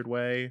a Yeah. weird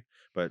way,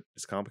 but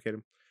it's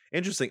complicated.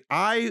 Interesting.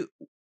 I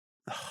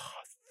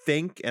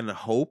think and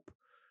hope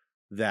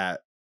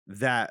that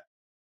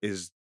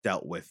is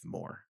dealt with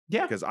more.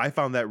 Yeah. Because I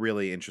found that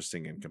really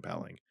interesting and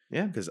compelling.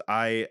 Yeah. Because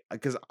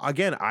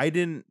again, I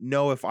didn't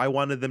know if I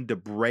wanted them to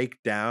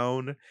break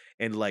down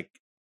and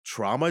like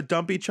trauma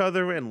dump each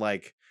other and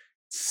like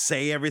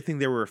say everything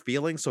they were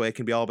feeling so it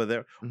can be all about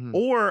there. Mhm.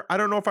 Or I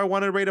don't know if I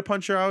wanted Ray to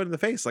punch her out in the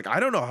face. Like I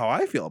don't know how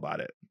I feel about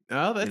it.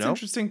 Oh, that's know?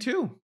 interesting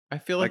too. I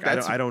feel like Like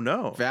that's I don't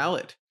know.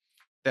 valid.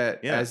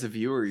 That Yeah. as a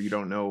viewer, you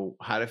don't know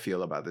how to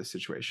feel about this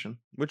situation.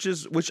 Which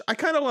I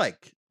kind of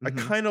like. Mhm. I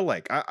kind of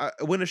like. I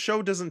when a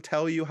show doesn't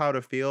tell you how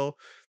to feel,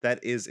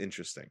 that is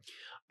interesting.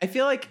 I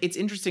feel like it's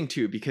interesting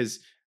too because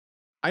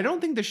I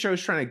don't think the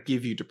show's trying to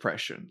give you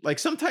depression. Like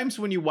sometimes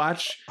when you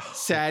watch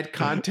sad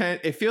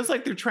content, it feels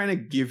like they're trying to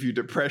give you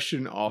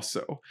depression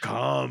also.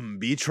 Come,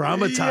 be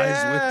traumatized with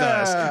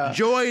Yeah. us.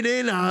 Join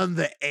in on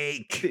the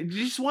ache. They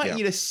just want Yeah.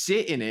 you to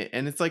sit in it.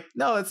 And it's like,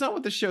 no, that's not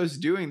what the show's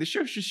doing. The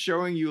show's just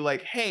showing you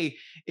like, hey,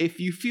 if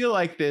you feel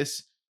like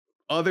this,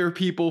 other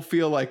people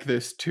feel like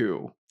this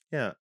too.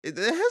 Yeah, it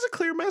has a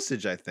clear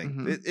message. I think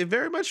Mhm. it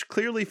very much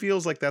clearly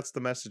feels like that's the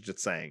message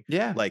it's saying.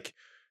 Yeah. Like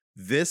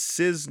this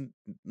is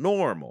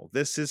normal.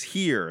 This is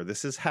here.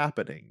 This is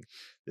happening.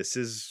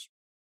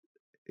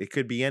 It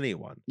could be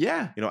anyone.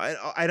 Yeah. And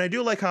I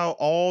do like how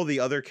all the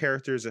other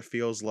characters, it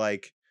feels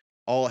like,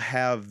 all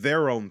have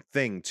their own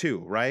thing too,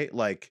 right?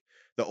 Like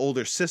the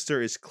older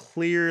sister is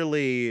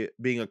clearly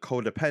being a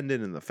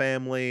codependent in the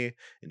family,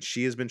 and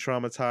she has been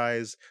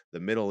traumatized.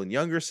 The middle and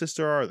younger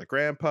sister are the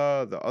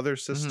grandpa, the other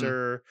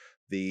sister,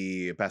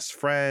 the best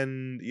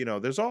friend. You know,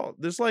 there's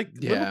like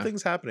little Yeah.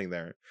 things happening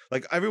there.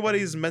 Like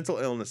everybody's mental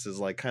illness is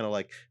like kind of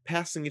like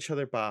passing each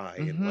other by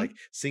and like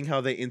seeing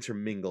how they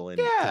intermingle and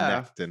Yeah.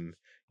 connect, and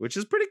which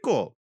is pretty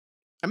cool.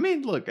 I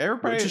mean, look,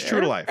 everybody. Which is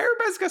true to life.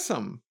 Everybody's got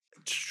some.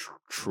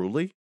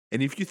 Truly.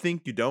 And if you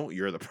think you don't,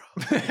 you're the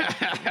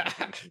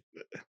problem.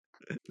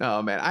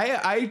 No, man.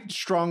 I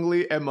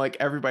strongly am like,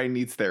 everybody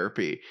needs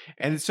therapy.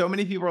 And so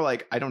many people are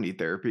like, I don't need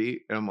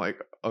therapy. And I'm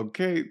like,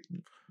 okay,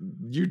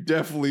 you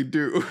definitely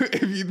do.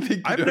 If you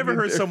think I've never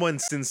heard someone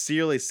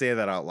sincerely say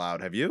that out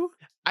loud. Have you?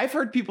 I've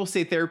heard people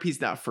say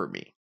therapy's not for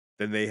me.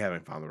 Then they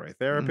haven't found the right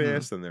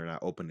therapist and they're not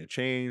open to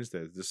change.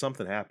 There's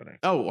something happening.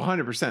 Oh,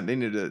 100%. They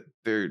need to,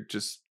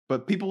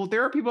 but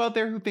there are people out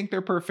there who think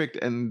they're perfect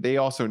and they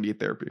also need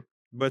therapy.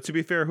 But to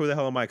be fair, who the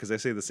hell am I? Because I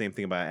say the same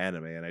thing about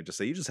anime, and I just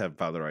say, you just haven't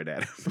found the right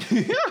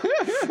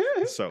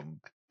anime. So,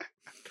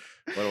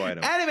 what do I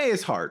know? Anime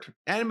is hard.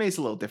 Anime is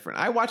a little different.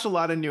 I watch a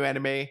lot of new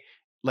anime.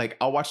 Like,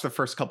 I'll watch the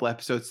first couple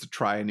episodes to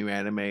try a new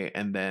anime,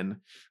 and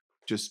then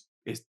just,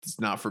 it's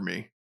not for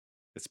me.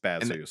 It's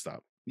bad, And so you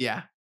stop.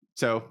 Yeah.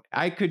 So,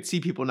 I could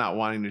see people not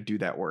wanting to do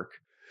that work.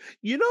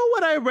 You know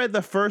what I read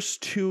the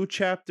first 2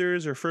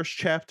 chapters or first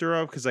chapter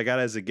of? Because I got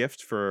it as a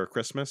gift for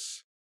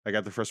Christmas. I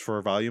got the first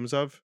 4 volumes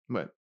of.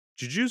 What?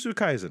 Jujutsu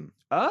Kaisen.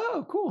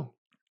 Oh, cool.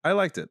 I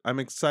liked it. I'm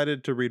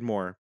excited to read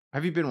more.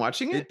 Have you been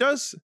watching it? It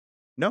does.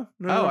 No.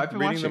 I've been reading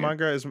the watching it.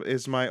 manga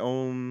is my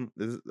own.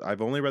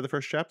 I've only read the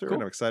first chapter, Cool.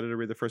 and I'm excited to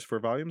read the first 4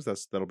 volumes.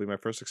 That'll be my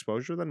first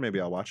exposure. Then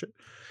maybe I'll watch it.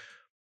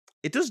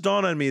 It does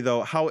dawn on me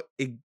though how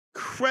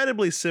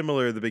incredibly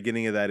similar the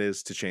beginning of that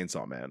is to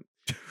Chainsaw Man.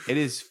 It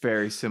is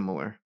very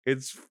similar.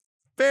 It's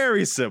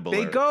very similar.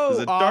 They go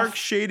There's a dark, off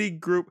shady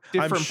group.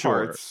 Different I'm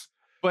sure, parts.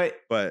 But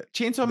the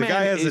Chainsaw Man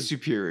guy has is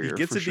superior. he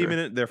gets for a demon.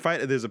 In, they're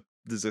fighting.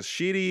 There's a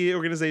shady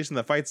organization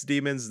that fights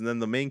demons, and then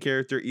the main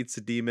character eats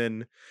a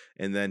demon,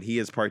 and then he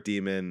is part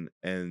demon,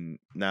 and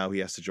now he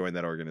has to join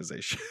that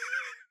organization.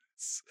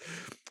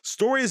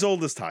 Story as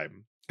old as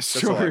time. all I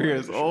Story wanted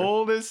as to share.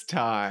 old as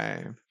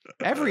time.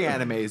 Every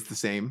anime is the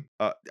same.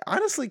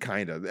 Honestly,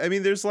 kind of. I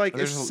mean, there's like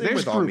it's the same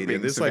There's with all media.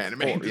 groupings There's of like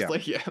anime. 4,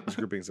 yeah, Yeah. there's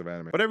groupings of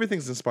anime, but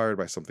everything's inspired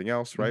by something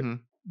else, right? Mhm.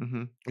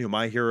 You know,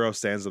 My Hero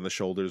stands on the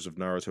shoulders of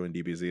Naruto and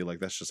DBZ. Like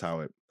that's just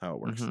how it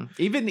works. Mhm.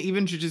 Even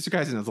Jujutsu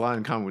Kaisen has a lot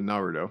in common with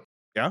Naruto.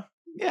 Yeah?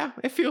 Yeah,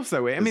 it feels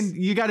that way. I mean,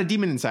 you got a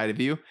demon inside of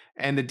you,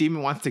 and the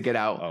demon wants to get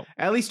out. Oh.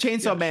 At least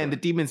Chainsaw Yeah, Man, sure. the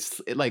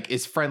demon's like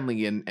is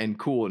friendly and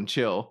cool and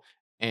chill.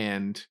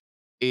 And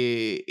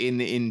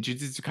in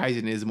Jujutsu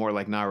Kaisen is more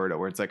like Naruto,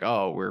 where it's like,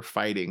 oh, we're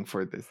fighting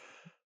for this.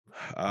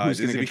 Who's Does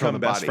gonna he control become the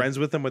best body? friends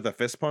with them with a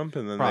fist pump,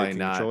 and then they Probably can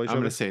not. control I'm each gonna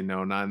other? say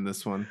no, not in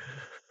this one.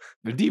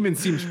 The demon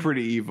seems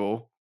pretty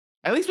evil.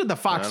 At least with the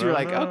fox, I you're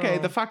don't like, okay,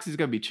 know. the fox is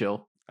gonna be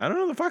chill. I don't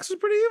know. The fox was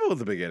pretty evil at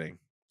the beginning.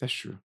 That's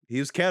true. He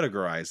was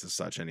categorized as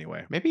such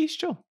anyway. Maybe he's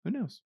chill. Who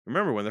knows?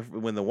 Remember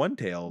when the one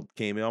tail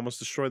came, it almost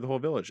destroyed the whole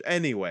village.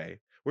 Anyway,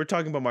 we're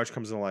talking about March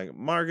Comes in Like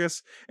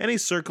Marcus. Any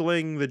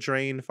circling the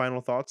drain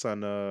final thoughts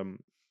on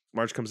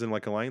March Comes in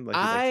Like a Line? Like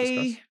you'd like to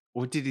discuss?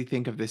 What did he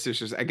think of the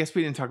sisters? I guess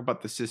we didn't talk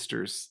about the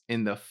sisters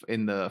in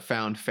the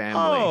found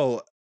family.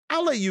 Oh,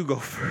 I'll let you go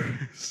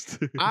first.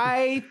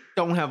 I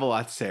don't have a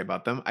lot to say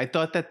about them. I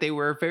thought that they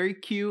were very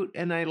cute,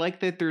 and I like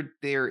that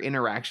their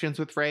interactions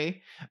with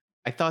Ray.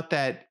 I thought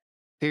that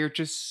they're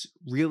just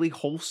really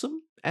wholesome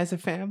as a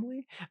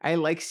family. I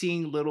like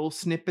seeing little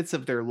snippets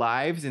of their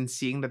lives and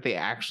seeing that they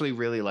actually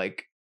really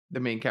like the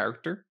main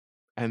character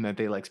and that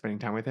they like spending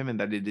time with him, and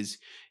that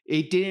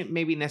it didn't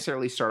maybe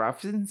necessarily start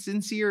off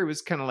sincere. It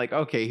was kind of like,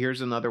 okay,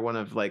 here's another one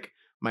of like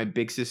my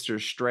big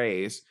sister's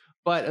strays,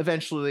 but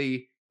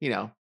eventually, you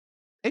know,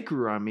 it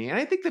grew on me. And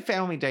I think the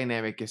family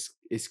dynamic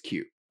is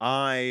cute.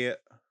 I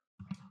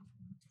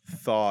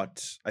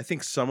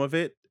think some of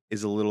it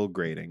is a little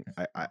grating.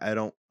 I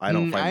don't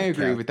find I the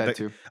agree cat- with that the-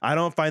 too. I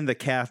don't find the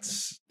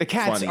cats The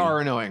cats funny. are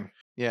annoying.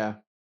 Yeah.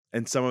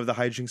 And some of the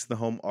hijinks in the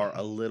home are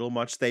a little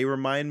much. They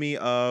remind me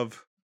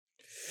of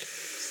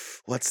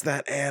what's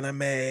that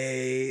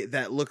anime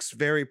that looks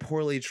very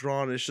poorly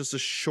drawn? It's just a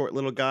short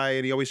little guy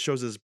and he always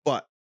shows his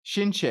butt.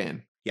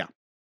 Shin-chan.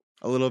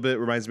 A little bit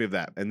reminds me of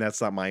that, and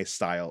that's not my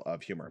style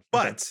of humor.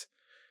 But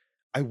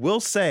I will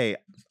say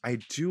I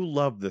do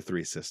love the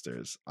 3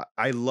 sisters.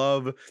 I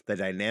love the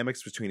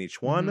dynamics between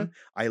each one.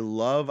 I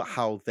love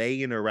how they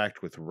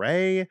interact with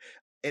Ray.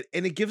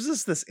 And it gives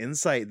us this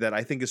insight that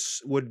I think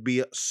would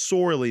be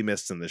sorely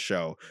missed in the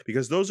show,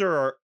 because those are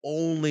our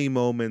only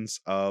moments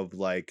of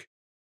like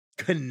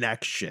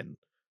connection,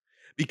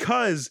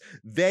 because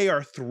they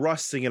are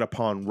thrusting it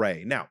upon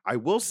Ray. Now, I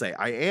will say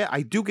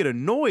I do get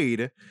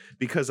annoyed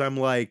because I'm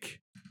like,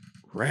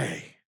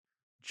 Ray,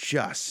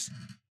 just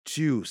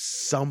do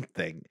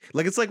something.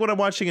 Like it's like when I'm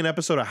watching an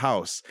episode of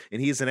House and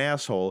he's an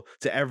asshole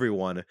to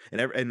everyone,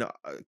 and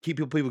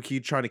people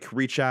keep trying to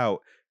reach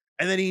out,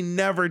 and then he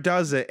never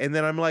does it, and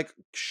then I'm like,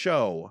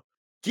 show,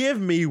 give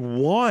me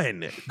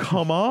one,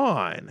 come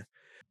on.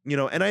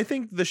 and I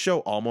think the show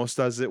almost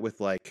does it with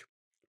like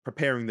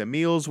preparing the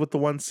meals with the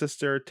one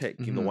sister,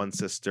 taking the Mhm. one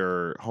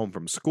sister home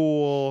from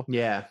school.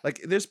 Yeah.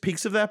 Like there's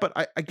peaks of that, but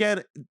I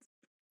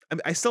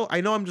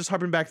know I'm just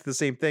harping back to the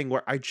same thing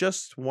where I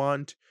just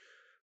want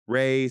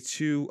Ray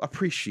to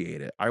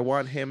appreciate it. I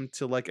want him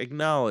to like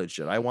acknowledge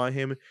it. I want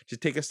him to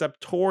take a step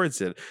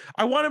towards it.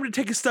 I want him to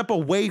take a step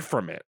away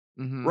from it.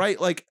 Mhm. Right?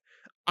 Like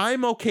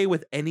I'm okay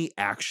with any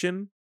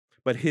action,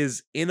 but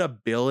his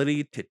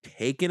inability to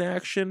take an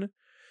action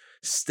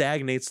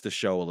stagnates the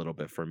show a little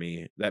bit for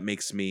me. That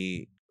makes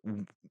me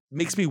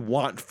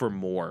want for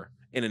more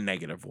in a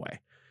negative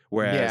way.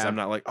 Whereas Yeah. I'm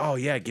not like, oh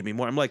yeah, give me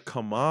more. I'm like,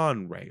 come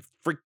on, Ray,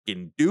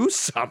 freaking do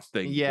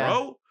something, Yeah.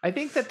 bro. I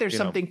think that there's You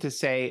know. something to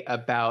say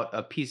about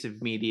a piece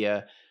of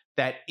media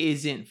that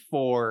isn't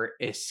for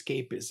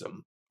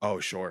escapism. Oh,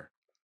 sure.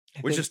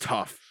 I Which think- is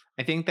tough.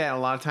 I think that a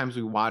lot of times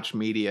we watch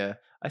media,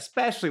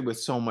 especially with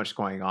so much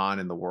going on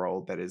in the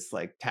world that is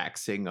like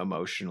taxing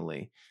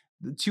emotionally,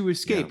 to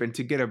escape and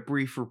to get a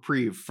brief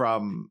reprieve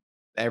from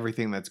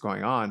everything that's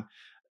going on.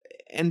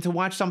 And to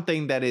watch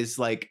something that is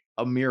like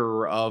a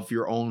mirror of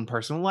your own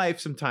personal life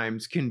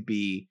sometimes can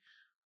be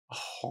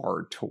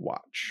hard to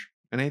watch.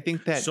 And I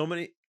think that So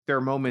many. there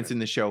are moments in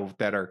the show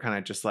that are kind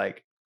of just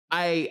like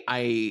I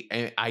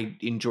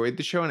enjoyed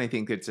the show and I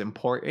think it's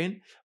important,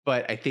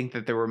 but I think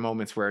that there were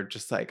moments where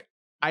just like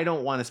I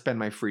don't want to spend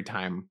my free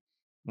time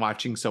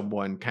watching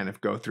someone kind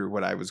of go through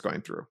what I was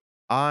going through.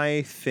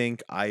 I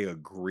think I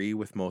agree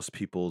with most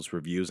people's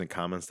reviews and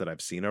comments that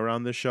I've seen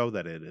around this show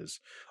that it is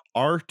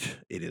art,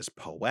 it is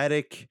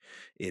poetic,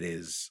 it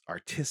is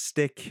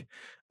artistic,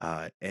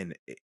 and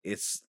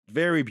it's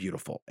very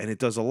beautiful. And it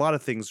does a lot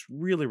of things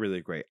really,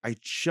 really great.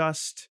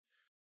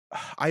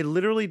 I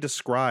literally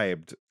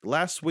described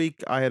last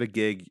week I had a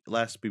gig.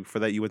 Last week before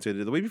that, you went to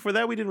the week before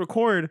that, we didn't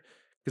record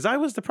because I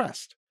was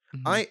depressed.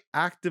 Mhm. I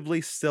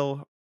actively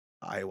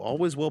I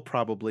always will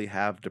probably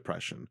have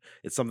depression.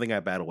 It's something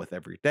I battle with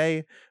every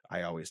day.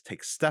 I always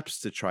take steps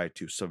to try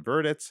to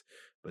subvert it.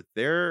 But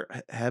there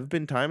have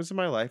been times in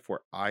my life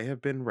where I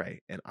have been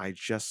Ray and I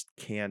just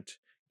can't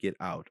get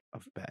out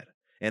of bed.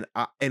 And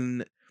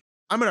I'm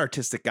an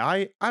artistic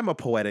guy. I'm a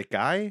poetic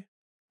guy.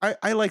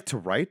 I like to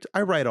write.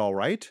 I write all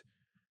right.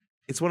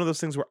 It's one of those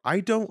things where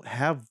I don't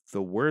have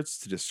the words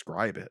to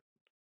describe it,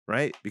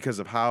 right? Because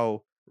of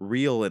how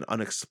real and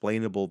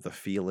unexplainable the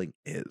feeling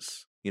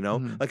is.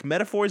 Mhm. Like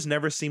metaphors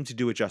never seem to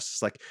do it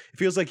justice. Like it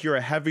feels like you're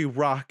a heavy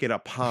rock in a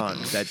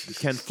pond that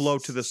can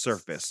float to the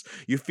surface.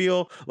 You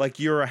feel like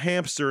you're a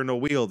hamster in a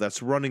wheel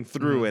that's running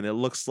through and it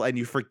looks like, and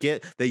you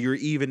forget that you're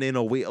even in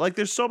a wheel. Like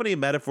there's so many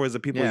metaphors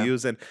that people Yeah.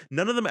 use and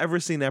none of them ever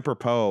seem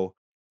apropos.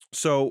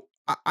 So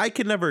I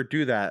can never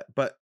do that,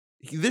 but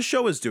this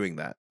show is doing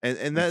that.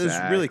 And that is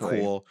really Exactly.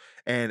 cool.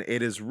 And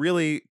it is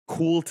really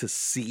cool to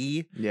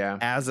see Yeah.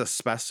 as a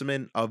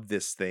specimen of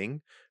this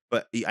thing.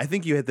 But I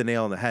think you hit the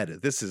nail on the head.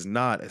 This is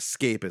not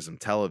escapism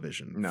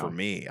television No. for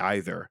me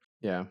either.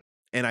 Yeah.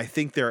 And I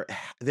think there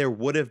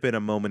would have been a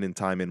moment in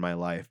time in my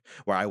life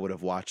where I would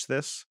have watched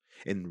this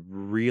and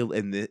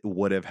it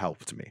would have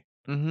helped me.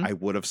 Mhm. I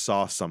would have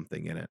saw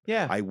something in it.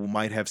 Yeah. I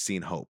might have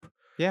seen hope.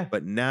 Yeah.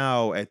 But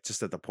now at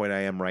the point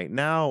I am right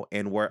now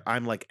and where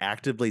I'm like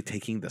actively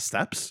taking the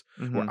steps,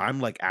 where Mhm. I'm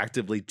like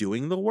actively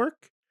doing the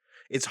work,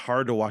 it's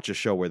hard to watch a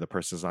show where the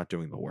person's not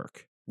doing the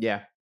work.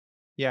 Yeah.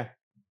 Yeah.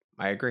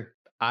 I agree.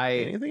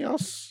 Anything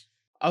else?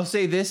 I'll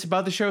say this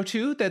about the show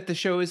too, that the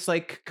show is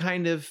like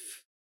kind of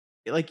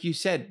like you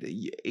said,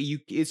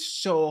 it's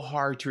so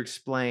hard to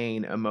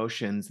explain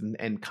emotions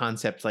and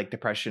concepts like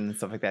depression and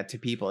stuff like that to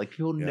people. Like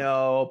people Yeah.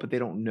 know, but they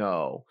don't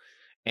know.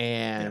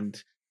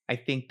 And I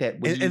think that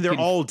when And they're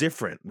all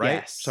different, right?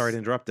 Yes. Sorry to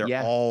interrupt. They're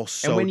Yeah. all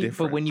so different.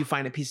 But when you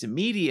find a piece of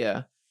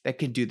media that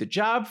can do the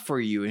job for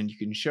you and you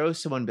can show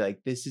someone, be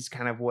like, this is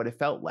kind of what it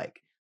felt like.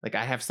 Like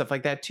I have stuff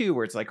like that too,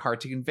 where it's like hard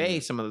to convey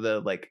some of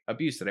the like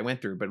abuse that I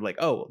went through. But like,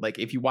 oh, like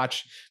if you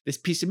watch this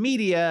piece of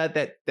media,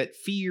 that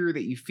fear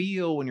that you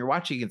feel when you're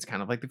watching, it's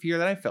kind of like the fear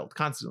that I felt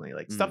constantly,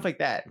 like stuff like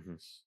that. Mhm.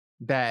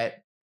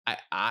 That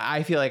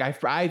I feel like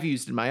I've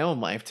used in my own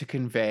life to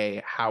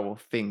convey how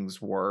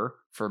things were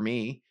for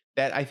me.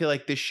 That I feel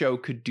like this show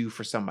could do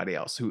for somebody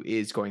else who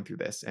is going through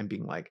this and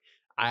being like,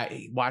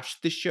 I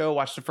watched this show,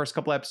 watched the first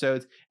couple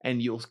episodes,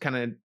 and you'll kind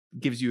of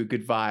gives you a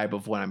good vibe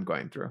of what I'm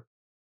going through.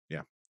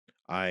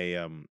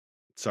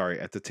 Sorry,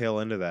 at the tail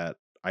end of that,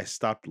 I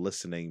stopped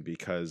listening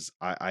because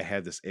I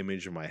had this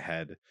image in my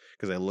head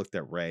because I looked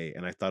at Ray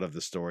and I thought of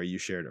the story you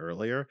shared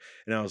earlier.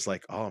 And I was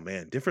like, oh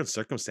man, different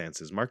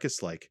circumstances.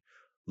 Marcus like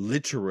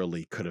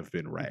literally could have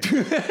been Ray.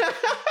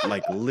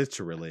 Like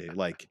literally,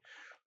 like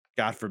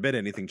God forbid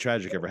anything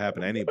tragic ever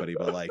happened to anybody,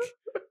 but like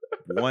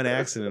one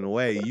accident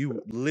away,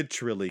 you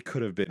literally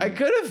could have been I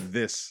could have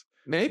this.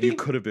 maybe You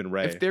could have been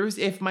Ray.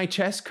 if my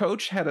chess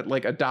coach had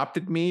like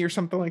adopted me or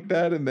something like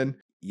that, and then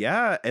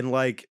Yeah, and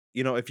like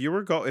if you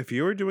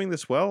were doing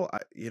this well,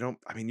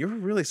 I mean, you're a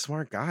really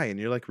smart guy, and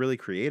you're like really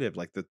creative.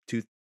 Like the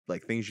two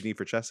like things you need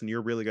for chess, and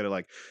you're really good at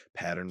like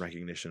pattern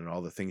recognition and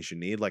all the things you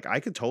need. Like I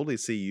could totally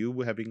see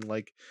you having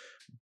like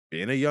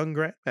being a young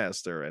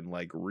grandmaster and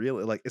like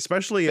really like,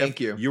 especially Thank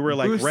if you. were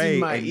like Boosting Ray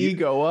my and you,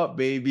 ego up,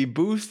 baby.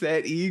 Boost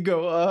that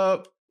ego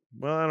up.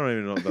 well, I don't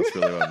even know if that's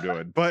really what I'm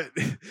doing, but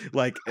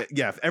like,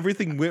 yeah, if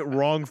everything went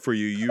wrong for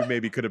you, you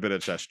maybe could have been a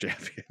chess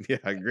champion.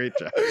 Yeah, great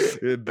job.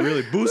 It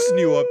really boosting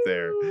you up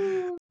there.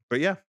 But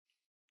yeah,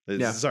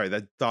 Yeah. sorry,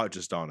 that thought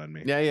just dawned on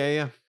me.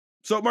 Yeah.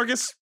 So,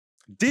 Marcus,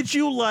 did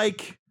you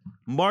like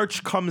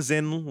March Comes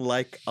In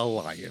Like a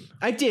Lion?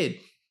 I did.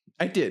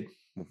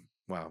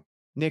 Wow.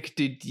 Nick,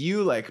 did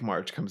you like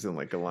March Comes In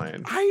Like a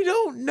Lion? I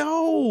don't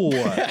know.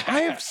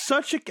 I have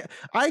such a.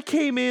 I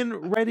came in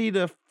ready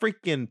to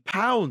freaking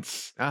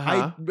pounce.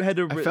 Uh-huh. I had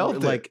to I felt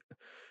it. like,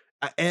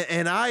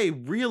 and I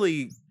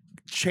really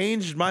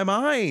changed my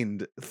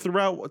mind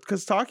throughout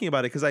because talking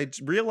about it because I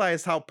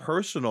realized how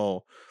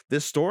personal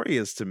this story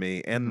is to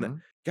me. And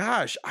Mhm.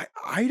 gosh,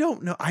 I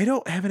don't know. I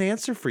don't have an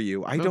answer for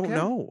you. I don't Okay.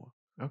 know.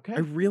 Okay. I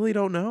really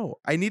don't know.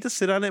 I need to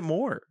sit on it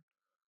more.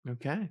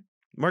 Okay.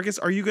 Marcus,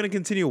 are you going to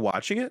continue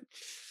watching it?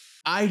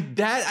 I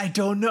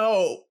don't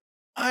know.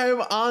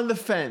 I'm on the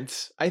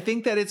fence. I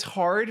think that it's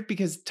hard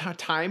because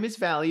time is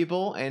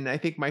valuable, and I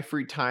think my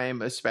free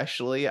time,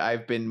 especially,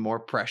 I've been more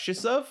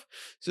precious of.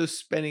 So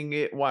spending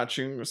it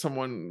watching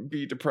someone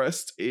be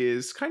depressed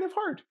is kind of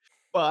hard.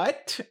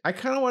 But I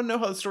kind of want to know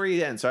how the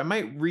story ends, so I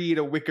might read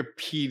a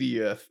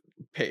Wikipedia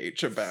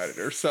page about it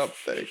or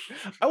something.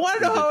 I want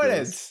to know how it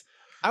Ridiculous. ends.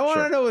 I want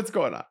to Sure. know what's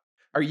going on.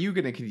 Are you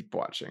going to keep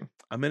watching?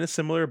 I'm in a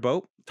similar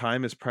boat.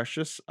 Time is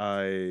precious.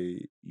 I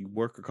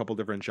work a couple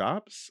different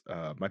jobs.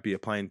 Might be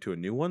applying to a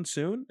new one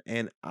soon,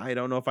 and I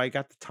don't know if I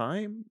got the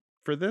time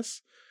for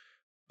this.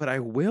 But I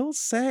will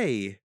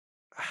say,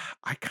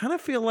 I kind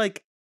of feel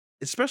like,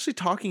 especially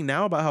talking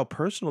now about how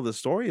personal the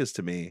story is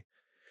to me,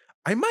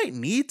 I might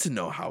need to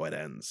know how it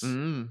ends.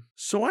 Mm.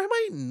 So I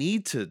might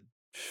need to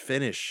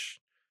finish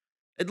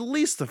at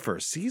least the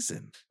first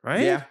season,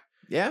 right? Yeah.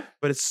 Yeah.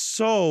 But it's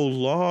so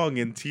long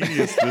and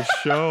tedious the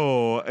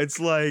show. It's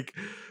like,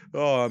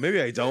 oh, maybe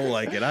I don't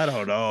like it. I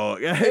don't know.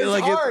 It's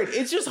like hard.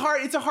 It's just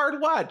hard. It's a hard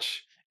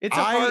watch. It's a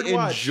I hard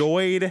watch.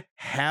 enjoyed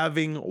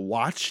having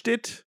watched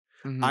it.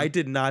 Mhm. I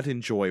did not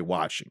enjoy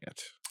watching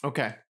it.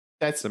 Okay.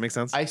 Does that make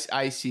sense?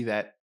 I see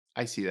that.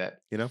 I see that.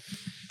 You know,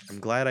 I'm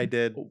glad I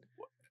did.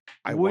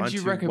 I Would want you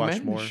to watch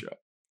recommend more. the show?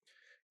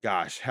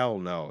 Gosh, hell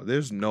no.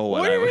 There's no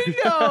What way. do you mean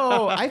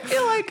no? I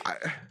feel like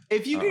I-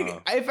 if you could, Uh-uh.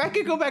 if I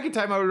could go back in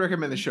time, I would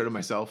recommend the show to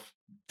myself.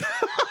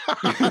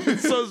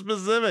 It's so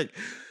specific.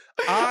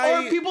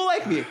 Or people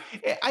like me.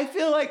 I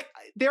feel like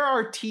there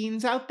are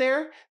teens out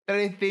there that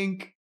I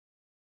think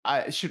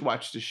I should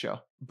watch this show.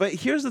 But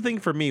here's the thing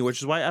for me, which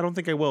is why I don't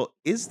think I will.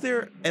 Is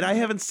there, and I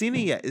haven't seen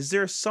it yet, is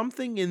there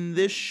something in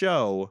this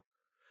show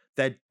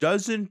that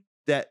doesn't,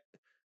 that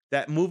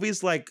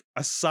movies like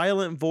A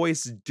Silent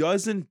Voice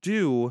doesn't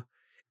do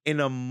in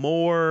a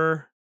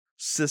more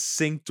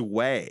succinct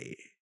way?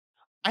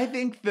 I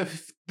think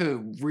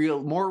the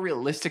more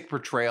realistic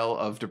portrayal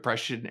of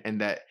depression,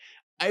 and that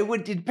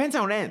it depends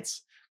how it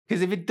ends.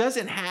 Because if it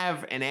doesn't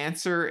have an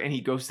answer and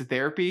he goes to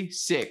therapy,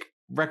 sick.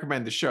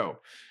 Recommend the show.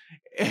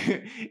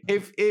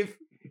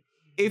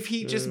 If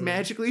he just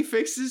magically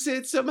fixes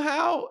it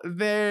somehow,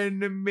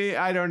 then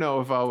I don't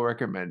know if I'll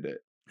recommend it.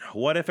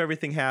 What if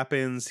everything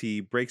happens? He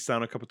breaks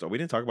down a couple times. We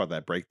didn't talk about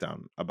that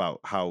breakdown about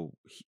how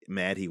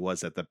mad he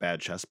was at the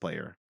bad chess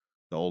player,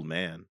 the old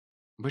man.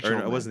 Which Or no,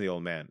 old it man? wasn't the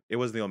old man. It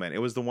wasn't the old man. It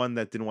was the one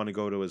that didn't want to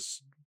go to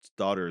his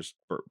daughter's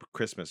for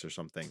Christmas or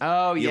something.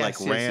 Oh, He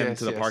yes, like ran yes,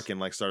 to the yes. park and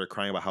like started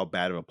crying about how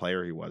bad of a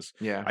player he was.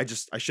 Yeah.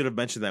 I should have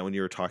mentioned that when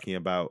you were talking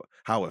about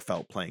how it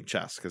felt playing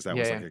chess, because that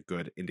was Yeah, like a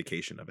good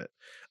indication of it.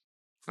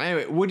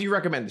 Anyway, would you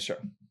recommend the show?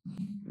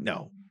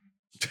 No.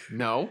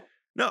 No.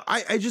 No,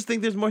 I just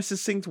think there's more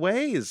succinct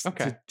ways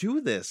Okay. to do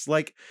this.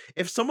 Like,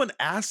 if someone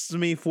asks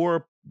me for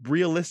a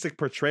realistic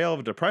portrayal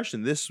of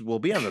depression, this will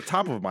be on the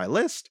top of my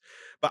list.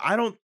 But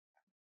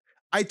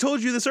I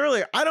told you this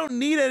earlier. I don't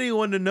need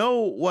anyone to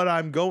know what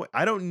I'm going.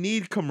 I don't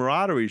need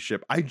camaraderie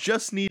ship. I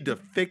just need to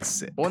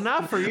fix it. Well,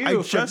 not for you. I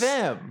for just-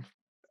 them.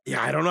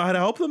 Yeah, I don't know how to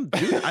help them.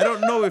 Dude, I don't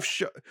know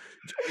if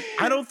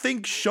I don't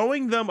think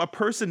showing them a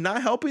person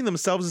not helping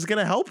themselves is going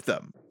to help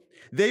them.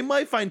 They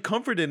might find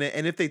comfort in it,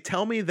 and if they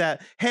tell me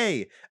that,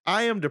 hey,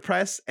 I am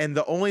depressed, and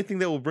the only thing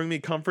that will bring me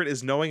comfort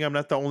is knowing I'm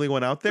not the only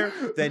one out there,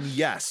 then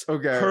yes,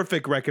 Okay.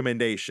 perfect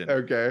recommendation.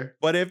 Okay.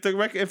 But if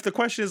the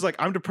question is like,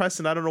 I'm depressed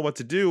and I don't know what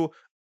to do,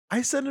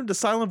 I send them to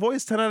Silent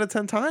Voice 10 out of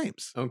 10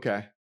 times.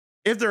 Okay.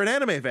 If they're an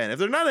anime fan, if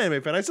they're not an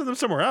anime fan, I send them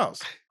somewhere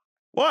else.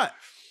 What?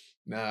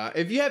 Nah,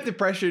 if you have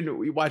depression,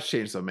 we watch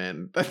Chainsaw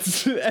Man.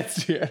 That's the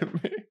anime.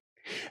 It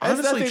has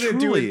Honestly, nothing to do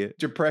truly. with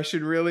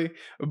depression, really,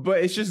 but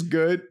it's just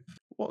good.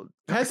 Well,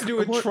 It has to do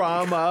with what-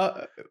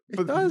 trauma,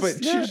 It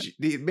does, yeah.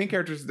 the main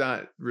character's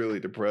not really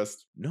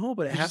depressed, No,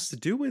 but it It's has just- to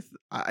do with,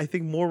 I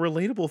think, more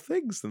relatable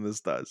things than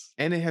this does.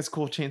 and it has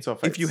cool chainsaw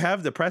fights. If you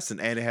have depression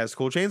and it has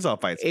cool chainsaw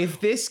fights,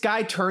 if this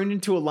guy turned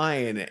into a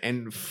lion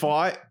and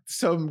fought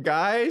some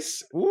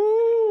guys,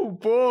 ooh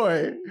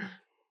boy,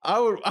 I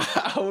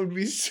would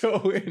be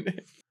so in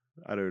it.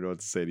 I don't even know what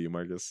to say to you,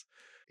 Marcus.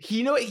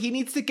 He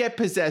needs to get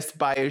possessed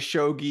by an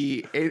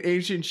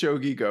ancient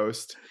shogi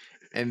ghost,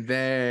 and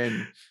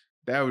then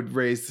that would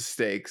raise the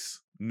stakes.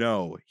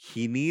 No,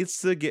 he needs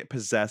to get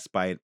possessed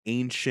by an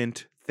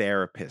ancient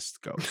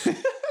therapist ghost.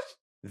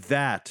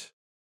 that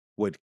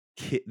would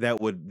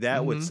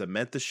Mhm.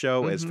 cement the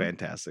show as Mhm.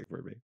 fantastic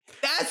for me.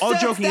 That's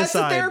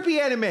the therapy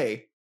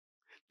anime.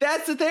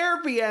 That's the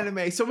therapy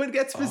anime. Someone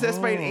gets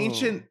possessed by an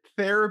ancient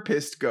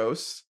therapist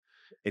ghost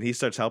And he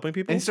starts helping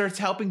people. and starts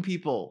helping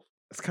people.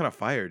 That's kind of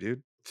fire,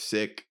 dude.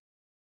 Sick.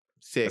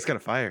 That's kind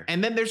of fire.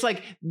 And then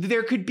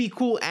there could be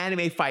cool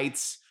anime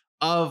fights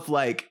of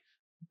like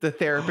the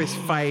therapist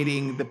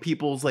fighting the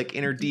people's like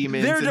inner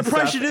demons. Their and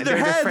depression stuff, in their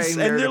they're heads, fighting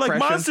and their they're like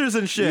depression. monsters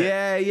and shit.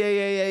 Yeah.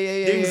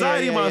 The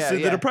anxiety monster,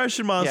 the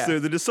depression monster, Yeah.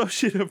 the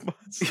dissociative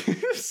monster.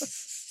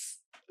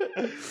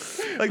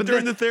 Like But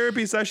during then- the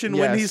therapy session,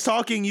 when he's Yes.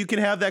 talking, you can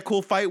have that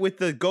cool fight with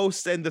the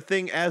ghost and the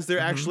thing as they're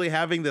Mhm. actually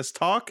having this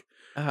talk.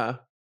 Uh-huh.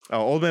 Oh,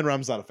 Old Man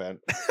Ram's not a fan.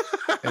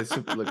 It's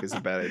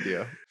a bad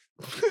idea.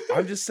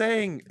 I'm just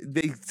saying,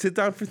 they sit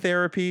down for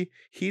therapy.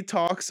 He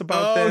talks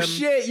about Oh them.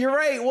 shit, you're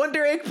right.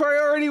 Wonder Egg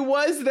Priority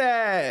was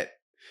that.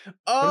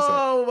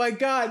 Oh my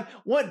god.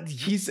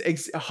 He's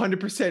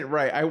 100%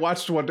 right. I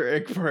watched Wonder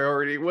Egg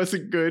Priority. It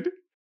wasn't good.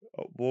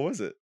 Oh, what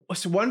was it?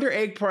 So Wonder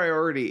Egg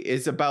Priority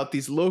is about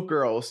these little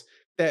girls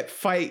that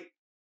fight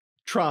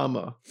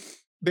trauma.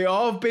 They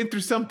all have been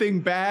through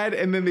something bad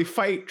and then they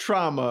fight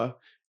trauma.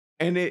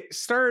 And it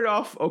started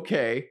off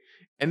okay.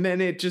 And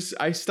then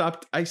I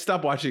stopped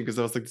watching because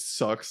I was like, this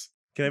sucks.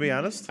 Can I be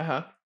honest?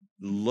 Uh-huh.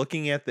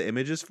 Looking at the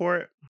images for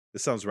it,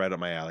 this sounds right up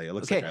my alley. It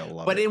looks Okay, like I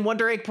love but it. in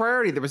Wonder Egg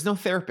Priority, there was no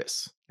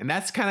therapist. And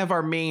that's kind of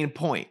our main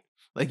point.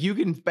 Like you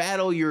can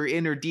battle your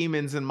inner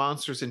demons and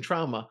monsters and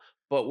trauma,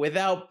 but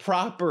without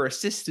proper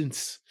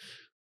assistance,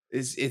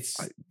 it's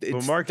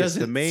Marcus,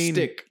 doesn't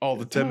stick all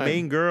the The time.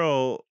 main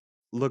girl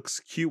looks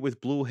cute with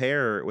blue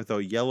hair with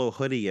a yellow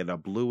hoodie and a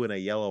blue and a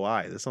yellow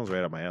eye. This sounds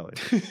right up my alley.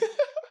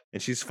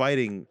 And she's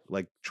fighting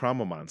like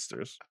trauma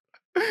monsters.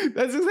 That's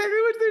exactly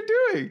what they're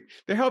doing.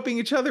 They're helping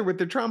each other with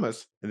their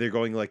traumas. And they're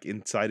going like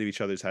inside of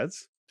each other's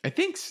heads.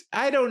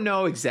 I don't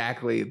know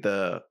exactly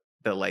the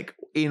like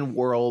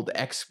in-world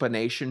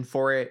explanation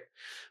for it,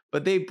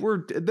 but they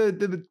were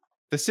the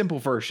simple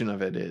version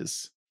of it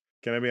is.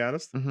 Can I be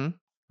honest? Mm-hmm.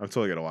 I'm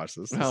totally gonna watch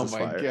this. This Oh is my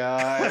fire.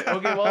 god.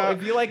 Okay, well,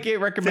 if you like it,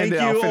 recommend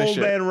Thank it. I'll you, finish Old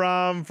it. Man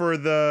Ram, for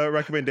the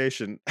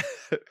recommendation.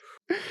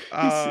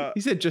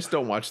 He said, just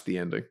don't watch the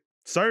ending.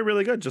 Started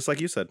really good, just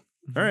like you said.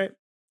 Mhm. All right.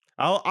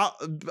 I'll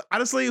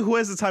honestly, who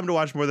has the time to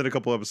watch more than a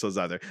couple episodes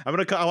either? I'll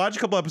watch a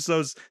couple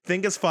episodes,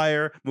 think it's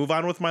fire, move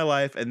on with my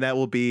life, and that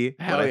will be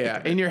what Hell I think yeah.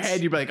 of it. In your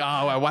head, you'd be like, oh,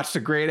 I watched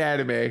a great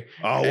anime.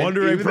 Oh, And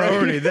Wonder Egg even though-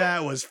 Priority,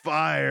 that was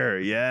fire.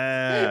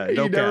 Yeah. You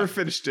No never cap.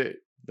 finished it.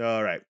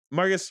 All right.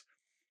 Marcus,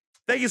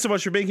 thank you so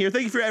much for being here.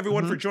 Thank you for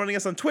everyone for Mhm. joining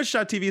us on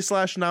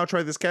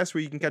twitch.tv/NowTryThisCast,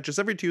 where you can catch us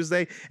every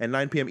Tuesday at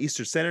 9 p.m.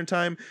 Eastern Standard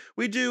Time.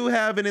 We do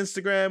have an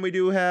Instagram. We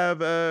do have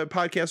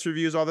podcast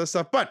reviews, all that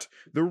stuff. But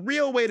the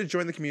real way to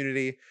join the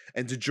community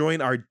and to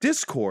join our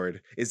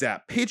Discord is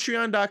at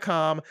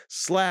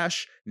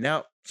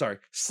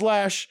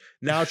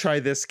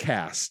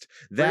patreon.com/NowTryThisCast.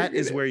 That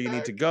is where you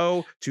need to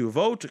go to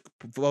vote.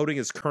 Voting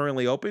is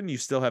currently open. You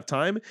still have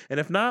time. And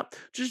if not,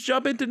 just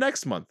jump into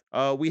next month.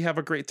 We have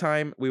a great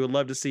time. We would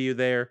love to see you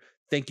there.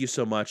 Thank you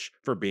so much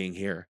for being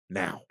here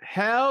now.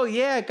 Hell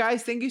yeah,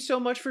 guys. Thank you so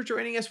much for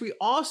joining us. We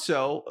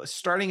also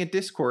starting a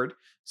Discord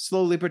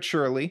slowly but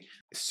surely.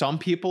 Some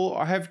people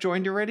have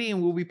joined already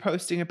and we'll be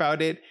posting about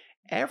it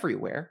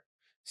everywhere.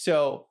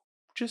 So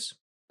just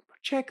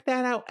check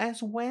that out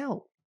as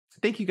well.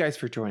 Thank you guys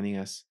for joining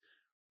us.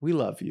 We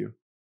love you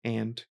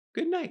and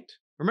good night.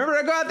 Remember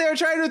to go out there and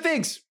try new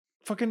things.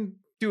 Fucking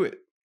do it.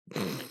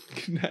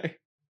 Good night.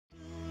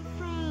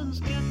 Friends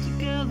get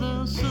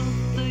together so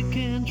they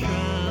can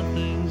try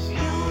things. You're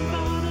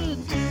invited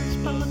to this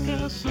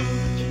podcast so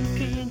that you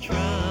can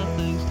try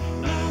things.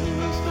 Now we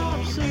will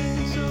stop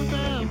singing so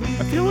that we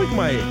I feel like can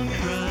my all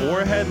try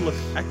forehead things.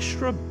 looks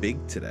extra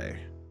big today.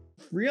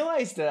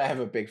 Realize that I have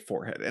a big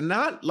forehead and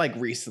not like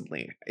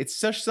recently. It's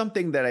just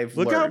something that I've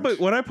Look how learned. big.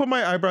 When I put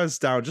my eyebrows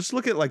down, just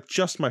look at like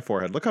just my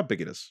forehead. Look how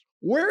big it is.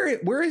 Where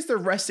is the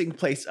resting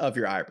place of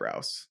your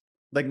eyebrows?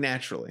 Like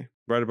naturally.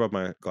 Right above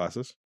my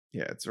glasses.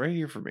 Yeah, it's right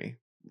here for me.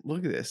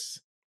 Look at this.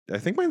 I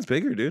think mine's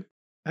bigger, dude.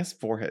 That's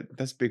forehead.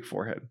 That's big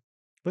forehead.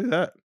 Look at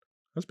that.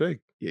 That's big.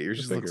 Yeah, yours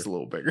It's just looks a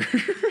little bigger.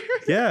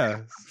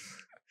 Yeah.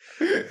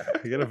 You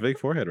got a big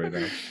forehead right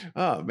now.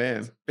 Oh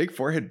man, big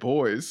forehead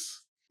boys.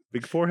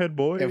 Big forehead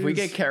boy. If we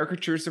get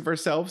caricatures of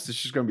ourselves, it's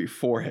just gonna be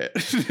forehead.